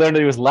learned that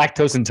he was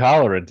lactose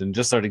intolerant and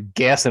just started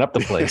gassing up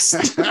the place.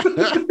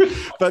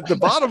 But the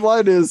bottom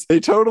line is they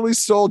totally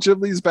stole Jim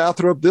Lee's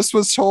bathrobe. This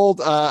was told,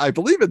 I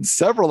believe, in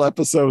several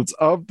episodes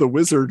of the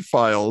Wizard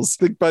Files.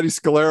 I think Buddy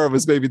Scolari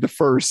was maybe the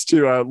first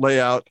to lay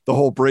out the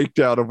whole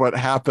breakdown of what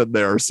happened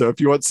there. So if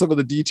you want some of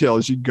the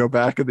details, you can go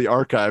back in the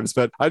archives.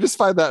 But I just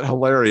find that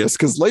hilarious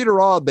because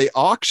later on they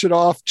auction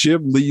off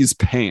Jim Lee's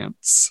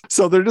pants.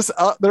 So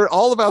they're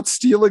all about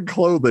stealing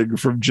clothing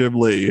from Jim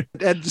Lee.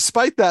 And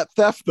despite that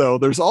theft, though,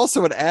 there's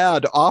also an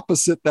ad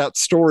opposite that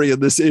story in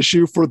this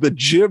issue for the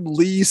Jim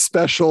Lee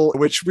special,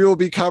 which we will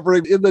be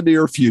covering in the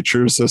near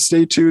future. So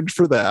stay tuned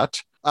for that.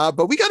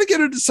 But we got to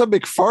get into some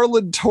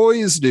McFarlane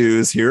Toys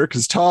news here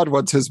because Todd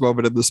wants his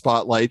moment in the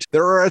spotlight.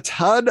 There are a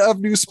ton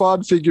of new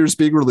Spawn figures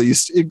being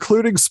released,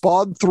 including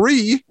Spawn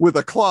 3 with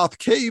a cloth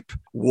cape,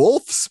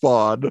 Wolf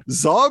Spawn,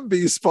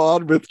 Zombie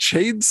Spawn with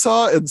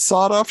chainsaw and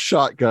sawed-off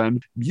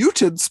shotgun,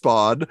 Mutant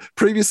Spawn.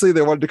 Previously,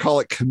 they wanted to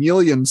call it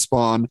Chameleon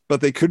Spawn,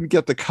 but they couldn't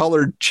get the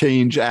color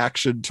change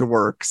action to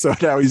work, so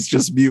now he's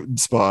just Mutant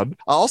Spawn.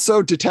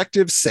 Also,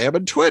 Detective Sam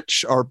and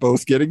Twitch are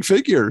both getting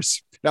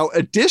figures. Now,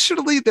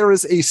 additionally, there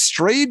is a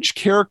strange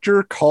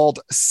character called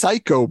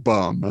Psycho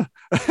Bum,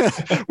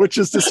 which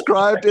is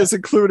described as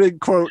including,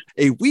 quote,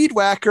 a weed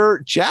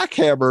whacker,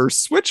 jackhammer,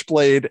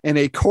 switchblade, and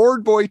a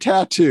corn boy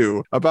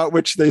tattoo, about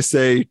which they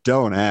say,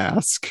 don't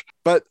ask.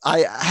 But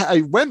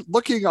I went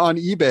looking on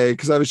eBay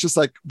because I was just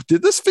like,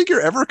 did this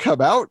figure ever come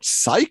out?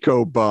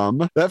 Psycho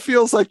Bum. That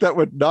feels like that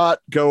would not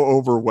go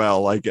over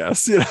well, I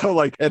guess,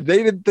 and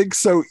they didn't think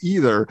so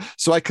either.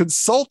 So I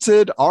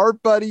consulted our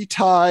buddy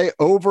Ty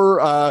over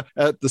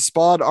at the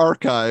Spawn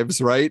Archives,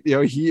 right?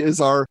 He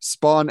is our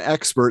Spawn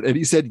expert. And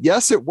he said,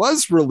 yes, it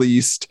was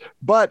released,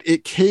 but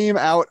it came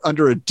out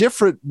under a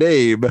different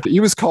name. He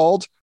was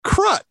called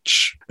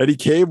Crutch, and he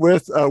came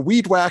with a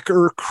weed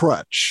whacker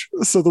crutch.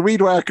 So the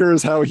weed whacker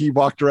is how he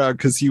walked around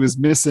because he was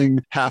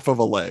missing half of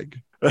a leg.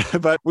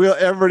 But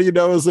everybody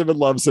knows him and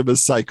loves him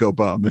as Psycho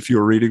Bum if you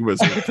were reading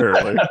Wizard,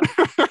 apparently.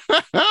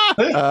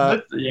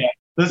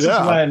 This is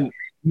when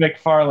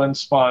McFarlane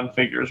Spawn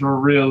figures were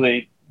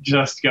really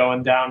just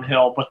going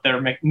downhill, but their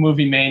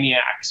movie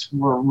maniacs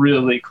were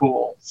really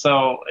cool.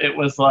 So it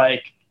was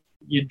like,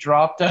 You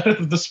dropped out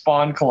of the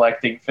Spawn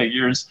collecting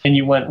figures and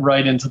you went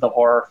right into the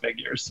horror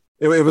figures.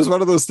 It was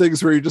one of those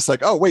things where you're just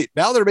like, oh, wait,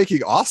 now they're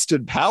making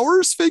Austin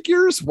Powers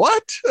figures?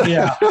 What?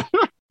 Yeah.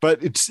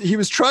 But he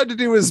was trying to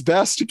do his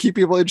best to keep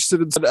people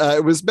interested in.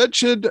 It was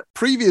mentioned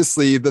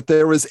previously that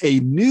there was a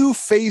new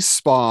face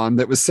Spawn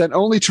that was sent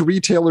only to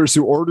retailers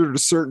who ordered a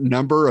certain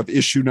number of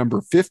issue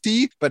number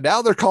 50. But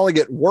now they're calling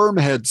it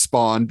Wormhead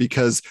Spawn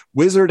because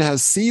Wizard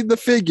has seen the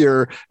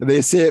figure and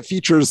they say it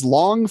features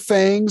long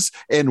fangs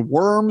and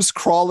worms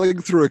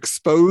crawling through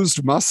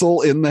exposed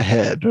muscle in the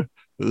head.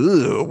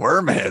 Ooh,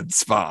 Wormhead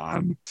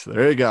Spawn. So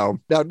there you go.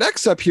 Now,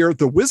 next up here,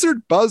 the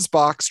Wizard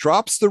Buzzbox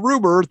drops the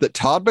rumor that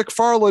Todd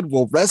McFarlane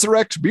will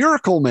resurrect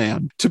Miracle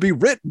Man to be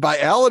written by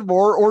Alan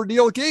Moore or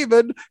Neil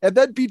Gaiman and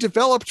then be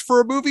developed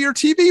for a movie or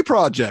TV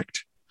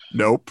project.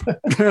 Nope.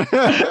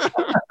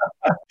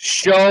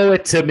 Show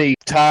it to me,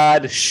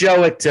 Todd.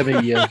 Show it to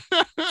me. You.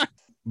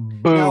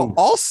 Boom. Now,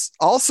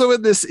 also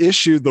in this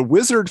issue, the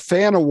Wizard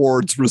Fan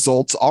Awards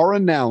results are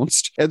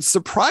announced, and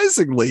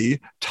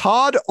surprisingly,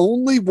 Todd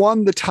only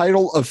won the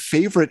title of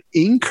favorite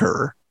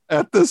inker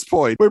at this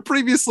point, where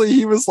previously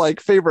he was like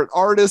favorite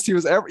artist. He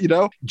was,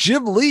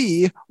 Jim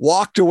Lee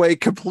walked away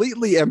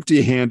completely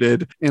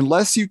empty-handed,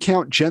 unless you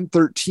count Gen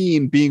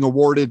 13 being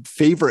awarded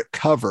favorite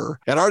cover.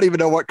 And I don't even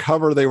know what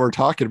cover they were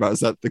talking about.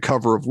 Is that the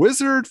cover of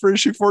Wizard for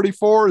issue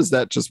 44? Is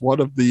that just one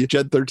of the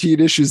Gen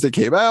 13 issues that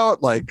came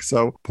out? Like,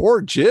 so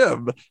poor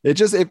Jim. It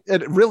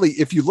really,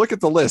 if you look at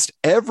the list,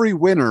 every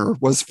winner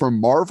was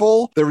from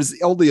Marvel. There was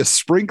only a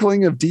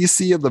sprinkling of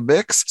DC in the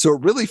mix. So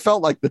it really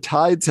felt like the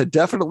tides had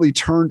definitely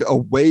turned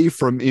away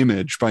from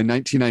Image by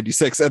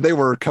 1996, and they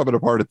were coming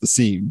apart at the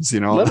seams.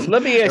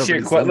 Let me ask you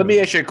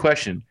a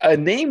question. A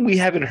name we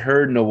haven't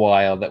heard in a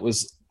while that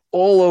was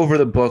all over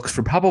the books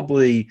for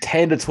probably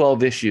 10 to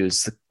 12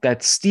 issues.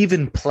 That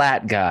Stephen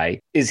Platt guy,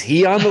 is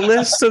he on the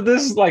list? So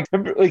this is like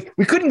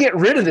we couldn't get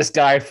rid of this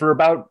guy for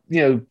about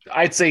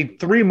I'd say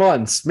 3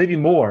 months, maybe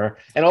more,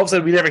 and all of a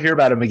sudden we never hear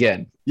about him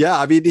again. Yeah,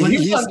 I mean,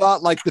 he's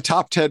not like the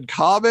top 10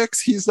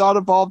 comics. He's not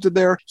involved in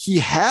there. He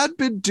had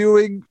been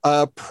doing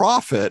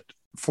Prophet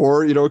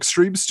for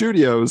Extreme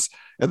Studios,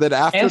 and then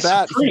after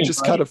that Supreme, he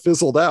just kind of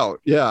fizzled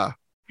out. Yeah,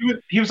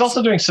 he was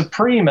also doing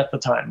Supreme at the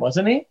time,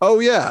 wasn't he?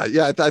 Oh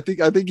yeah. I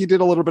think he did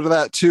a little bit of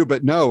that too,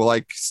 but no,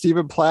 like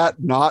Stephen Platt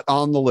not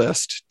on the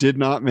list, did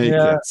not make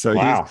it. So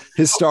wow.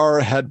 His star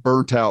had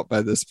burnt out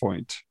by this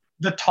point.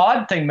 The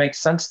Todd thing makes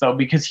sense though,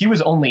 because he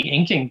was only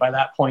inking by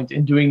that point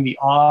and doing the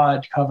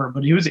odd cover,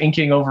 but he was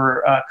inking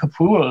over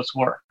Capullo's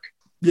work.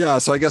 Yeah,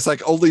 so I guess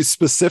like only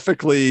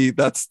specifically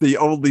that's the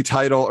only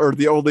title or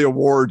the only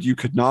award you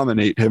could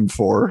nominate him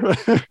for.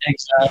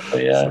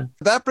 Exactly, yeah. So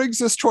that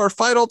brings us to our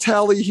final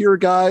tally here,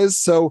 guys.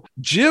 So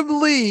Jim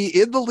Lee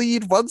in the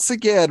lead once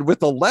again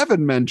with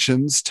 11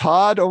 mentions,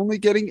 Todd only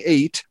getting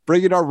 8,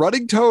 bringing our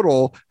running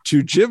total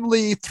to Jim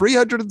Lee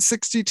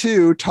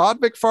 362,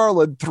 Todd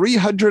McFarlane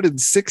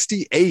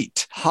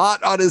 368.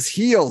 Hot on his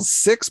heels.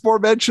 6 more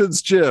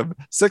mentions, Jim.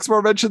 6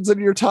 more mentions in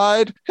your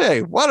Tide.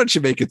 Hey, why don't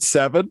you make it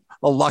 7?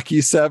 A lucky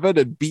 7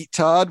 and beat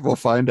Todd. We'll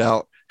find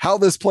out how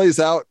this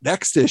plays out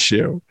next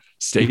issue.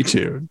 Stay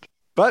tuned.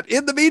 But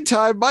in the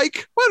meantime,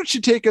 Mike, why don't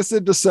you take us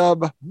into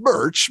some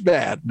merch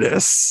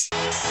madness?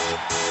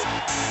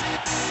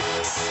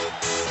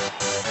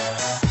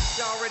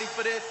 Y'all ready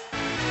for this?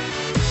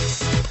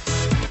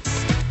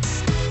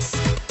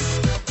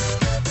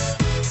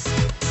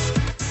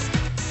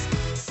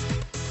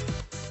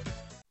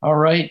 All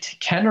right,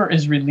 Kenner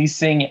is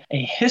releasing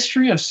a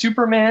History of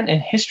Superman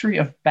and History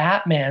of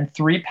Batman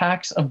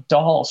 3-packs of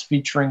dolls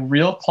featuring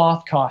real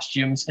cloth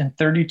costumes and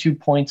 32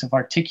 points of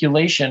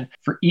articulation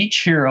for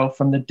each hero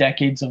from the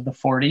decades of the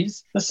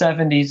 40s, the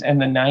 70s, and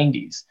the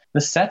 90s.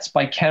 The sets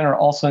by Kenner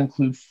also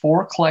include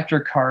 4 collector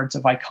cards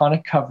of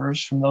iconic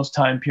covers from those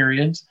time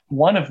periods,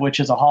 one of which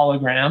is a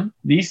hologram.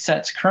 These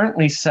sets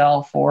currently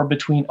sell for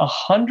between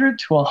 $100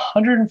 to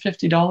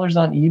 $150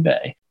 on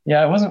eBay.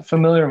 Yeah, I wasn't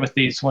familiar with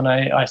these when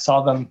I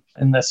saw them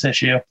in this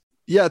issue.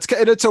 Yeah,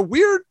 it's a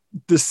weird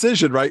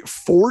decision, right?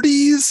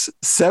 40s,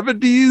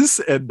 70s,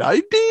 and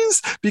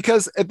 90s?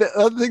 Because the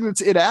other thing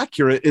that's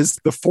inaccurate is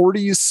the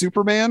 40s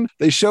Superman.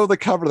 They show the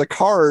cover, the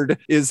card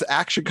is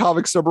Action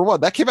Comics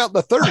 #1. That came out in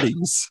the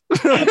 30s.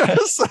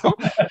 So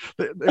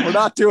they were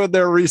not doing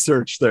their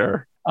research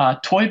there.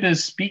 Toy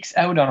Biz speaks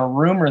out on a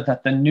rumor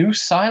that the new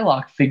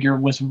Psylocke figure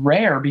was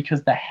rare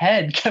because the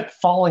head kept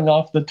falling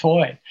off the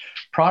toy.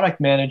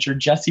 Product manager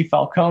Jesse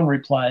Falcone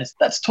replies,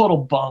 "That's total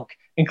bunk,"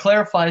 and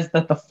clarifies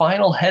that the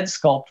final head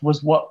sculpt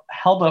was what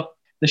held up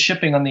the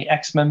shipping on the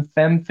X-Men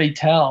Femme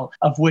Fatale,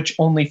 of which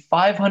only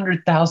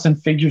 500,000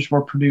 figures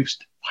were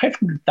produced.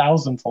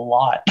 500,000's a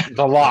lot.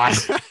 A lot.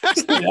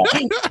 Yeah.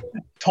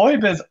 Toy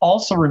Biz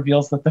also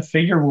reveals that the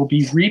figure will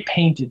be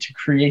repainted to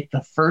create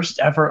the first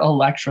ever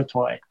Elektra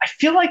toy. I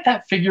feel like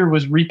that figure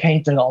was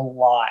repainted a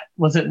lot,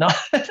 was it not?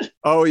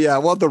 Oh, yeah.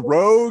 Well, the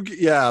Rogue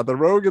and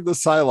the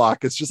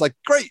Psylocke, it's just like,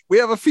 great, we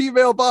have a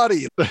female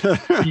body.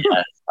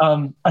 Yes.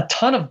 A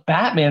ton of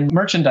Batman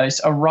merchandise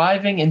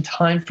arriving in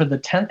time for the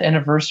 10th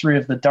anniversary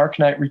of The Dark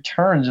Knight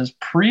Returns is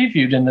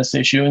previewed in this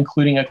issue,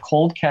 including a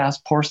cold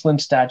cast porcelain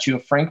statue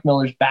of Frank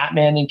Miller's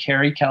Batman and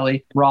Carrie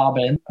Kelly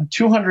Robin, a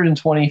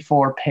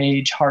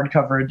 224-page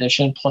hardcover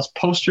edition, plus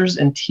posters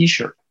and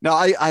t-shirt. Now,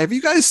 I have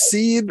you guys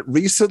seen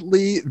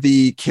recently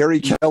the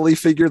Carrie Kelly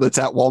figure that's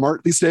at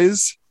Walmart these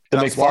days? The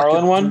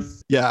McFarlane one?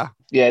 Yeah.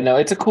 Yeah, no,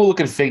 it's a cool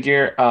looking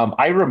figure.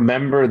 I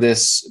remember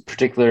this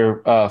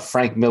particular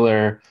Frank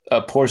Miller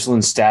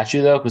porcelain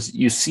statue, though, because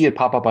you see it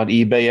pop up on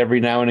eBay every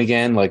now and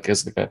again, like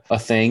as like a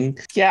thing.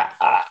 Yeah,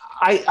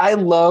 I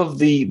love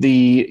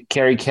the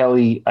Carrie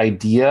Kelly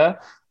idea.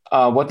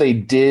 What they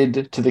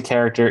did to the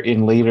character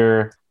in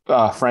later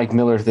Frank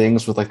Miller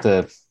things with like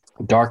the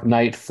Dark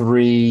Knight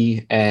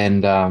 3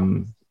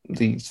 and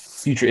the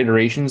future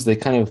iterations,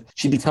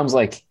 she becomes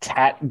like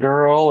Cat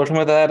Girl or something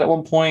like that at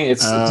one point.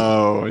 It's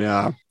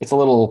a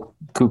little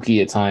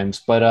kooky at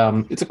times, but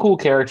it's a cool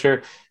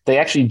character. They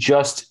actually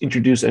just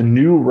introduced a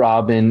new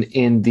Robin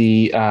in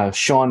the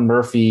Sean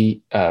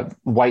Murphy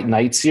White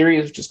Knight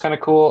series, which is kind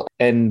of cool.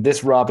 And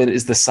this Robin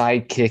is the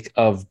sidekick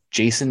of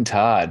Jason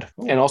Todd,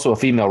 and also a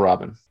female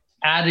Robin.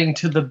 Adding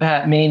to the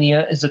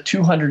Batmania is a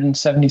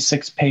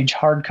 276-page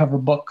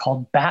hardcover book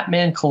called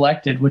Batman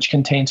Collected, which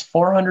contains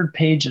 400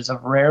 pages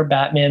of rare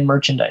Batman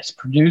merchandise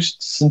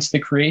produced since the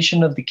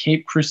creation of the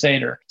Caped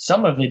Crusader,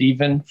 some of it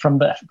even from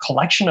the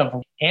collection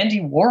of Andy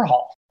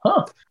Warhol.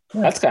 Huh.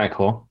 That's kind of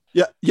cool.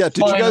 Yeah. Did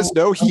you guys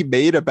know he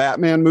made a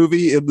Batman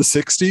movie in the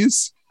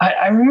 60s?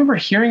 I remember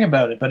hearing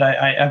about it, but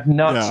I've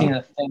not seen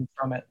a thing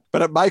from it.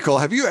 But Michael,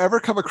 have you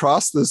ever come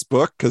across this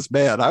book? Because,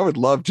 man, I would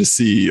love to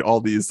see all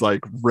these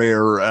like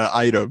rare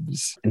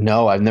items.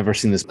 No, I've never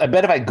seen this. I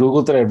bet if I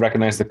Googled it, I'd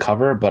recognize the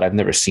cover, but I've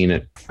never seen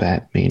it.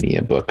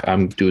 Batmania book.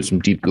 I'm doing some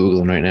deep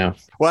Googling right now.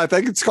 Well, I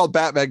think it's called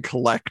Batman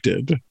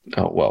Collected.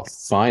 Oh, well,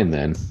 fine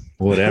then.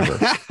 Whatever.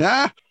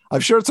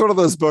 I'm sure it's one of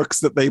those books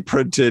that they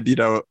printed,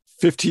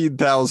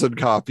 15,000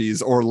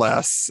 copies or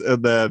less,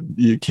 and then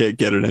you can't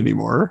get it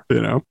anymore.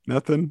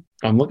 Nothing.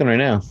 I'm looking right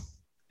now.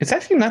 It's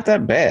actually not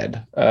that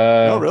bad.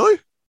 Oh, really?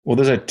 Well,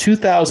 there's a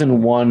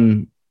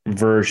 2001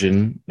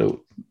 version that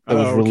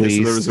was released.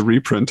 So there was a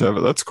reprint of it.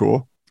 That's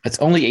cool. It's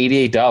only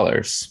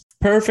 $88.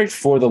 Perfect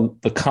for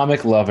the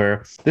comic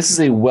lover. This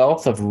is a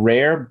wealth of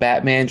rare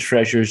Batman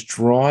treasures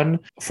drawn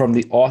from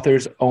the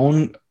author's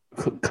own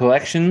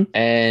collection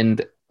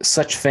and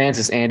such fans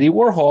as Andy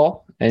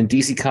Warhol and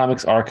DC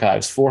Comics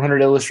archives.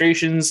 400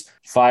 illustrations,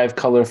 5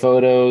 color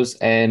photos,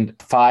 and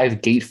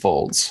 5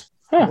 gatefolds.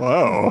 Huh.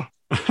 Whoa.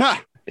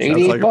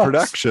 Sounds like a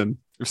production.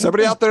 If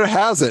somebody out there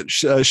has it,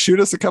 shoot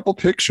us a couple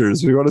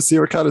pictures. We want to see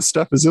what kind of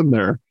stuff is in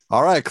there.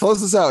 All right,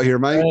 close us out here,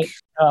 Mike.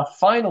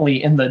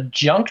 Finally, in the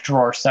junk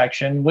drawer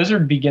section,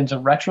 Wizard begins a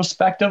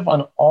retrospective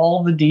on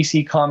all the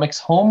DC Comics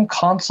home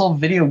console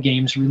video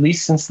games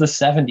released since the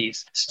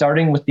 70s,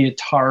 starting with the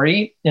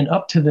Atari and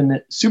up to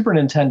the Super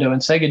Nintendo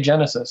and Sega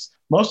Genesis.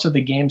 Most of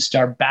the games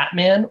star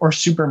Batman or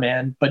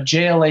Superman, but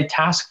JLA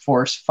Task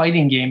Force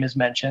fighting game is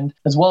mentioned,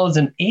 as well as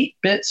an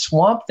 8-bit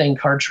Swamp Thing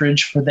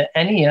cartridge for the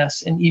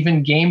NES and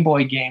even Game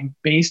Boy game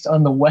based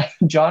on the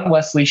John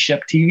Wesley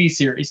Shipp TV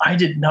series. I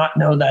did not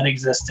know that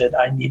existed.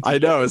 I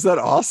know. Is that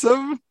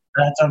awesome?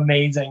 That's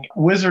amazing.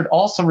 Wizard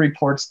also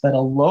reports that a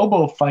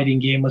Lobo fighting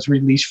game was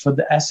released for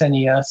the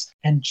SNES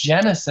and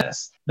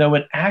Genesis, though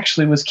it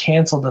actually was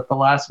canceled at the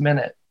last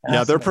minute.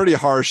 Yeah, they're pretty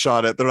harsh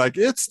on it. They're like,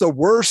 it's the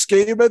worst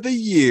game of the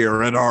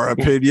year, in our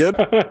opinion.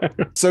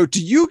 So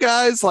do you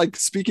guys,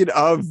 speaking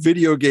of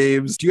video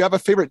games, do you have a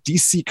favorite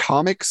DC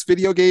Comics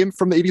video game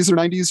from the 80s or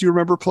 90s you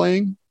remember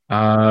playing?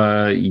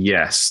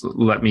 Yes.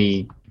 Let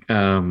me...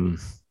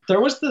 There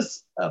was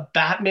this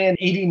Batman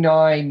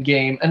 89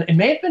 game, and it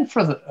may have been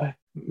for the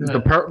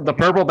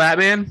purple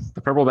Batman?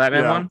 The purple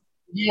Batman one?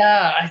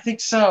 Yeah, I think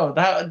so.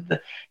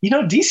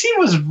 DC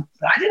was...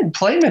 I didn't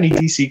play many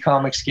DC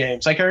Comics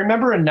games. I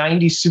remember a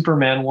 90s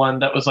Superman one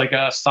that was like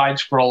a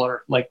side-scroller,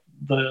 like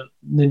the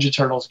Ninja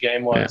Turtles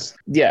game was.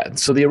 Yeah,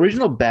 so the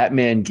original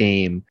Batman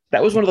game,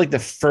 that was one of the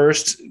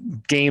first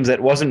games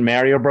that wasn't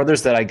Mario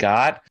Brothers that I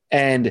got.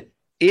 And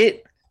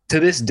it, to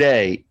this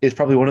day, is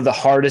probably one of the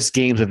hardest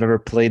games I've ever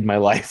played in my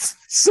life.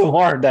 So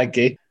hard, that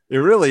game. It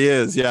really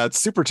is. Yeah, it's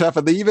super tough.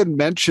 And they even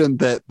mentioned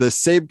that the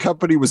same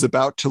company was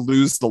about to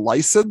lose the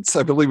license.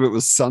 I believe it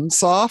was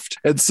Sunsoft.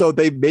 And so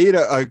they made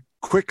a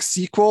quick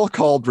sequel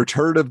called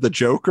Return of the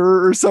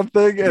Joker or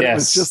something. And it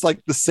was just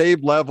the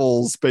same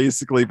levels,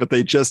 basically, but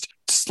they just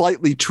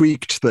slightly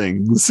tweaked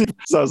things.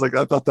 So I was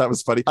I thought that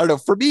was funny. I don't know.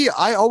 For me,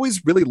 I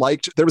always really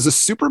liked, there was a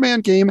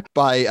Superman game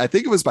I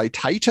think it was by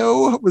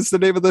Taito was the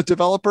name of the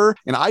developer.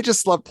 And I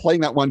just loved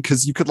playing that one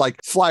because you could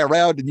fly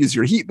around and use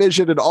your heat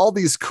vision and all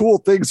these cool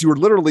things. You were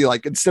literally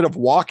instead of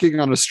walking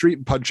on a street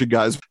and punching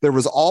guys, there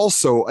was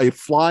also a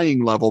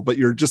flying level, but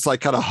you're just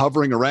kind of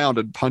hovering around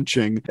and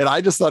punching. And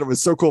I just thought it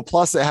was so cool.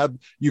 Plus it had,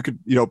 you could,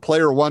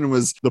 player 1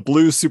 was the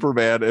blue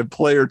Superman and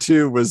player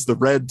 2 was the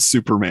red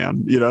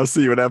Superman, so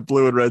you would have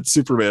blue and red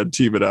Superman Superman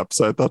teaming up.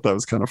 So I thought that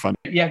was kind of fun.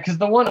 Yeah, because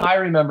the one I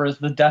remember is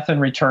the Death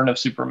and Return of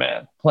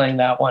Superman, playing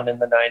that one in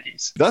the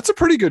 90s. That's a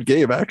pretty good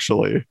game,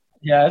 actually.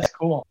 Yeah, it's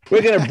cool.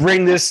 We're going to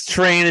bring this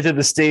train into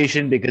the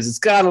station because it's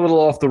got a little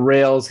off the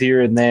rails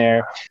here and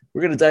there.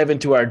 We're going to dive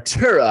into our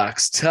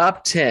Turok's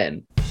Top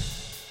 10.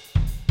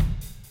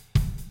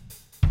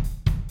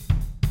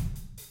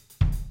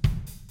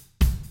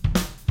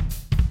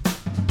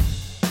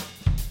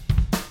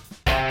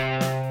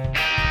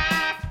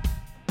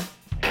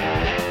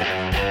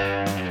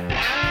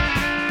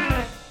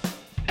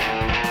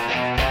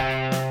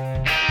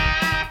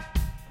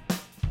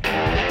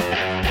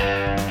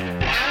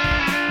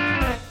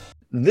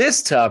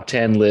 This top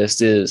 10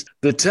 list is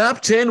the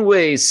top 10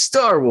 ways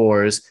Star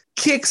Wars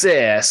kicks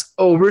ass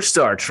over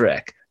Star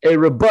Trek. A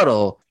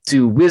rebuttal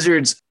to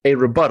Wizard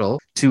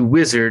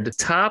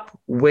top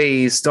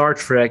ways Star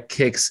Trek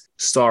kicks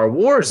Star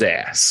Wars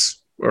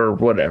ass or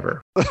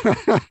whatever.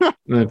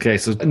 Okay,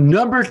 so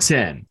number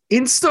 10.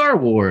 In Star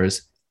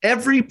Wars,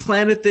 every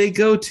planet they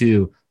go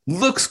to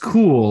looks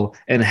cool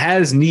and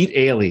has neat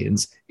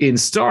aliens. In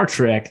Star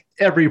Trek,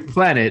 every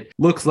planet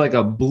looks like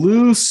a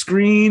blue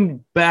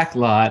screen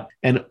backlot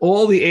and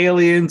all the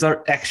aliens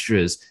are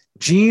extras.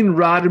 Gene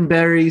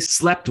Roddenberry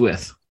slept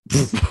with.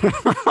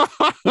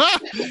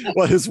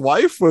 Well, his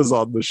wife was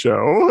on the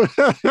show.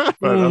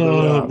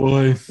 Oh,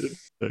 boy.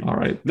 All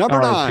right. Number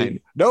All right, 9.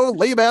 Pete. No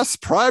lame-ass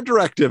prime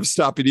directive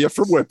stopping you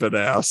from whipping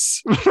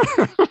ass.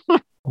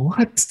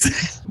 What?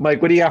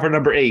 Mike, what do you got for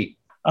number 8?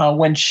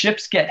 When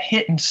ships get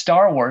hit in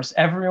Star Wars,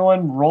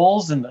 everyone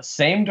rolls in the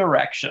same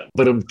direction.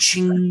 But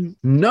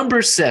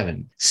number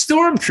 7.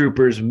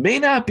 Stormtroopers may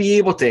not be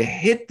able to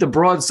hit the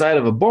broadside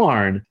of a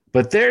barn,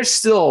 but they're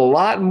still a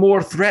lot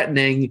more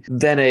threatening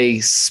than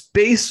a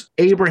space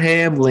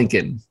Abraham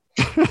Lincoln.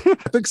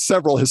 I think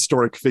several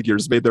historic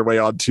figures made their way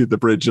onto the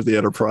bridge of the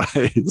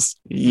Enterprise.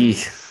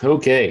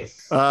 Okay.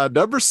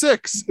 Number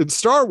 6. In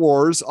Star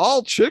Wars,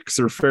 all chicks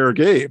are fair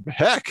game.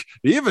 Heck,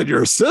 even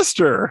your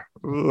sister.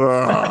 Damage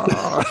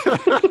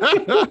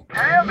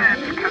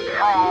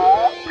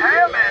control!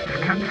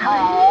 Damage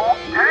control!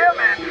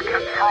 Damage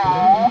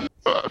control!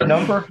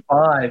 Number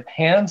 5.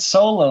 Han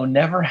Solo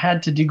never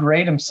had to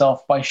degrade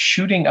himself by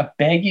shooting a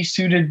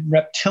baggy-suited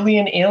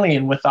reptilian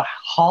alien with a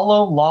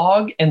hollow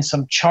log and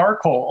some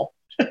charcoal.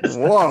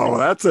 Whoa,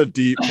 that's a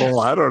deep pull.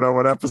 I don't know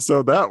what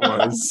episode that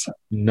was.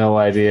 No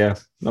idea.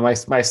 My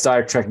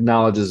Star Trek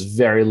knowledge is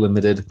very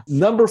limited.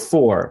 Number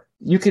 4.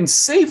 You can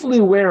safely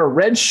wear a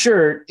red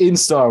shirt in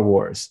Star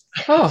Wars.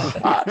 Oh,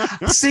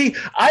 see,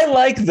 I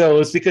like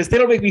those because they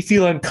don't make me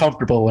feel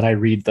uncomfortable when I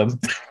read them.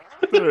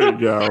 There you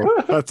go.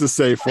 That's a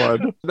safe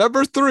one.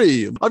 Number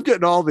 3. I'm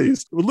getting all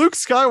these. Luke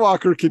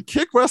Skywalker could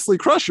kick Wesley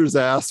Crusher's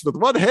ass with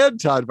one hand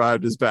tied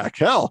behind his back.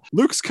 Hell,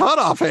 Luke's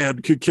cutoff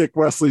hand could kick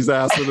Wesley's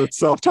ass with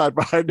itself tied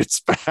behind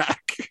its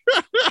back.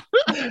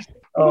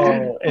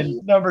 Oh,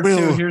 and number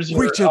 2, here's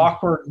your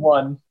awkward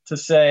one to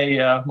say,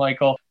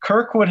 Michael.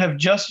 Kirk would have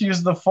just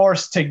used the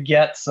Force to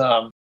get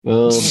some.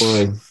 Oh,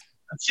 boy.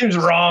 That seems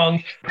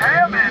wrong.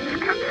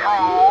 Damage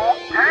control!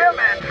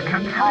 Damage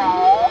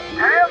control!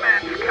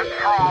 Damage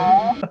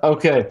control!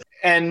 Okay.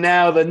 And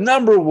now the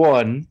number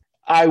 1,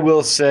 I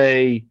will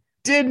say,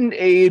 didn't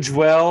age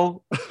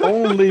well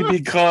only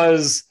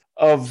because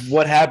of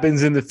what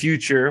happens in the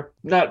future,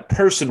 not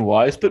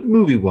person-wise, but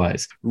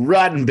movie-wise.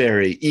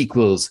 Roddenberry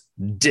equals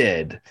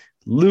dead.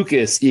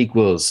 Lucas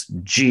equals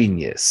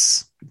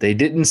genius. They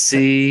didn't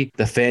see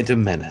the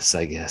Phantom Menace,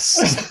 I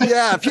guess.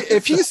 Yeah,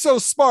 if he's so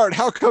smart,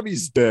 how come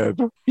he's dead?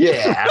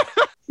 Yeah.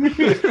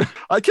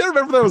 I can't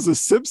remember if that was a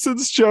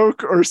Simpsons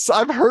joke or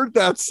I've heard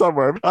that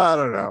somewhere. I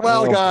don't know.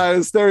 Well,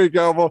 guys, there you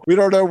go. Well, we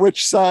don't know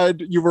which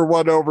side you were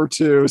won over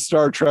to,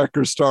 Star Trek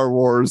or Star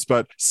Wars,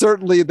 but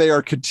certainly they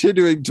are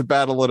continuing to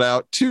battle it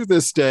out to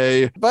this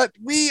day. But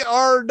we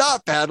are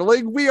not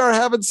battling. We are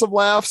having some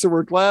laughs, and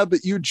we're glad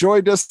that you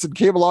joined us and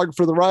came along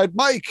for the ride.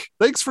 Mike,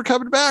 thanks for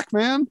coming back,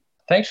 man.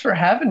 Thanks for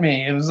having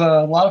me. It was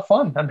a lot of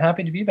fun. I'm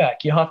happy to be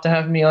back. You'll have to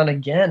have me on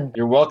again.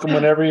 You're welcome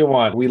whenever you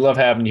want. We love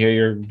having you here.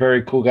 You're a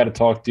very cool guy to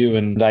talk to,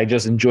 and I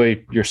just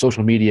enjoy your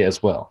social media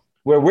as well.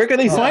 Where can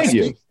they find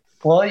you?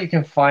 Well, you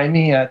can find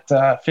me at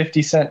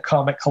 50 Cent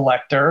Comic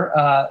Collector.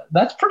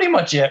 That's pretty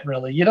much it,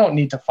 really. You don't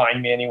need to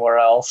find me anywhere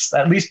else,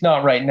 at least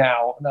not right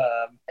now.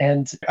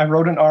 And I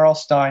wrote an R.L.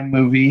 Stine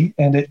movie,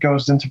 and it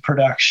goes into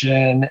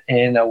production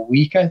in a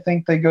week, I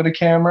think they go to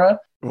camera.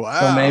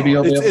 Wow. So maybe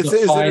you'll be able to find is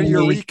it a me.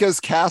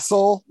 Eureka's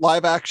Castle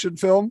live action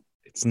film?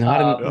 It's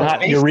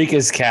not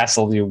Eureka's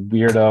Castle, you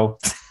weirdo.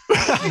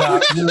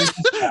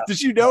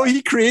 Did you know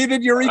he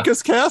created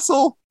Eureka's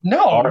Castle?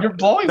 No, you're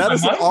blowing That my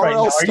is an mind right R.L. now.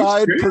 Are you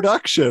Stine serious?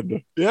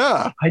 production.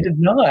 Yeah. I did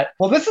not.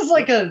 Well, this is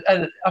like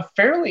a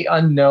fairly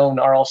unknown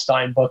R.L.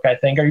 Stine book, I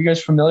think. Are you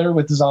guys familiar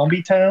with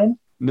Zombie Town?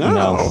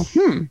 No.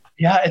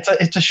 Yeah,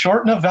 it's a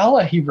short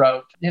novella he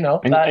wrote,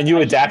 And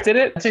you adapted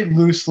it? I'd say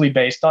loosely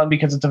based on,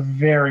 because it's a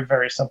very,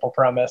 very simple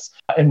premise.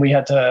 And we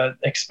had to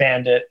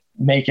expand it,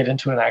 make it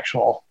into an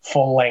actual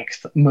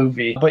full-length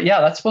movie. But yeah,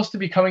 that's supposed to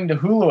be coming to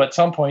Hulu at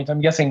some point. I'm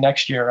guessing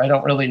next year. I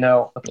don't really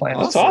know the plan.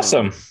 That's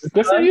awesome.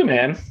 Good for you,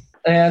 man.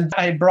 And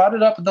I brought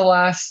it up at the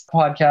last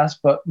podcast,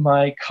 but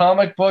my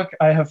comic book,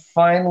 I have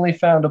finally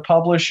found a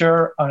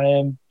publisher. I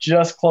am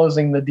just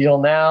closing the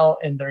deal now,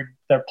 and they're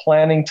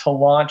planning to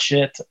launch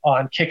it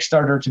on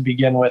Kickstarter to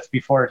begin with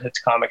before it hits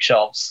comic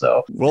shelves.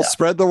 So we'll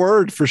spread the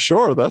word for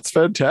sure. That's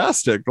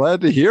fantastic.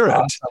 Glad to hear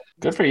it.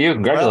 Good for you.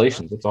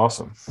 Congratulations. That's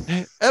awesome.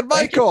 And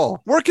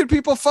Michael, where can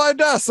people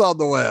find us on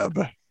the web?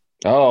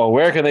 Oh,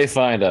 where can they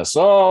find us?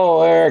 Well,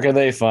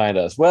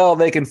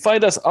 they can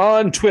find us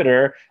on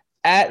Twitter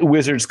at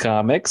Wizards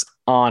Comics,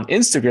 on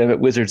Instagram at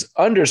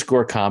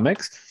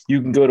Wizards_Comics.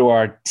 You can go to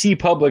our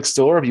TeePublic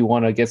store if you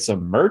want to get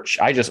some merch.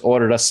 I just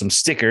ordered us some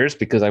stickers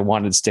because I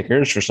wanted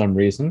stickers for some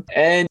reason.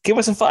 And give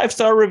us a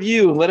 5-star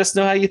review and let us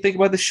know how you think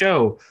about the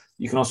show.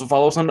 You can also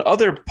follow us on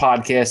other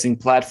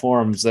podcasting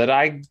platforms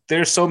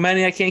there's so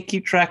many I can't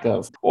keep track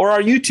of. Or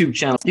our YouTube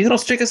channel. You can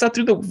also check us out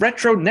through the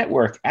Retro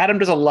Network. Adam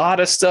does a lot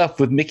of stuff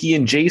with Mickey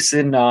and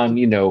Jason on,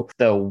 the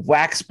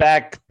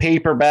waxback,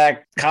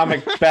 paperback,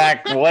 comic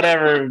back,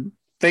 whatever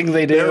thing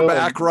they do.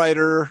 Back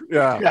writer.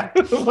 Yeah.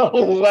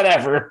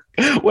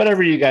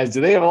 Whatever you guys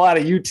do. They have a lot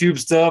of YouTube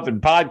stuff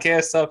and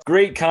podcast stuff.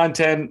 Great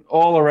content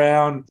all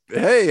around.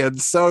 Hey, and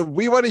so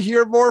we want to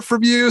hear more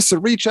from you, so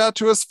reach out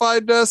to us,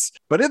 find us.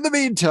 But in the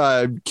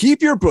meantime,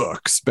 keep your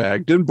books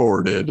bagged and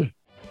boarded.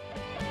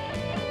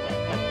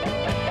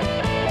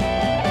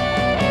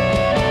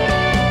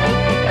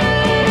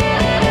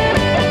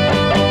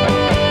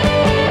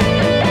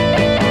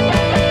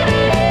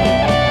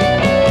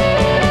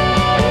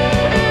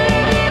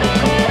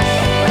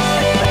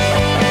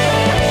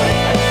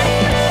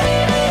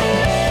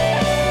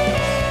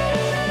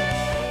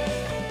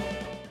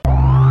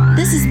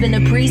 This has been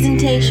a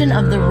presentation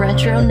of the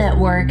Retro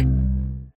Network.